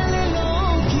של אלוקים.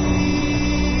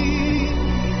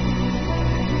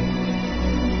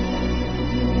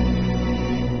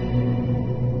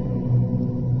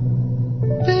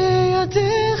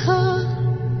 בידיך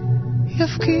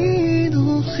יפקיד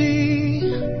רוחי,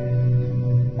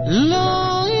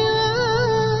 לא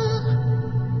ירא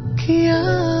כי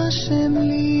השם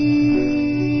לי.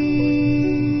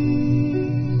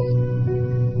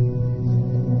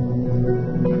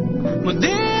 מודה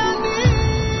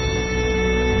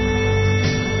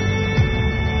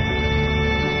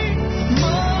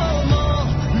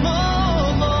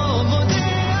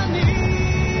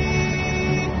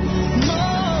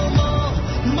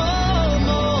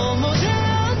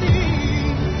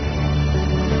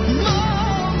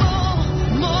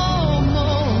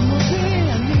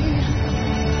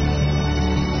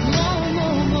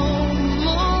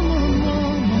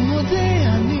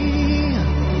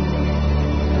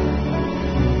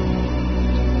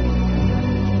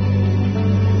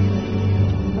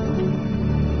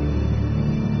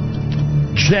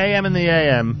JM in the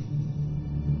AM.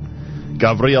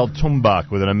 Gavriel Tumbach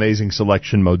with an amazing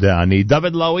selection, Modani.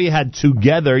 David Lowy had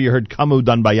Together. You heard Kamu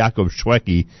done by Yaakov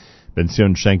Shweki. Ben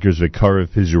Sion Shenker's Vikarev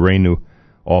Hizurenu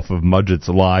off of Mudget's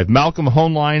Live. Malcolm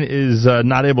Hoenlein is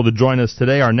not able to join us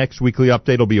today. Our next weekly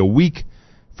update will be a week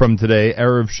from today.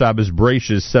 Erev Shabbos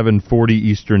Breishis, 7:40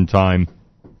 Eastern Time,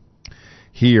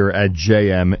 here at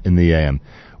JM in the AM.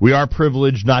 We are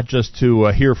privileged not just to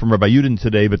hear from Rabbi Yudin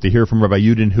today, but to hear from Rabbi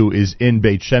Yudin, who is in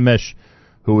Beit Shemesh,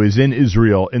 who is in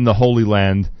Israel, in the Holy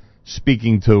Land,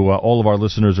 speaking to all of our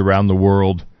listeners around the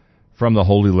world from the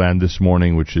Holy Land this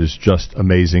morning, which is just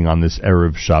amazing on this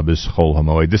Erev Shabbos Chol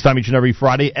Hamoed. This time each and every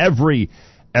Friday, every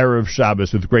Erev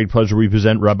Shabbos, with great pleasure we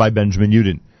present Rabbi Benjamin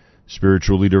Yudin,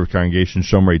 spiritual leader of Congregation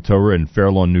Shomrei Torah in Fair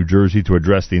Lawn, New Jersey, to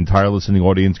address the entire listening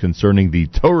audience concerning the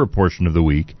Torah portion of the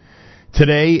week.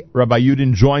 Today, Rabbi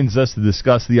Yudin joins us to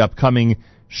discuss the upcoming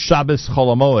Shabbos Chol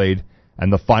Hamoed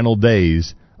and the final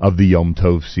days of the Yom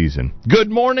Tov season. Good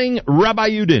morning, Rabbi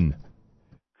Yudin.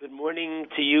 Good morning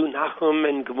to you, Nachum,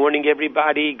 and good morning,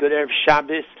 everybody. Good Erev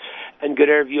Shabbos and good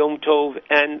Erev Yom Tov.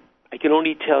 And I can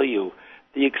only tell you,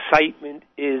 the excitement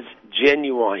is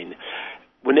genuine.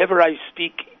 Whenever I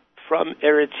speak from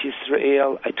Eretz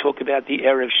Yisrael, I talk about the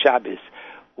Erev Shabbos.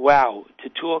 Wow, to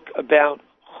talk about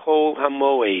Chol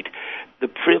Hamoed, the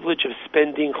privilege of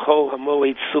spending Chol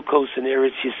Hamoed Sukkot in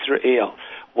Eretz Yisrael.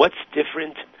 What's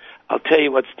different? I'll tell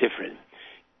you what's different.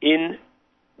 In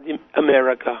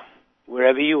America,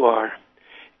 wherever you are,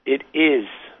 it is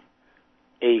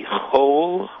a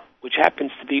Chol, which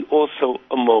happens to be also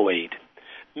a Moed,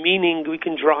 meaning we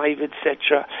can drive,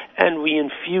 etc., and we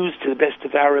infuse to the best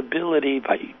of our ability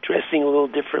by dressing a little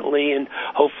differently and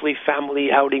hopefully family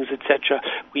outings, etc.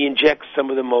 We inject some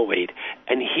of the Moed.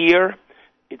 And here,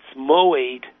 it's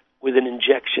Moed with an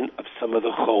injection of some of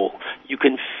the Chol. You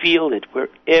can feel it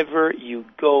wherever you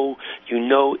go. You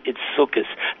know it's Sukkot.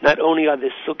 Not only are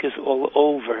there Sukkot all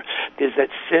over, there's that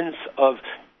sense of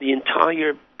the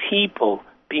entire people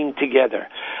being together.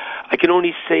 I can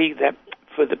only say that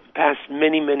for the past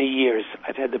many, many years,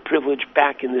 I've had the privilege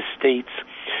back in the States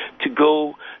to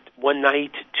go one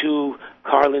night to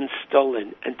Carlin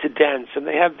Stolin and to dance. And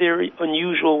they have their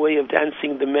unusual way of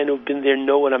dancing. The men who've been there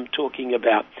know what I'm talking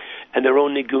about, and their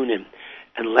own nigunim.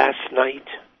 And last night,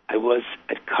 I was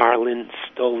at Carlin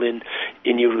Stolin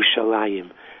in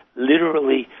Yerushalayim.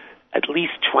 Literally, at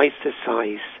least twice the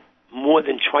size, more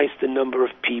than twice the number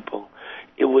of people.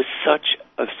 It was such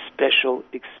a special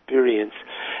experience.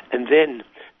 And then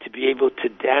to be able to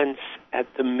dance at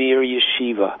the Mir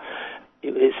Yeshiva, it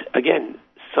is, again,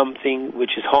 something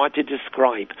which is hard to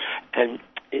describe. And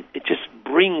it just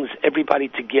brings everybody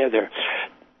together.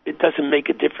 It doesn't make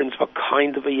a difference what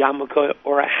kind of a yarmulke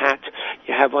or a hat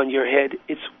you have on your head.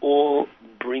 It's all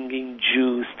bringing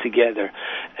Jews together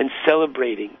and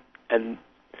celebrating. And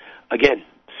again,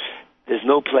 there's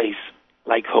no place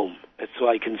like home. That's all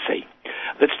I can say.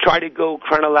 Let's try to go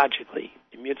chronologically.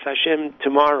 In Yitz Hashem,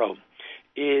 tomorrow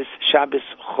is Shabbos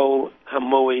Chol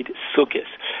Hamoed Sukkot.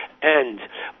 And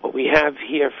what we have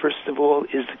here, first of all,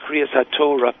 is the Kriyas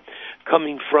HaTorah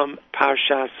coming from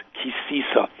Parshas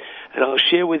Kisisa. And I'll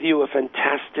share with you a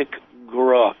fantastic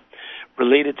gra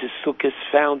related to Sukkot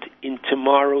found in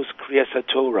tomorrow's Kriyas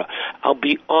HaTorah. I'll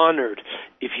be honored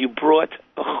if you brought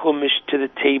a chumash to the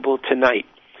table tonight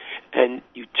and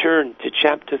you turn to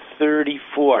chapter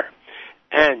 34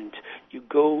 and you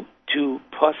go to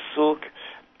Pasuk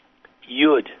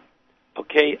Yud.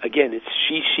 Okay, again, it's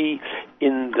Shishi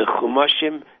in the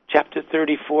Chumashim, chapter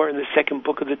 34 in the second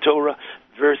book of the Torah,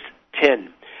 verse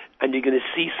 10. And you're going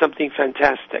to see something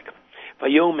fantastic.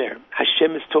 Vayomer,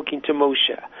 Hashem is talking to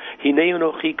Moshe. Hinei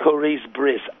anochi koreis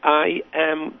bris. I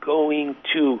am going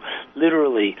to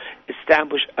literally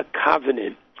establish a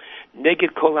covenant.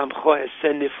 Neged kol amcho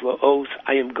esen niflaos.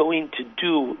 I am going to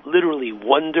do literally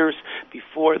wonders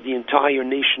before the entire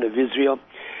nation of Israel.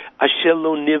 Asher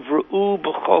lo nivru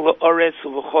b'chol haaretz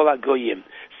u'b'chol hagoyim.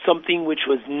 Something which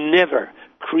was never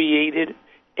created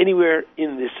anywhere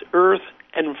in this earth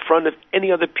and in front of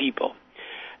any other people.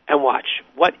 And watch,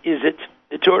 what is it?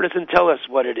 The Torah doesn't tell us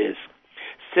what it is.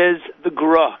 Says the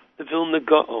Gra, the Vilna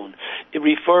Gaon. It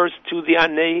refers to the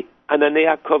Ananei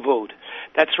HaKavod.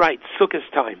 That's right, Sukkot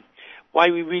time. Why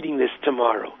are we reading this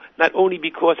tomorrow? Not only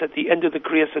because at the end of the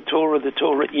Kriyas HaTorah, the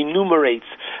Torah enumerates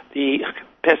the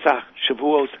Pesach,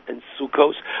 Shavuos, and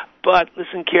Sukkos, but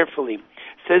listen carefully.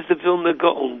 Says the Vilna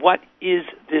Gaon, what is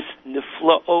this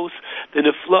Niflaos? The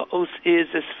Niflaos is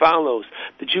as follows.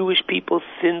 The Jewish people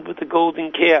sinned with the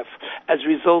golden calf. As a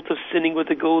result of sinning with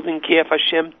the golden calf,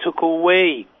 Hashem took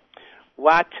away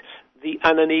what? The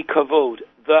Ananei Kavod,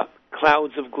 the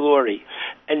clouds of glory.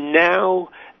 And now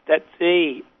that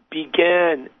they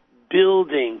began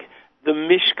building the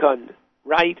Mishkan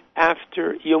right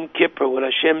after Yom Kippur, when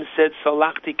Hashem said,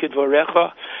 Salachti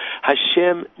Kedvarecha,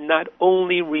 Hashem not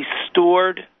only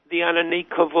restored the Ananei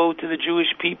Kavod to the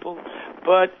Jewish people,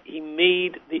 but He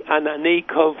made the Ananei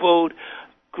Kavod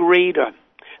greater.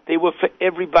 They were for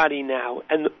everybody now,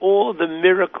 and all the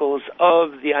miracles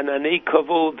of the Ananei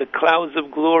Kavod, the clouds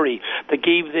of glory, that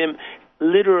gave them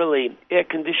literally air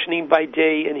conditioning by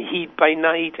day and heat by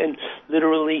night, and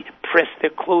literally press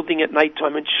their clothing at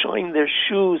nighttime and shine their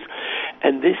shoes.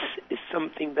 And this is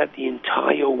something that the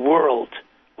entire world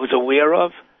was aware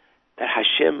of, that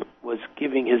Hashem was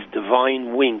giving His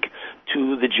divine wink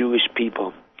to the Jewish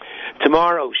people.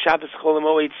 Tomorrow, Shabbos Chol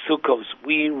Hamoed Sukkos,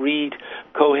 we read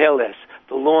Koheles,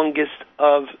 the longest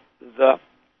of the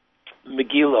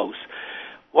Megillos.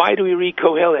 Why do we read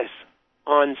Koheles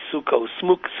on Sukkos?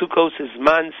 Sukkos is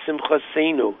Man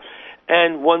Simchaseinu.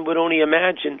 And one would only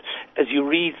imagine, as you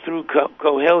read through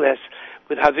Koheles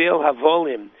with Havel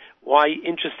Havolim, why,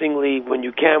 interestingly, when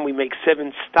you can, we make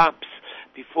 7 stops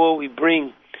before we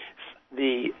bring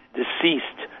the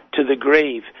deceased to the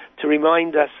grave to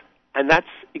remind us, and that's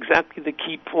exactly the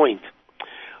key point.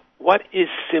 What is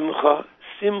Simcha?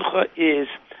 Simcha is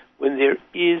when there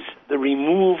is the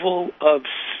removal of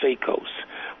sfeikos,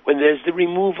 when there's the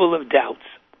removal of doubts.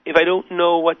 If I don't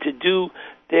know what to do,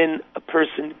 then a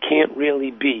person can't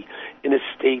really be in a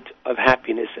state of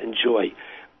happiness and joy.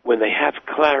 When they have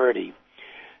clarity,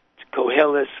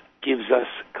 Koheles gives us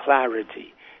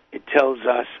clarity. It tells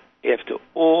us, after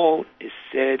all is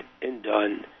said and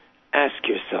done, ask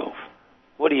yourself,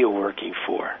 what are you working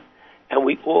for? And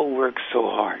we all work so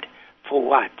hard. For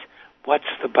what? What's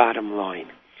the bottom line?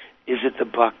 Is it the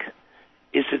buck?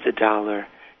 Is it the dollar?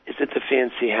 Is it the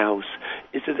fancy house?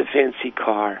 Is it the fancy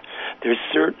car? There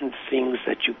are certain things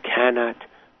that you cannot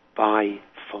buy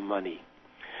for money.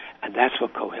 And that's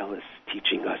what Koheles is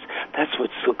teaching us. That's what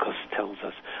Sukkot tells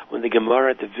us. When the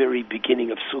Gemara at the very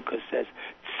beginning of Sukkot says,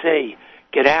 say,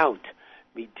 get out,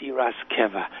 midiras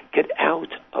keva. Get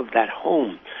out of that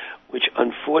home, which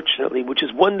unfortunately, which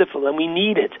is wonderful, and we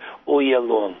need it all year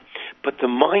long. But the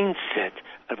mindset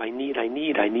of I need.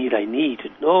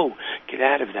 No, get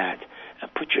out of that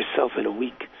and put yourself in a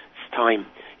week's time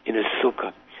in a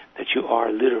sukkah that you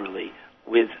are literally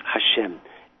with Hashem,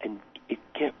 and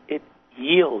it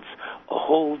yields a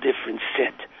whole different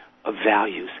set of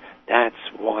values. That's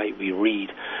why we read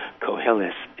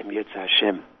Koheles Emyetz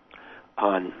Hashem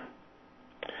on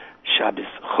Shabbos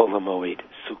Chol Hamoed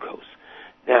Sukkos.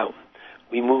 Now,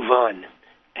 we move on,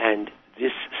 and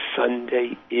this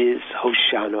Sunday is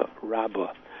Hoshana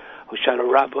Rabbah.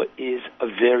 Hoshana Rabbah is a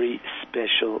very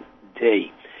special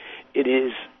day. It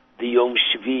is the Yom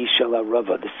Shvi Shel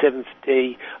Arava, the 7th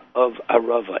day of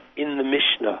Arava. In the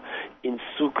Mishnah, in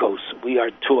Sukkos, we are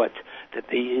taught that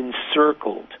they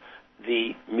encircled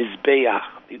the Mizbeach,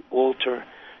 the altar,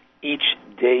 each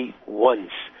day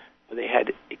once. They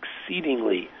had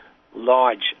exceedingly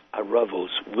large aravos,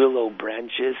 willow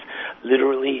branches,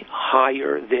 literally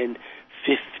higher than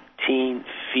 15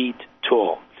 feet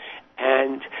tall.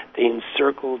 And they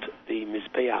encircled the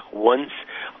Mizbeach once.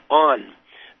 On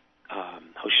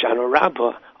Hoshana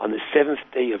Rabbah, on the 7th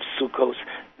day of Sukkos,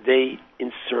 they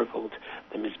encircled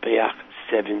the Mizbeach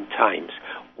 7 times.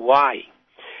 Why?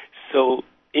 So,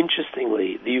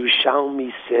 interestingly, the Yerushalmi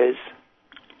says,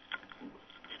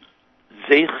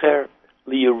 Zecher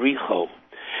liYericho,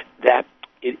 that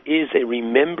it is a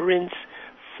remembrance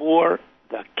for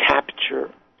the capture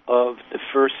of the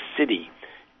first city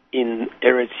in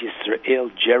Eretz Yisrael,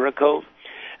 Jericho,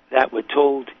 that we're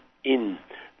told in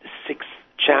the 6th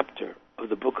chapter of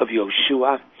the book of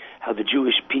Yoshua, how the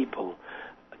Jewish people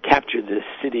captured the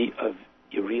city of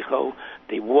Jericho.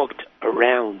 They walked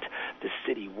around the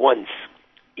city once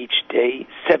each day,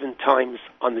 7 times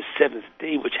on the 7th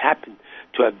day, which happened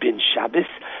to have been Shabbos.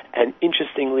 And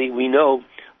interestingly, we know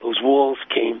those walls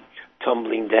came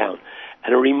tumbling down.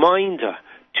 And a reminder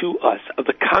to us of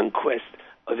the conquest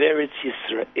of Eretz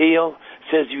Yisrael,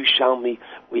 says Yerushalmi,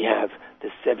 we have the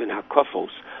 7 hakafos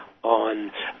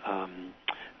on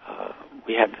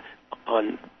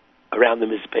around the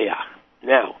Mizbeach.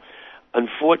 Now,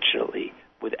 unfortunately,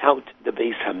 without the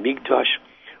Beis Hamikdash,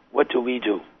 what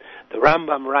do? The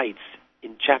Rambam writes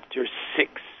in chapter 6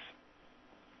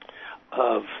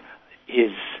 of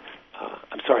his,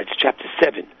 it's chapter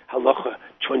 7, halacha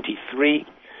 23.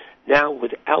 Now,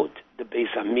 without the Beis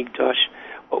Hamikdash,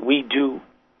 what we do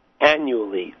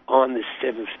annually on the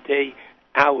 7th day,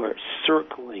 our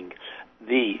circling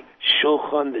the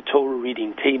Shulchan, the Torah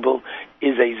reading table,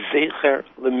 is a Zecher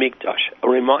LeMikdash, a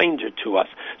reminder to us.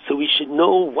 So we should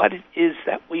know what it is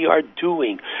that we are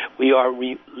doing. We are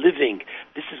reliving.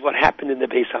 This is what happened in the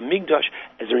Beis Hamikdash.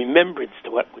 As a remembrance to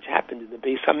what happened in the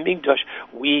Beis Hamikdash,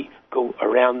 we go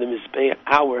around the Mizbeach,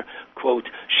 our, quote,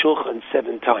 Shulchan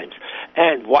 7 times.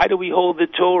 And why do we hold the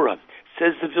Torah?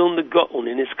 Says the Vilna Gaon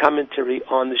in his commentary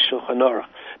on the Shulchan Aruch,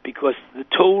 because the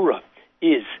Torah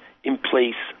is in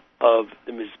place of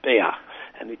the Mizbeach,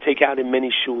 and they take out in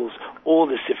many shuls all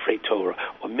the Sifrei Torah,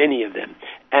 or many of them,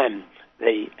 and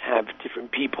they have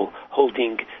different people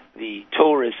holding the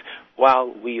Torahs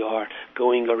while we are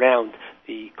going around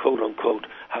the quote-unquote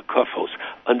hakafos.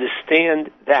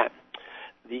 Understand that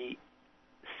the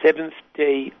 7th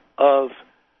day of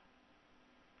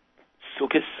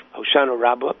Sukkot, Hoshana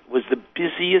Rabbah, was the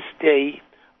busiest day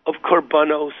of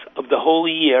Korbanos of the whole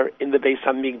year in the Beis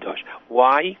Hamikdash.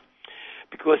 Why?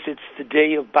 Because it's the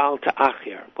day of Baal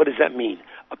Ta'achir. What does that mean?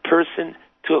 A person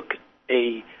took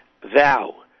a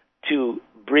vow to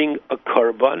bring a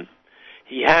korban.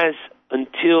 He has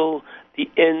until the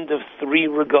end of 3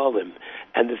 regalim,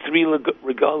 and the 3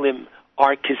 regalim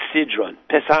are Kisidron,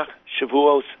 Pesach,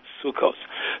 Shavuos, Sukkos.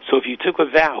 So if you took a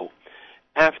vow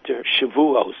after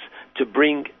Shavuos to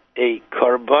bring a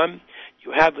korban,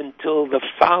 you have until the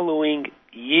following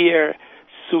year,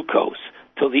 Sukkos,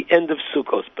 till the end of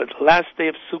Sukkos. But the last day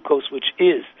of Sukkos, which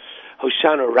is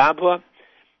Hoshana Rabbah,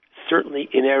 certainly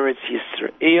in Eretz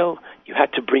Yisrael, you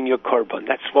had to bring your korban.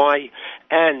 That's why,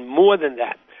 and more than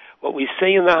that, what we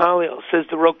say in the Hallel, says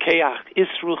the Rokeach,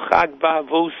 Isru Chag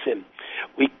Ba'avosim,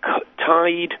 we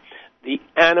tied the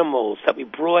animals that we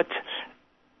brought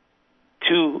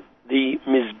to the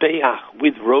Mizbeach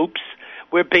with ropes.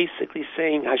 We're basically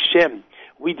saying, Hashem,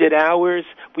 we did ours,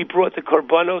 we brought the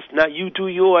korbanos, now you do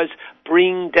yours,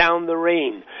 bring down the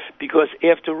rain. Because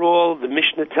after all, the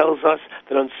Mishnah tells us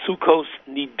that on Sukkos,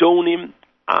 Nidonim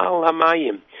al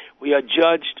Hamayim, we are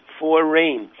judged for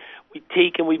rain. We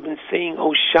take, and we've been saying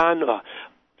Hoshana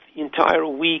the entire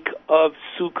week of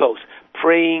Sukkos,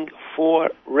 praying for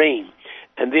rain.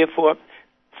 And therefore,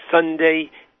 Sunday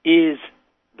is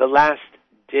the last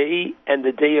day and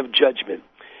the day of judgment.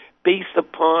 Based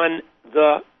upon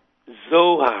the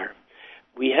Zohar,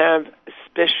 we have a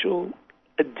special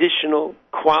additional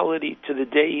quality to the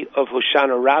day of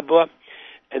Hoshana Rabbah,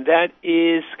 and that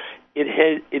is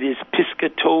it is Piska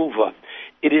Tova.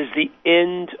 It is the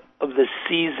end of the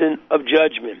season of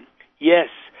judgment. Yes,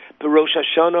 the Rosh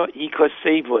Hashanah Yikos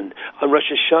Sevun. On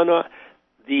Rosh Hashanah,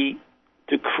 the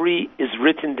decree is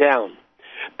written down.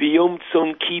 B'Yom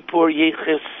Tzom Kippur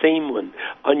Yeches Seimun.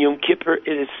 On Yom Kippur,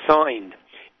 it is signed.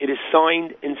 It is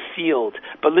signed and sealed.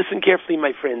 But listen carefully,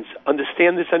 my friends.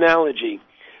 Understand this analogy.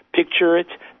 Picture it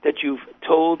that you've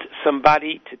told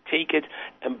somebody to take it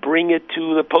and bring it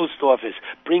to the post office,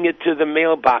 bring it to the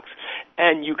mailbox,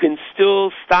 and you can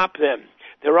still stop them.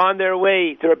 They're on their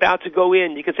way. They're about to go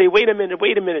in. You can say, wait a minute.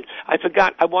 I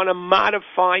forgot. I want to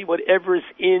modify whatever's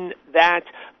in that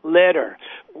letter.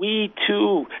 We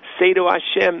too say to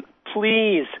Hashem,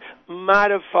 please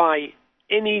modify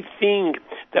anything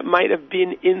that might have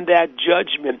been in that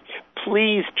judgment.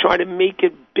 Please try to make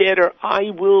it better. I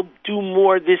will do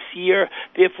more this year.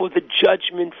 Therefore, the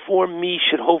judgment for me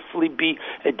should hopefully be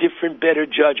a different, better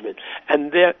judgment.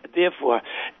 And therefore,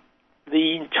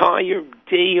 the entire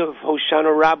day of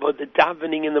Hoshana Rabbah, the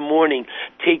davening in the morning,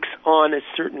 takes on a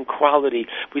certain quality.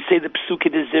 We say the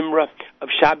Psuke de Zimra of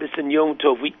Shabbos and Yom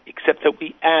Tov, except that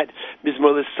we add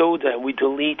Mizmor Lesoda and we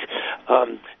delete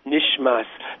Nishmas.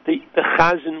 The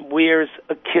Chazan wears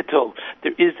a kittel.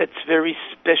 There is that's very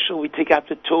special. We take out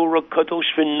the Torah,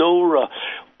 Kadosh V'Norah.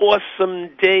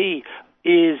 Awesome day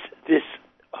is this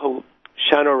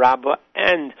Hoshana Rabbah,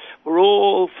 and we're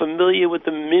all familiar with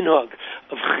the minhag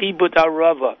of Chibud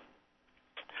Arava,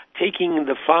 taking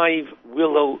the 5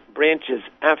 willow branches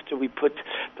after we put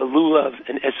the lulav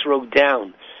and esrog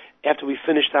down. After we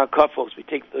finished our kafos, we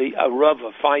take the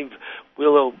Arava, 5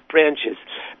 willow branches,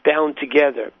 bound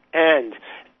together, and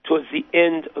towards the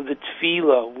end of the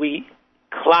tefillah, we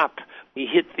clap, we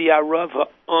hit the Arava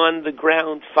on the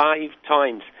ground 5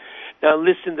 times. Now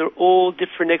listen, there are all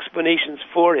different explanations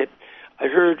for it. I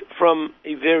heard from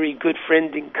a very good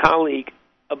friend and colleague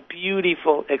a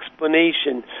beautiful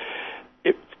explanation.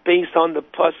 It's based on the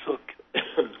pasuk,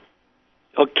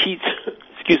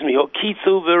 Okitzu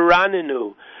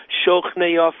v'ranenu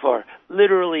shochnei afar.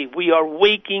 Literally, we are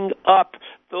waking up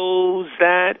those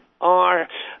that are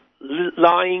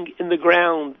lying in the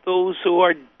ground, those who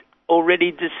are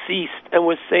already deceased, and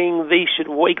we're saying they should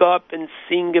wake up and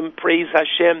sing and praise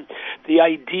Hashem. The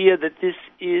idea that this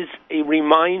is a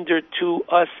reminder to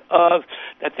us of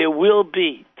that there will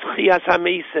be Tchias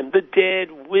HaMesim, the dead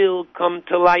will come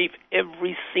to life.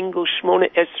 Every single Shmona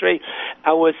Esrei,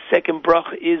 our second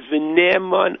bracha is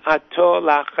V'neman ato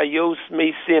lachayos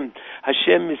mesim.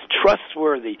 Hashem is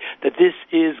trustworthy that this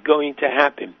is going to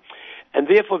happen. And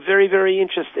therefore, very, very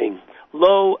interesting.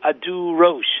 Lo adu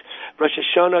rosh. Rosh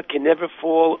Hashanah can never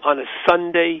fall on a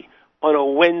Sunday, on a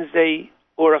Wednesday,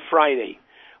 or a Friday.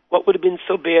 What would have been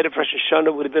so bad if Rosh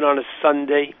Hashanah would have been on a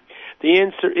Sunday? The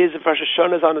answer is if Rosh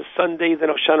Hashanah is on a Sunday, then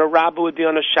Hoshana Rabbah would be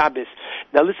on a Shabbos.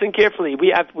 Now listen carefully.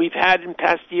 We've had in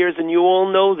past years, and you all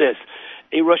know this,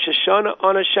 a Rosh Hashanah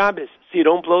on a Shabbos, so you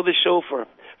don't blow the shofar.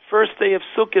 First day of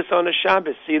Sukkot on a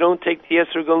Shabbos, so you don't take the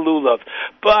Esrog and Lulav.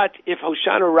 But if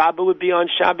Hoshana Rabbah would be on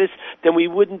Shabbos, then we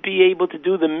wouldn't be able to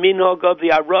do the minhag of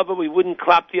the Arava. We wouldn't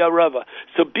clap the Arava.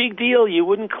 So big deal, you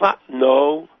wouldn't clap.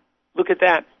 No. Look at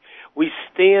that. We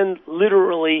stand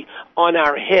literally on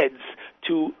our heads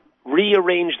to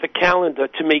rearrange the calendar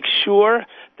to make sure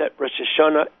that Rosh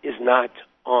Hashanah is not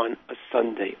on a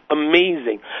Sunday.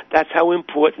 Amazing. That's how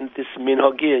important this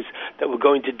minhag is that we're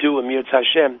going to do Amir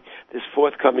Hashem this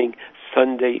forthcoming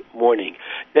Sunday morning.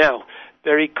 Now,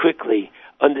 very quickly,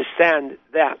 understand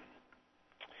that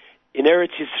in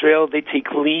Eretz Yisrael they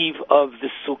take leave of the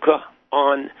Sukkah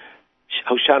on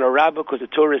Hoshana Rabbah because the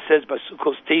Torah says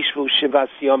Basukos Teishvu Shivas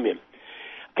Yomim.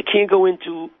 I can't go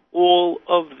into all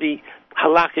of the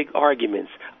halakhic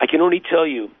arguments. I can only tell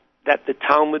you that the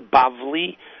Talmud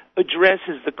Bavli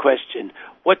addresses the question,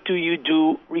 what do you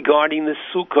do regarding the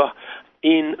Sukkah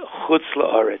in Chutz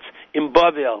La'aretz, in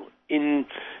Bavel, in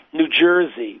New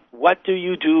Jersey? What do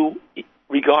you do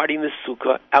regarding the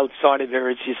Sukkah outside of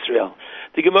Eretz Yisrael?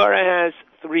 The Gemara has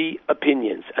 3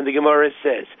 opinions, and the Gemara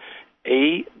says,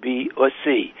 A, B, or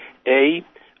C. A,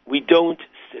 we don't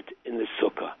sit in the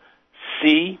Sukkah.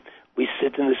 C, we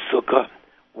sit in the Sukkah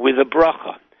with a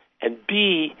bracha. And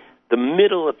B, the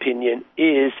middle opinion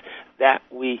is that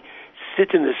we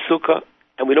sit in the Sukkah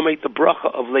and we don't make the bracha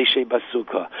of Leishei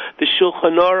Basukah. The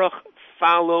Shulchan Aruch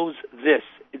follows this.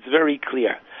 It's very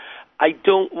clear. I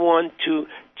don't want to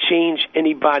change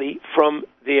anybody from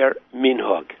their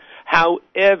minhag.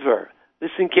 However,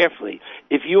 listen carefully.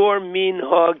 If your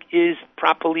minhag is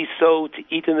properly so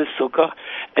to eat in the sukkah,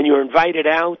 and you're invited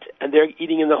out, and they're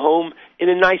eating in the home, in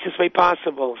the nicest way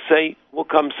possible, say, we'll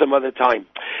come some other time.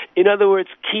 In other words,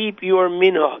 keep your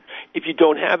minhag. If you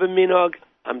don't have a minhag,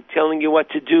 I'm telling you what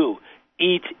to do.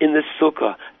 Eat in the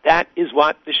sukkah. That is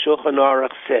what the Shulchan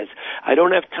Aruch says. I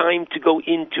don't have time to go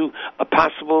into a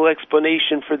possible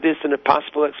explanation for this and a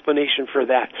possible explanation for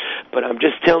that. But I'm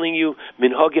just telling you,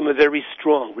 minhagim are very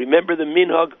strong. Remember the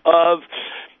minhag of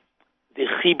the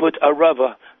Chibut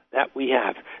Arava that we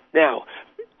have. Now,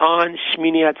 on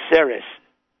Shmini Atzeres,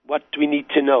 what do we need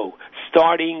to know?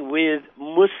 Starting with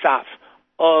Musaf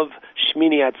of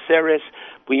Shmini Atzeres,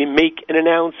 we make an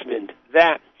announcement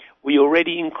that we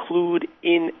already include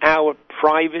in our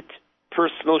private,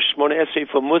 personal Shmona Esrei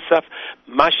for Musaf,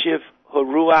 Mashiv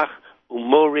Haruach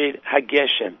Umorid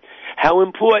Hageshem. How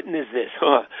important is this?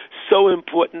 So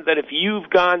important that if you've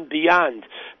gone beyond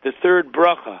the third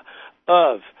bracha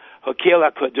of Hokel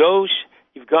HaKadosh,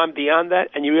 you've gone beyond that,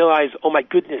 and you realize, oh my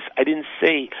goodness, I didn't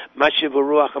say Mashiv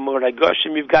Haruach Umorid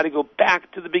Hageshem. You've got to go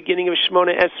back to the beginning of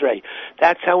Shmona Esrei.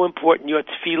 That's how important your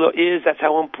tefillah is. That's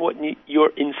how important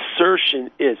your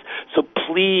insertion is. So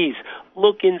please,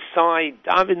 look inside,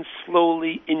 daven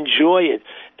slowly, enjoy it,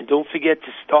 and don't forget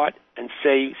to start and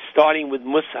say, starting with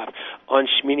Musaf on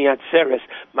Shmini Atzeres,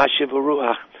 Mashiv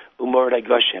Haruach Umorid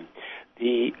Hageshem.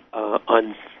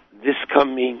 On this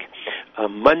coming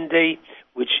Monday,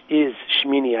 which is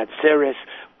Shmini Atzeres,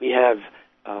 we have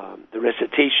the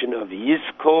recitation of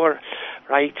Yizkor,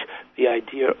 right? The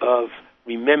idea of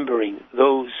remembering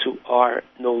those who are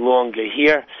no longer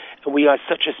here. And we are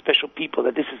such a special people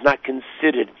that this is not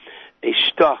considered a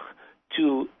shtach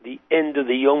to the end of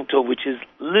the Yom Tov, which is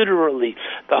literally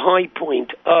the high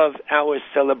point of our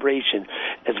celebration.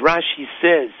 As Rashi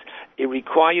says, a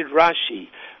required Rashi,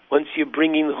 once you're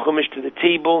bringing the Chumash to the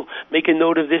table, make a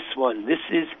note of this one. This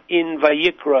is in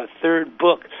Vayikra, third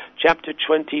book, chapter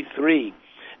 23.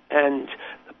 And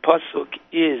the pasuk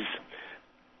is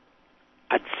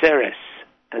Atzeres,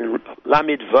 and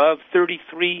Lamed Vav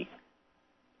 33,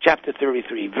 chapter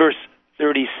 33, verse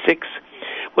 36.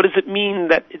 What does it mean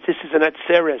that this is an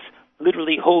Atzeres,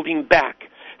 literally holding back?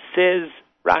 Says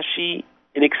Rashi,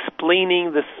 in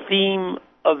explaining the theme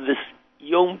of this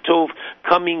Yom Tov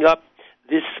coming up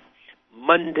this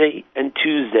Monday and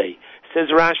Tuesday. Says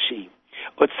Rashi,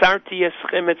 Otzarti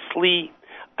eschem etzli,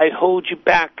 I hold you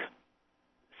back,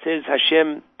 says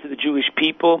Hashem to the Jewish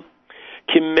people,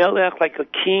 Kimelech, like a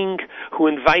king who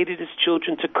invited his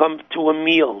children to come to a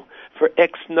meal for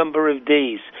X number of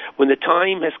days. When the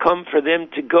time has come for them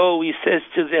to go, he says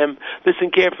to them,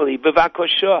 listen carefully,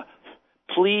 Bevakosha,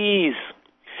 please,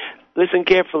 listen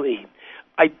carefully,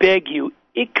 I beg you,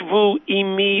 Ikvu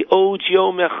imi od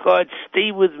yom echad,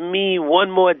 stay with me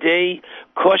one more day,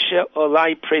 kosher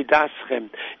olai predaschem.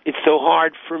 It's so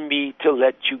hard for me to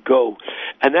let you go.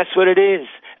 And that's what it is.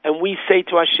 And we say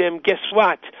to Hashem, guess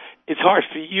what? It's hard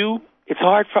for you, it's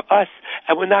hard for us,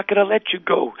 and we're not going to let you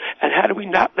go. And how do we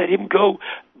not let him go?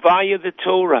 Via the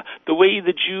Torah. The way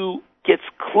the Jew gets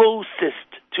closest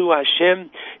to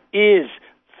Hashem is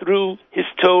through his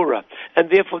Torah. And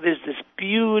therefore there's this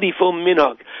beautiful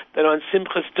minhag that on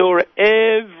Simchas Torah,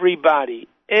 everybody,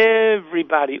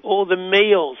 all the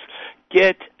males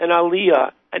get an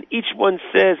aliyah, and each one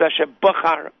says, Asher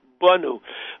Bachar Banu,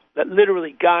 that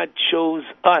literally God chose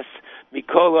us,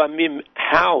 Mikol Amim,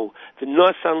 how? The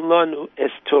Nosan Lanu es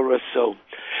Torah so.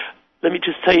 Let me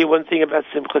just tell you one thing about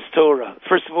Simchas Torah.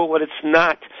 First of all, what it's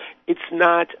not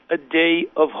a day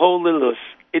of holilus.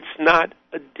 It's not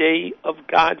a day of,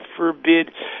 God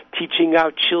forbid, teaching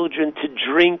our children to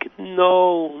drink.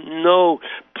 No.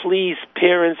 Please,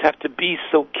 parents have to be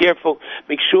so careful.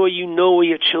 Make sure you know where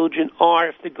your children are.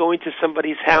 If they're going to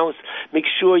somebody's house, make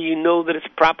sure you know that it's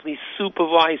properly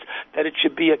supervised, that it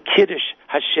should be a Kiddush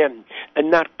Hashem,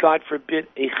 and not, God forbid,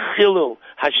 a Chilul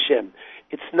Hashem.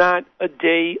 It's not a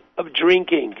day of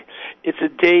drinking. It's a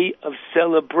day of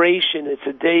celebration. It's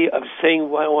a day of saying,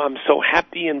 wow, I'm so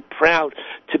happy and proud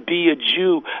to be a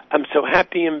Jew. I'm so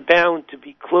happy and bound to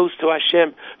be close to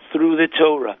Hashem through the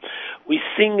Torah. We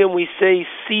sing and we say,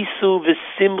 Sisu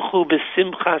v'simchu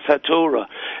b'simchas HaTorah.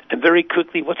 And very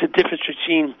quickly, what's the difference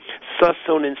between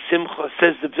Sason and Simcha?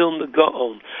 Says the Vilna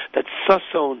Gaon, that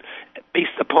Sason,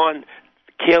 based upon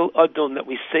Kel Adon that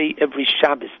we say every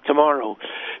Shabbos tomorrow.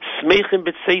 Smeichim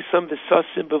b'tseisam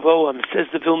v'sasim b'voam, says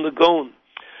the Vilna Gaon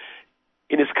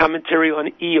in his commentary on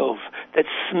Eov, that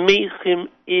Smeichim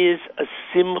is a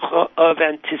simcha of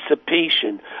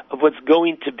anticipation of what's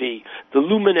going to be. The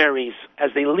luminaries, as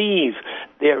they leave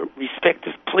their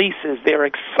respective places, they're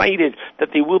excited that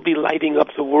they will be lighting up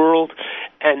the world.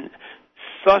 And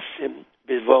Sasim,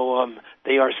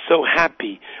 so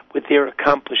happy with their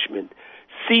accomplishment.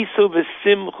 Sisu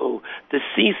v'simchu. The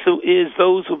sisu is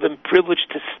those who've been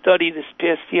privileged to study this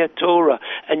past year Torah,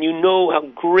 and you know how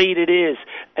great it is,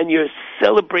 and you're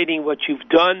celebrating what you've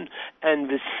done, and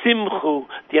v'simchu,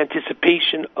 the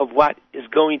anticipation of what is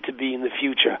going to be in the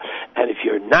future. And if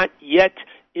you're not yet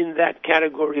in that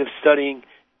category of studying,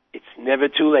 it's never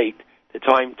too late. The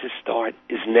time to start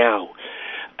is now.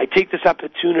 I take this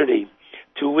opportunity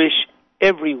to wish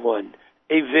everyone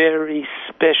a very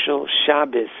special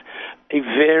Shabbos, a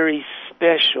very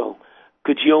special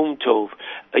good Yom Tov,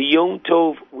 a Yom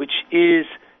Tov which is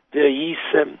the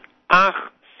Yisem Ach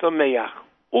Sameach.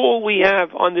 All we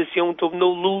have on this Yom Tov,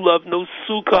 no lulav, no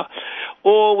sukkah,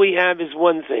 all we have is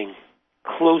one thing,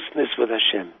 closeness with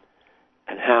Hashem.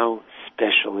 And how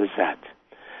special is that?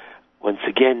 Once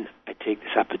again, I take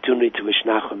this opportunity to wish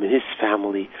Nachum and his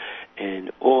family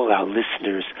and all our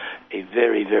listeners a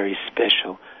very, very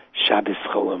special Shabbos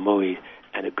Chol Hamoed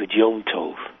and a good Yom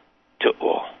Tov to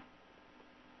all.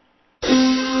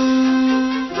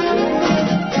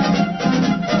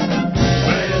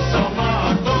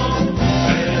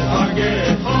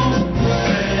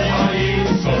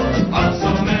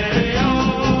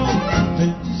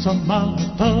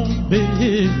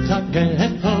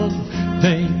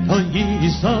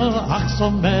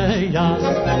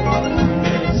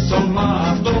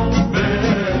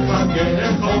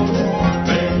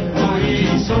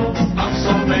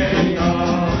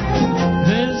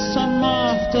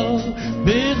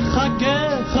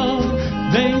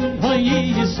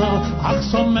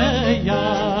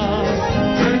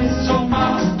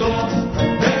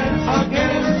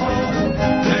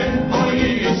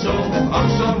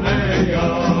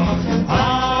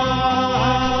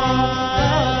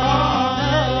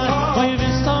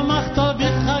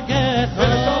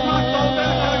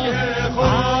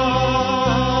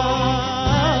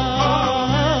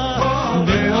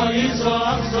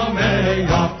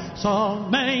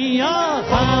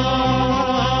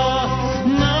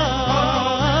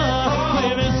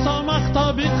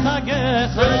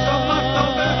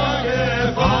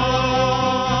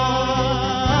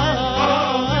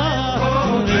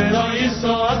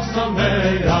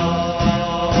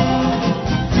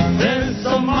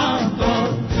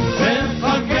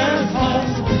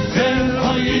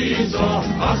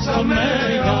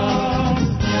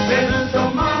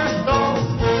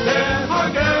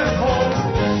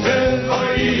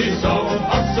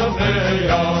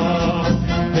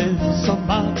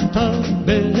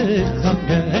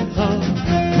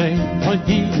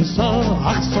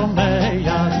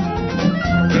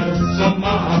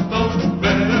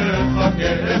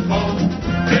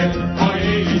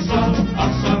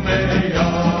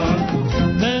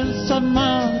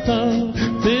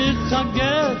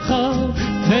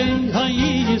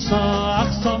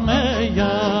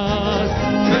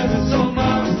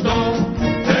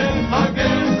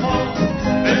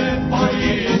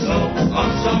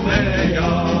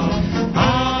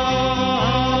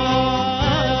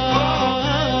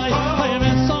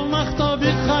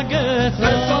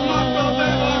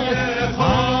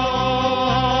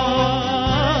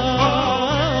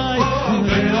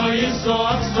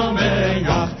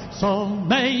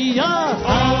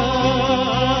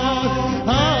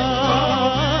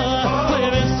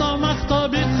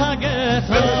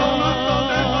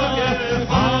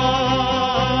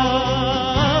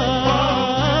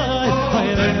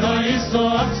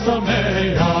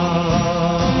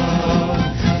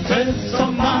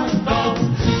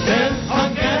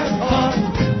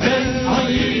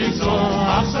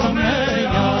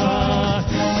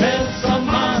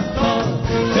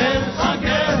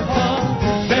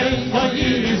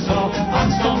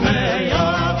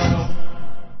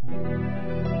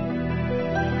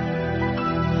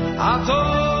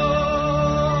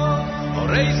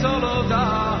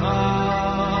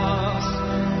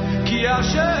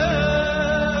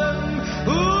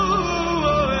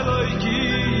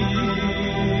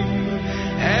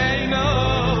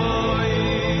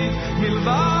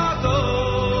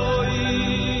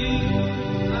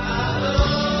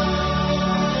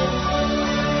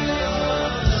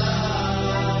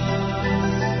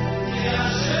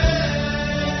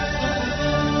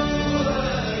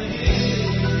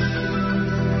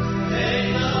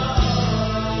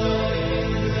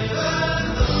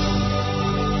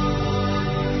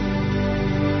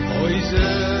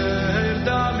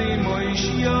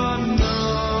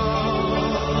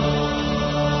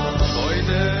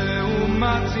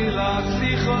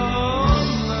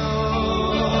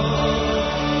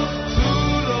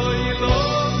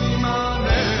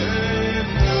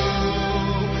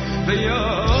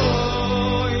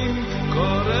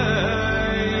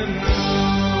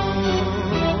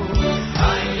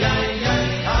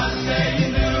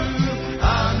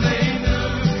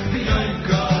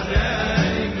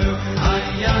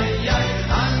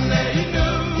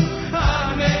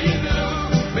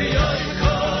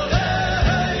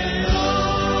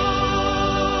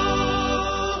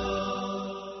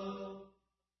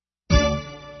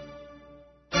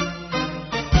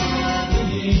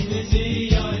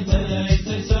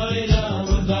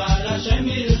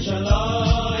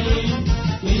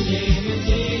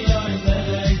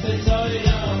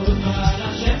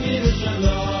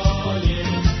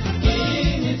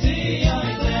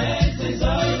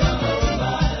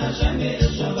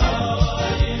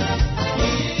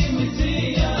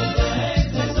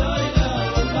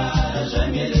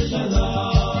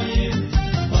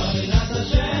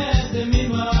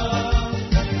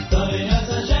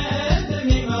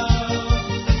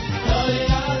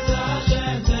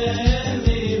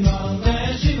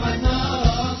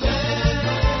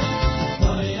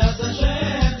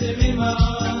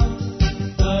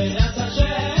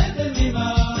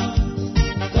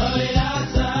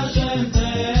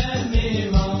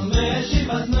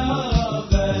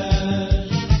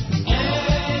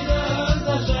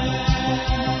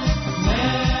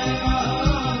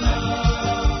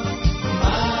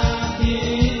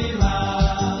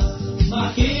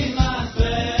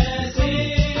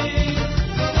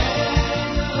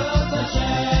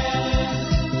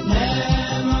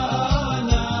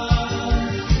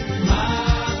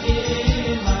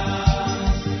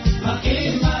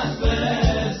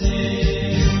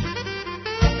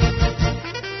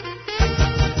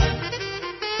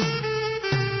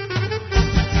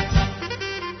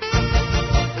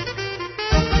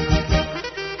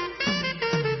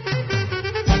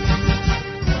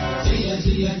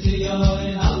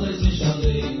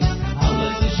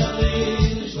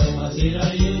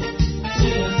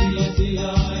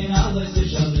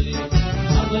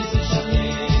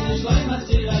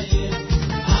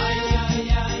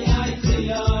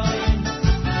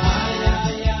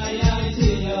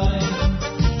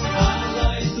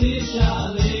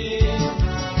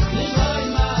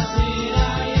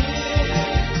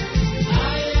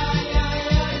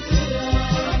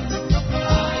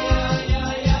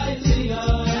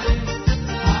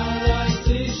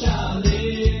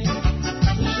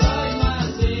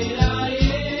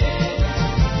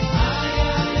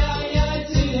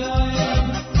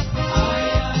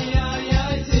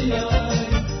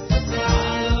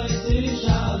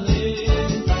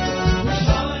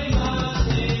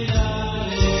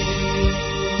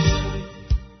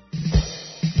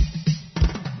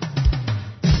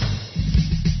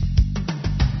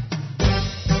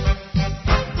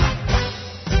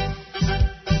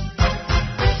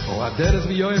 Deres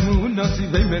vi oi mun nas i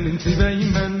veimen in zi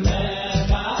veimen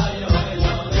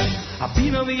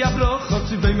Apina vi abroch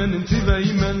zi veimen in zi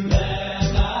veimen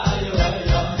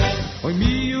Oi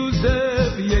mi uze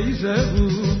vi eizevu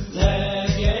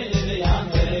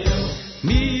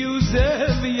Mi uze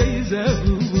vi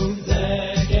eizevu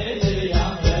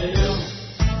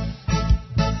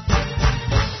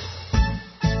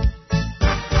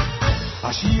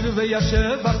Ashir ve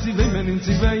yashev zi veimen in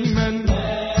zi veimen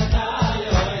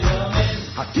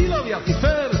Atilo vi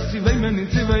atifer zi veimen in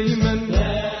zi veimen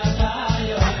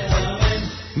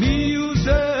Mi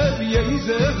uze vi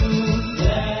eizevu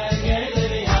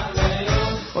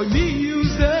Oi mi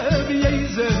uze vi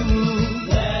eizevu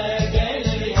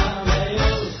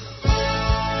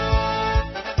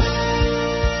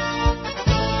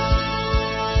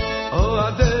O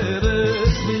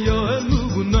aderes vi yo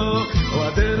emuno O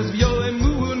aderes vi yo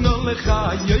emuno lecha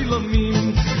yoilomim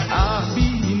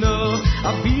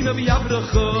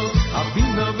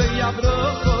Abina vi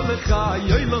abrocho lecha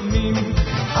yoilomim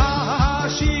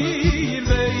Ashir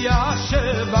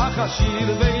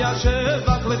ve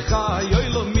yashevach lecha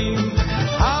yoilomim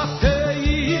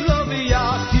Atilo vi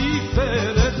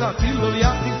atiferes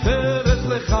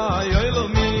lecha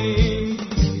yoilomim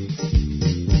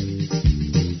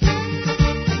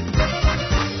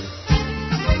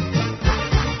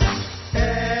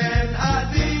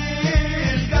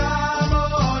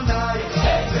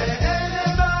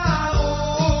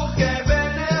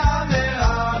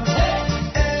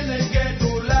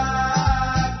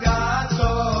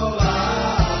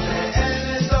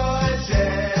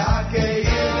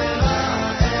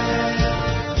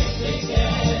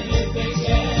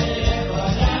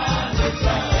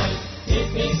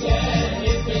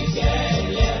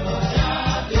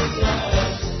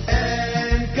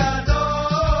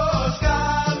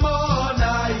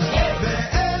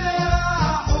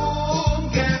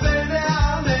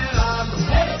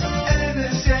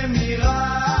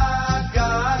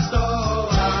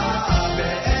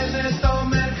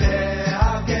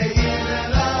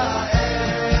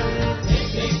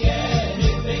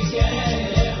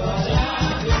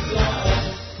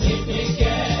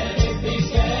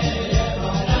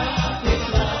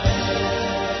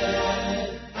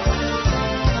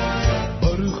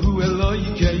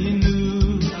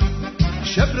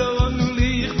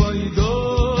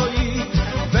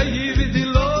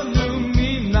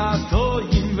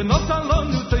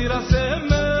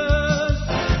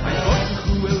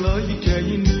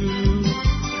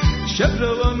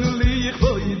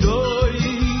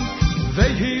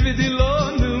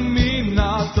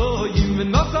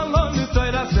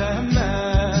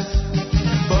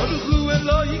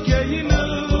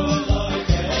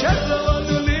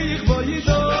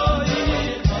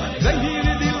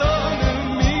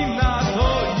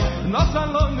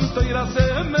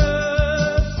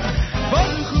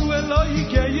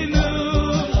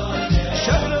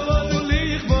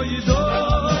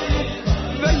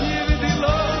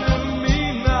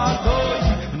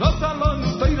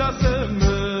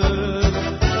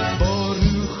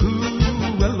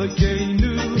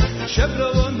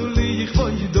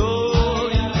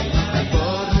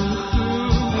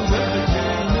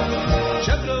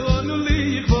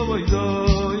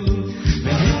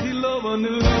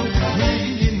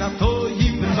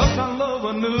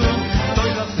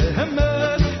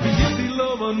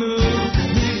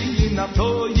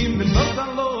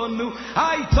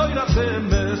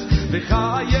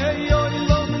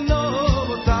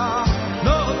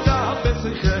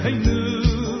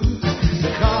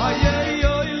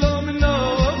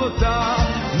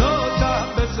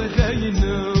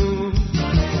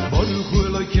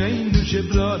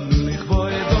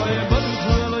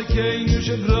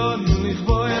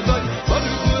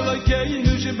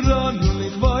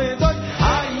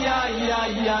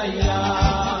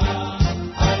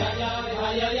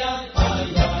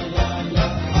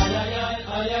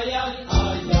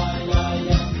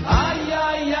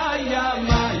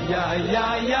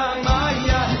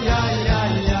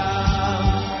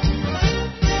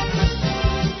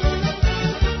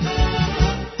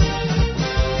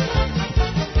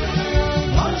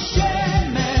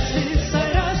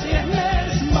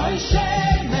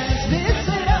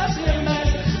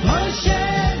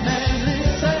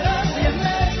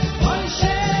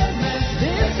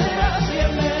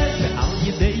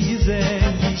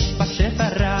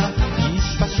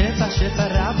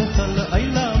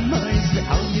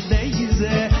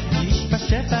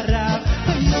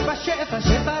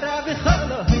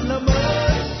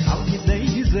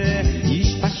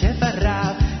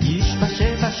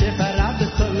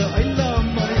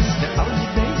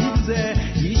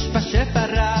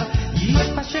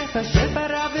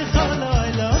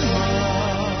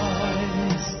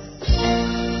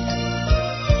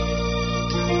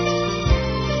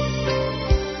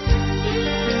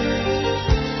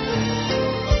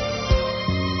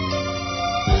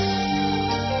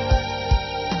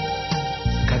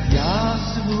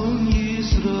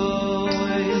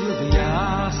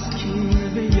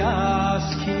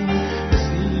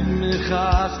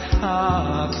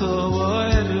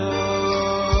Toero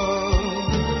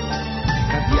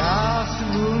Kad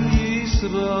Yasmun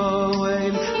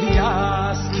Yisroel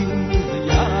Yaskin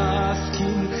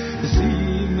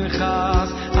Zimchas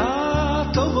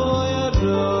Atoero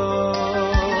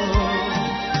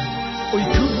Oy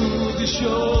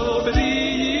Kudisho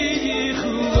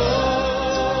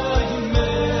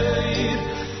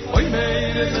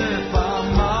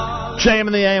JM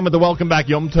in the AM with the Welcome Back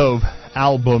Yom Tov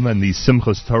album and the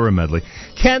Simchas Torah medley.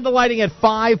 Candlelighting at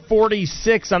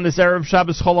 5:46 on this Erev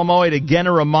Shabbos Chol Hamoed. Again,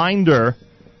 a reminder,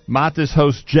 Matis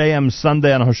hosts JM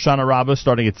Sunday on Hoshana Rabbah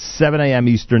starting at 7 a.m.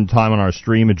 Eastern Time on our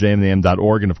stream at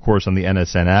jmnam.org and, of course, on the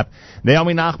NSN app.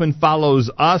 Naomi Nachman follows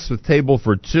us with Table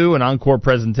for Two, an encore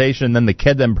presentation, and then the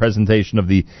Kedem presentation of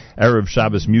the Erev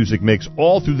Shabbos music mix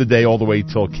all through the day, all the way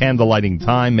till candlelighting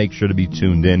time. Make sure to be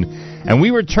tuned in. And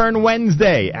we return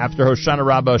Wednesday after Hoshana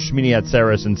Rabbah, Shmini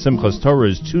Atzeres, and Simchas Torah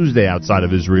is Tuesday outside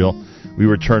of Israel. We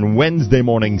return Wednesday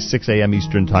morning, 6 a.m.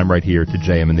 Eastern Time, right here to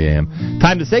JM in the AM.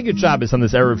 Time to say good Shabbos on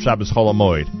this Erev Shabbos Chol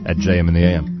Hamoed at JM in the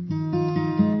AM.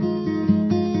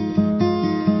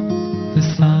 The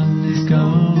sun is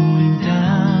going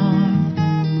down.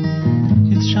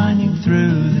 It's shining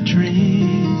through the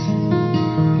trees.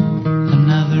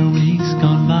 Another week's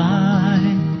gone by.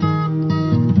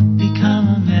 Become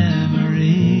a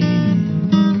memory.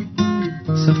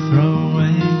 So throw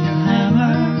away your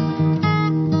hammer.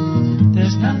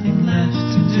 There's nothing left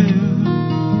to do.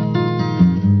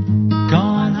 Go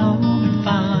on home and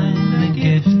find the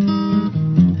gift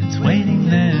that's waiting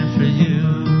there for you.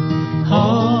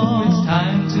 Oh, it's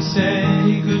time to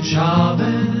say good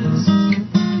Shabbos,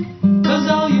 'cause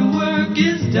all your work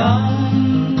is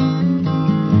done.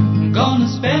 Gonna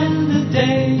spend the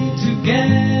day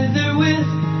together with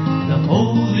the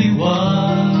Holy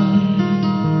One.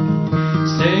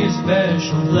 Say a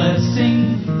special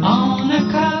blessing on a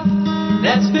cup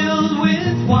that's filled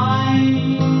with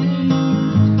wine.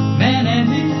 Man and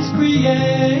his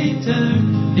creator,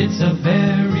 it's a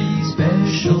very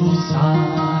special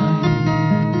sign.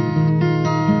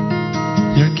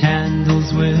 Your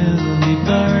candles will be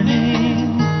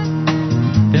burning.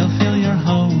 They'll fill your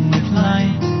home with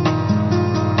light.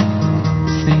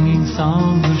 Singing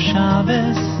songs of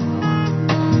Shabbos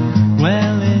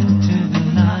well into the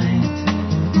night.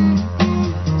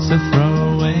 So throw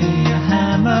away your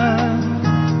hammer.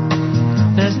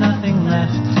 There's nothing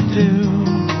left to do.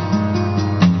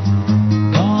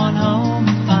 Go on home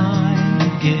and find a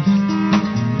gift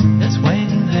that's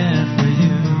waiting there for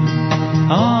you.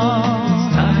 Oh, it's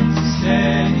time to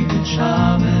say good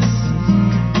Shabbos,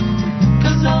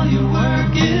 'cause all your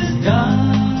work is done.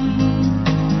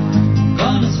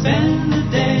 Gonna spend the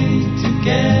day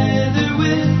together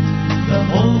with the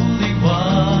Holy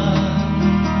One.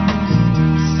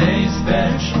 Say a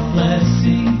special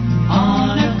blessing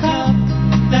on a cup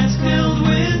that's filled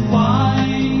with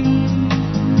wine.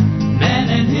 Man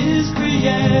and his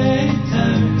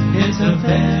creator is a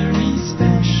very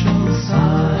special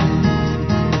sign.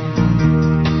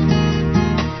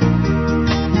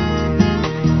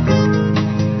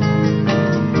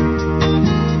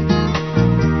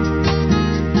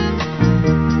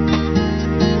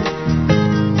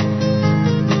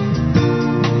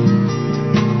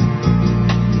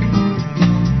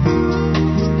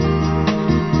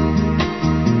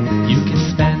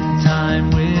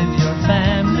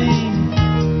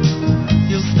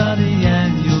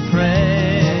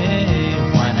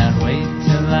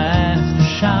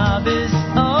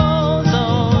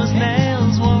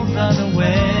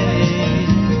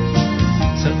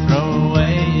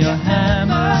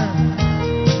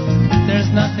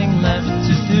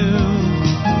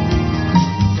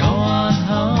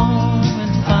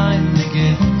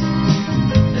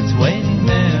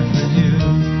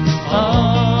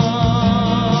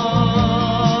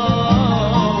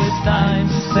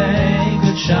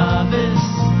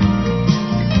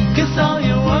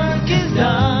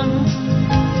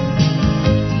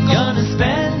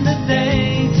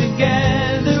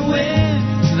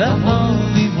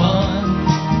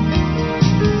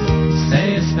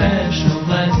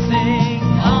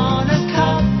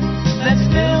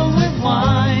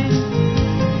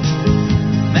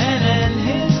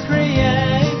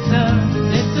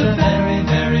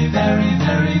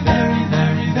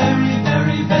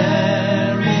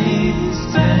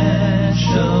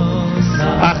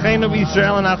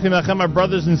 Israel and Achim Achem, our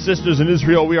brothers and sisters in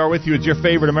Israel, we are with you. It's your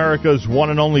favorite America's one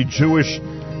and only Jewish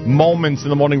Moments in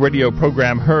the Morning radio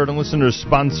program, heard and listeners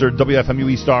sponsored WFMU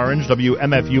East Orange,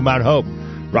 WMFU Mount Hope,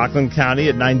 Rockland County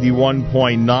at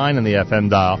 91.9 on the FM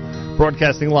dial,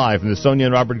 Broadcasting live from the Sonia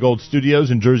and Robert Gold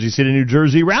studios in Jersey City, New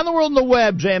Jersey. Around the world on the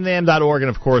web, jmnam.org, and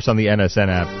of course on the NSN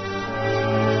app.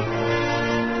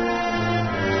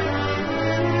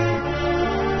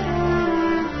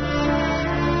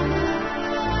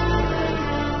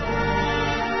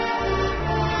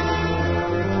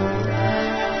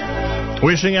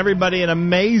 Wishing everybody an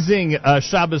amazing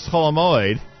Shabbos Chol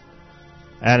Hamoed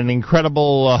and an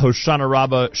incredible Hoshana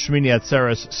Rabbah Shmini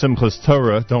Atzeres Simchas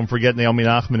Torah. Don't forget, Naomi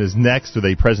Nachman is next with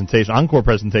a encore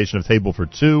presentation of Table for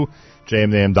Two,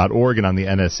 jmnam.org and on the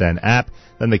NSN app.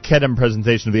 Then the Kedem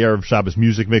presentation of the Erev Shabbos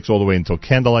music mix all the way until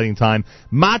candlelighting time.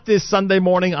 Matis Sunday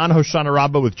morning on Hoshana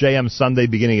Rabbah with JM Sunday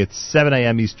beginning at 7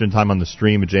 a.m. Eastern Time on the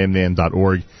stream at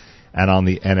jmnam.org and on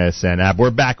the NSN app.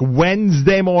 We're back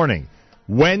Wednesday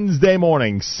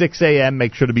morning, 6 a.m.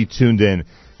 Make sure to be tuned in.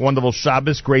 Wonderful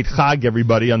Shabbos, great Chag,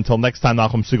 everybody. Until next time,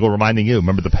 Nachum Segal reminding you,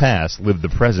 remember the past, live the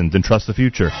present, and trust the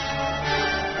future.